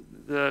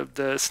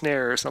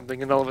snare or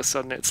something, and all of a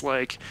sudden it's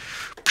like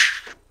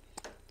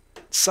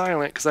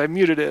silent because I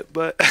muted it,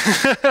 but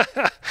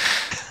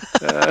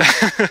uh,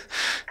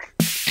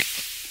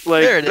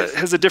 There like it that is.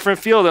 has a different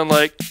feel than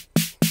like,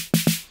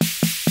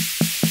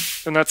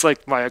 and that's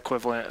like my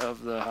equivalent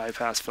of the high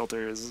pass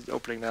filter is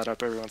opening that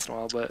up every once in a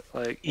while. But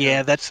like,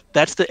 Yeah, that's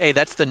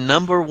the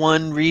number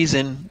one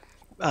reason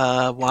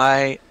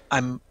why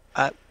I'm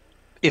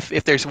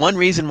if there's one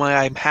reason why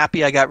I'm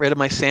happy I got rid of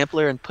my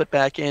sampler and put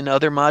back in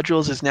other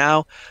modules is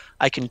now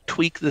I can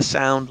tweak the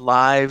sound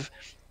live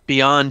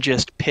beyond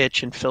just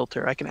pitch and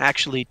filter. I can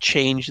actually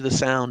change the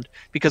sound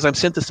because I'm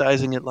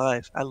synthesizing it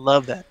live. I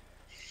love that.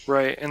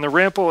 right, and the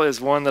rample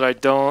is one that I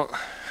don't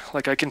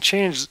like. I can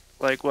change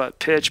like what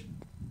pitch,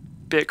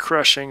 bit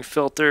crushing,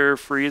 filter,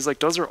 freeze. Like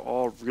those are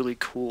all really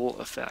cool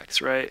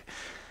effects, right?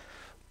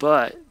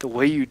 But the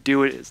way you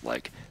do it is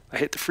like I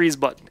hit the freeze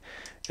button,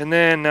 and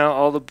then now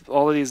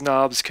all of these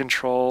knobs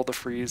control the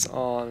freeze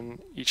on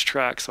each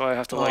track. So I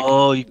have to like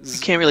Oh, you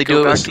can't really go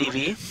do it with back to.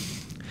 CV?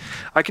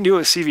 I can do it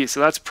with CV, so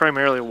that's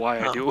primarily why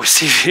I Oh, do it with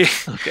CV,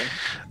 okay.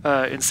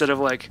 instead of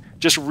like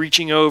just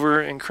reaching over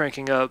and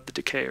cranking up the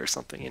decay or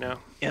something, you know.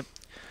 Yep.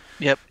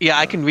 Yep. Yeah,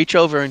 I Uh, can reach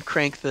over and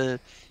crank the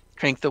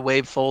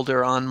wave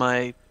folder on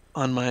my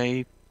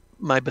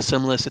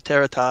Basimilus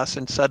Ateritas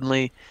and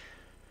suddenly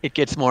it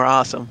gets more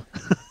awesome.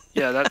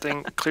 yeah, that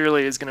thing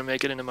clearly is going to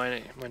make it into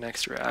my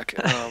next rack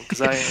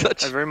because It's I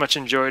such very much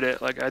enjoyed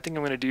it. Like I think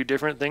I'm going to do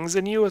different things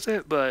than you with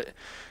it, but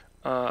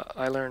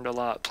I learned a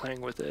lot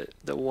playing with it.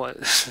 The what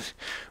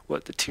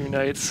what the 2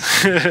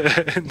 nights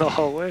in the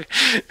hallway.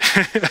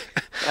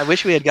 I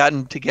wish we had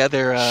gotten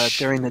together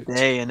during the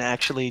day and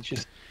actually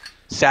just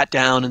sat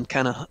down and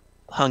kind of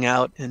hung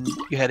out, and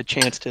you had a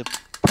chance to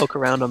poke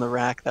around on the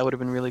rack. That would have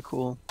been really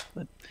cool.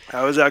 But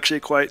I was actually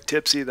quite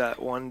tipsy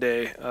that one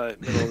day,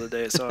 middle of the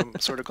day, so I'm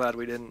sort of glad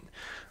we didn't.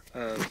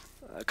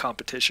 A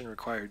competition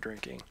required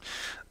drinking.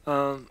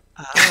 Um,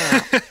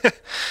 ah,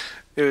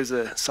 it was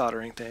a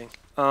soldering thing.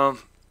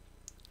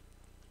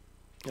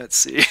 Let's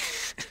see.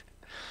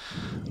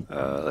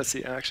 Let's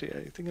see. Actually,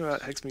 I think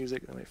about hex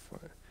music. Let me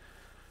find.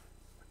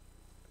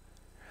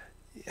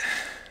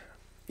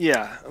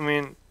 Yeah, I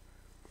mean,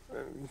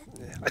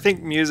 I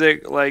think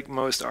music, like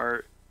most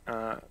art,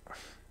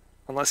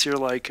 unless you're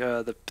like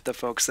the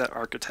folks that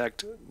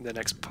architect the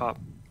next pop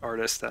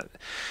artist that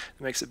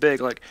makes it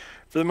big, like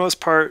for the most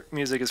part,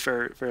 music is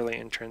fairly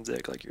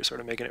intrinsic. Like you're sort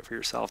of making it for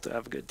yourself to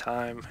have a good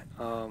time.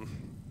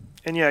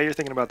 And yeah, you're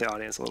thinking about the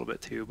audience a little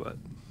bit too, but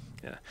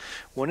yeah.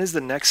 When is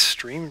the next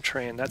stream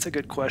train? That's a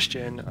good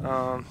question.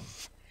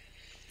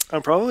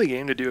 I'm probably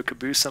game to do a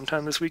caboose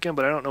sometime this weekend,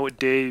 but I don't know what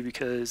day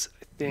because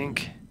I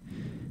think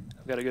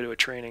I've got to go to a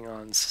training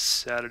on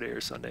Saturday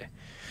or Sunday.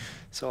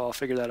 So I'll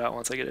figure that out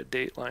once I get a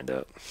date lined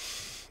up.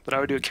 But I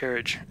would do a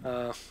carriage,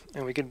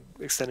 and we can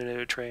extend it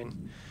into a train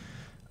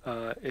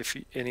if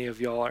any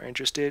of y'all are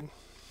interested.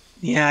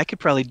 yeah, I could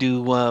probably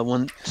do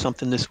one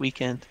something this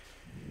weekend,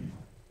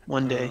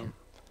 one day. Um,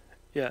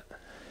 yeah,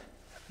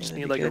 Yeah, just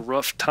that'd need be like a good.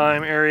 rough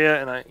time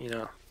area, and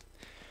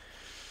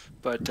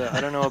but I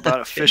don't know about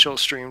Okay. official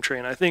stream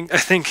train. I think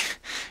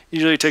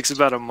usually it takes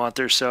about a month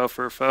or so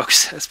for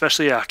folks,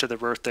 especially after the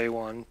birthday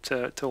one,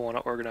 to want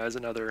to organize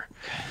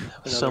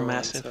That was so another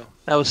one. massive. So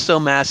That was so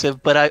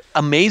massive, but I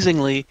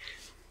amazingly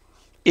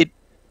it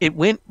it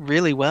went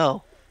really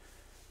well.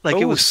 Like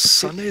it oh, was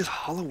Sunday is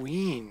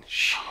Halloween.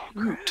 oh,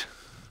 crap. Shoot,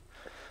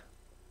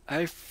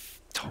 I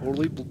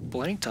totally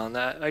blanked on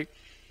that.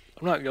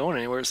 I'm not going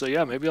anywhere, so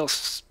yeah, maybe I'll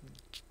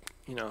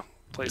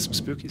play some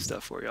spooky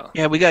stuff for y'all.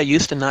 Yeah, we got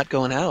used to not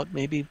going out.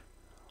 Maybe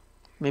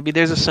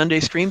there's a Sunday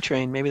stream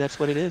train. Maybe that's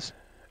what it is.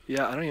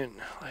 Yeah, I don't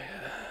even.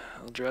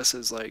 I'll dress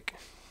as like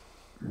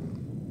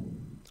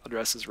I'll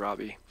dress as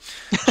Robbie,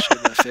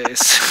 shave my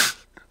face,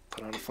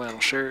 put on a flannel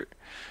shirt,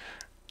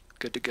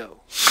 good to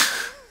go.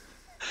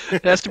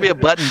 It has to be a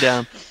button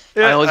down.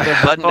 I always wear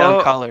Yeah. button down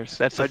Oh, collars.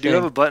 That's the I do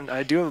have thing. a button.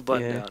 I do have a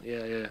button Yeah. down.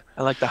 Yeah, yeah,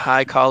 I like the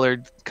high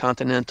collared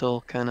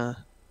continental kind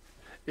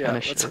yeah.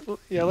 of shirt.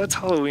 Let's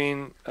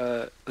Halloween.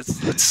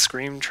 Let's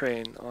scream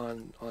train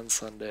on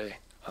Sunday.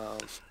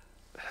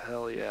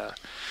 Hell yeah.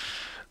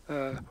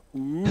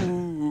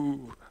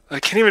 Ooh. I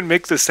can't even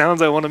make the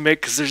sounds I want to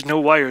make because there's no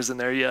wires in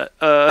there yet.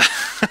 Uh,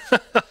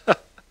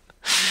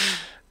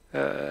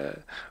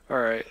 all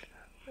right.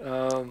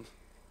 Um,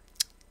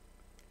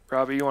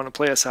 Robbie, you want to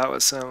play us out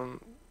with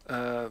some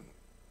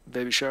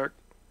Baby Shark?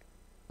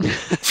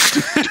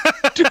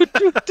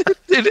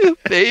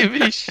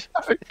 Baby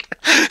shark.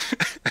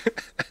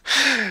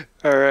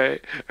 All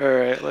right, all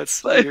right.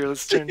 Play,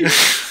 Let's turn.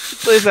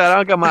 please out. I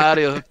don't got my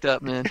audio hooked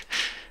up, man.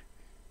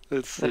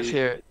 Let's Let's see.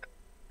 hear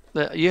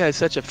it. You had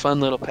such a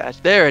fun little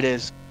patch. There it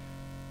is.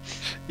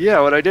 Yeah,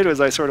 what I did was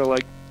I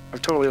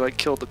totally like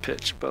killed the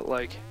pitch, but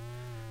like,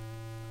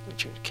 let me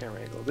change the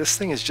camera angle. This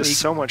thing is just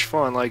so much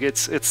fun. Like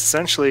it's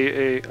essentially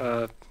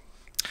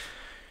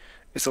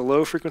it's a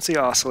low frequency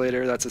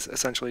oscillator that's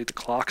essentially the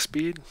clock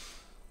speed,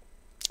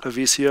 a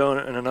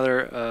VCO and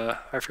another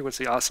high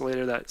frequency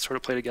oscillator that sort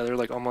of play together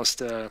like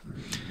almost like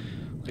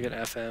an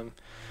FM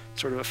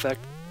sort of effect.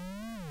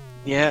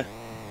 Yeah.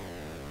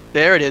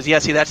 There it is. Yeah,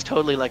 see, that's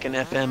totally like an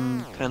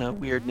FM kind of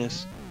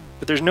weirdness.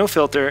 But there's no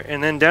filter,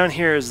 and then down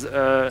here is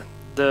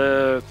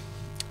the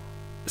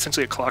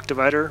essentially a clock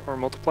divider or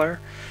multiplier.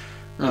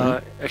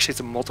 Actually, it's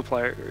a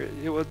multiplier,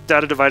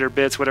 data divider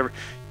bits, whatever.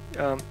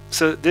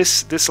 So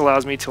this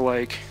allows me to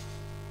like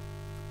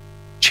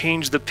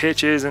change the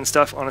pitches and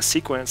stuff on a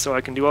sequence, so I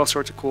can do all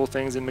sorts of cool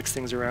things and mix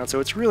things around. So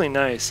it's really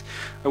nice.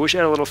 I wish I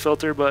had a little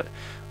filter, but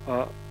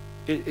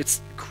it's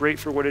great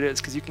for what it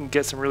is because you can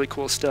get some really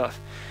cool stuff.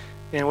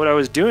 And what I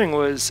was doing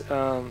was,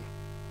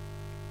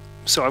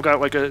 so I've got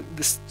like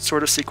this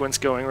sort of sequence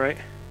going, right?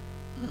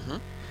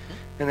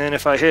 And then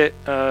if I hit,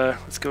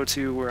 let's go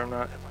to where I'm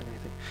not playing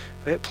anything.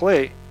 If I hit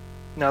play,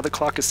 now the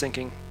clock is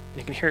syncing.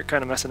 You can hear it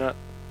kind of messing up.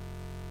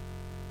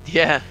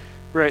 Yeah.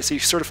 Right, so you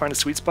sort of find a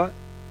sweet spot.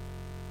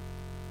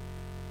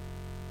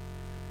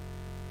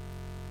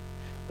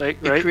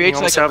 Like, It right? creates You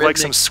almost like a have like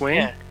rhythmic, some swing,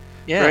 yeah.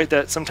 Yeah. right?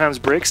 That sometimes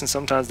breaks and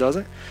sometimes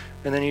doesn't.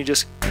 And then you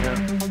just,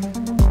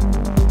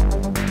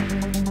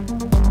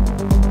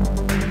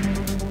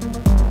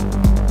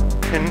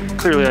 and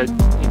clearly I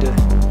need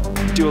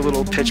to do a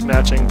little pitch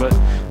matching, but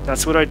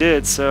that's what I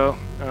did. So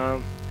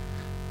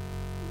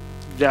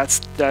that's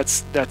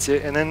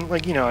it. And then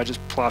like I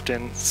just plopped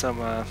in some.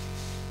 Did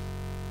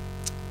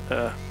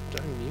I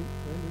mute?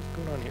 What's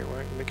going on here? Why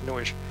aren't you making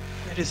noise?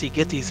 Where does he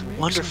get these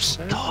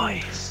wonderful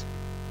toys?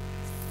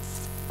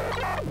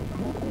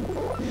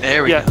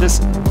 There we go.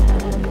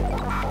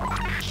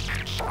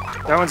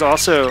 That one's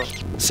also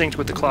synced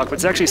with the clock, but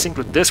it's actually synced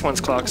with this one's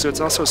clock, so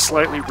it's also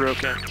slightly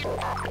broken.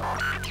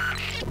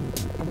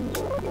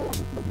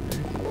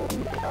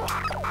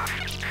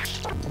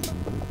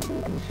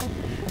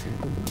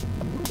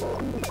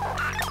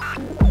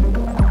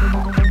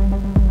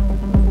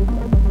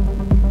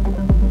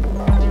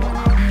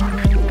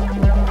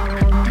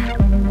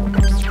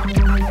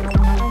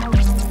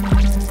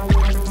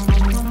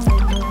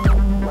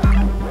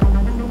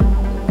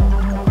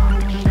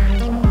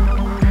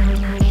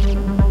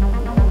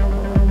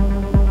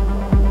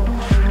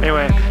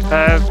 Anyway,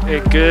 have a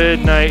good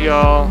night,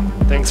 y'all.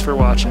 Thanks for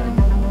watching.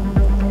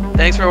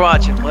 Thanks for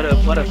watching. What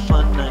a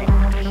fun night.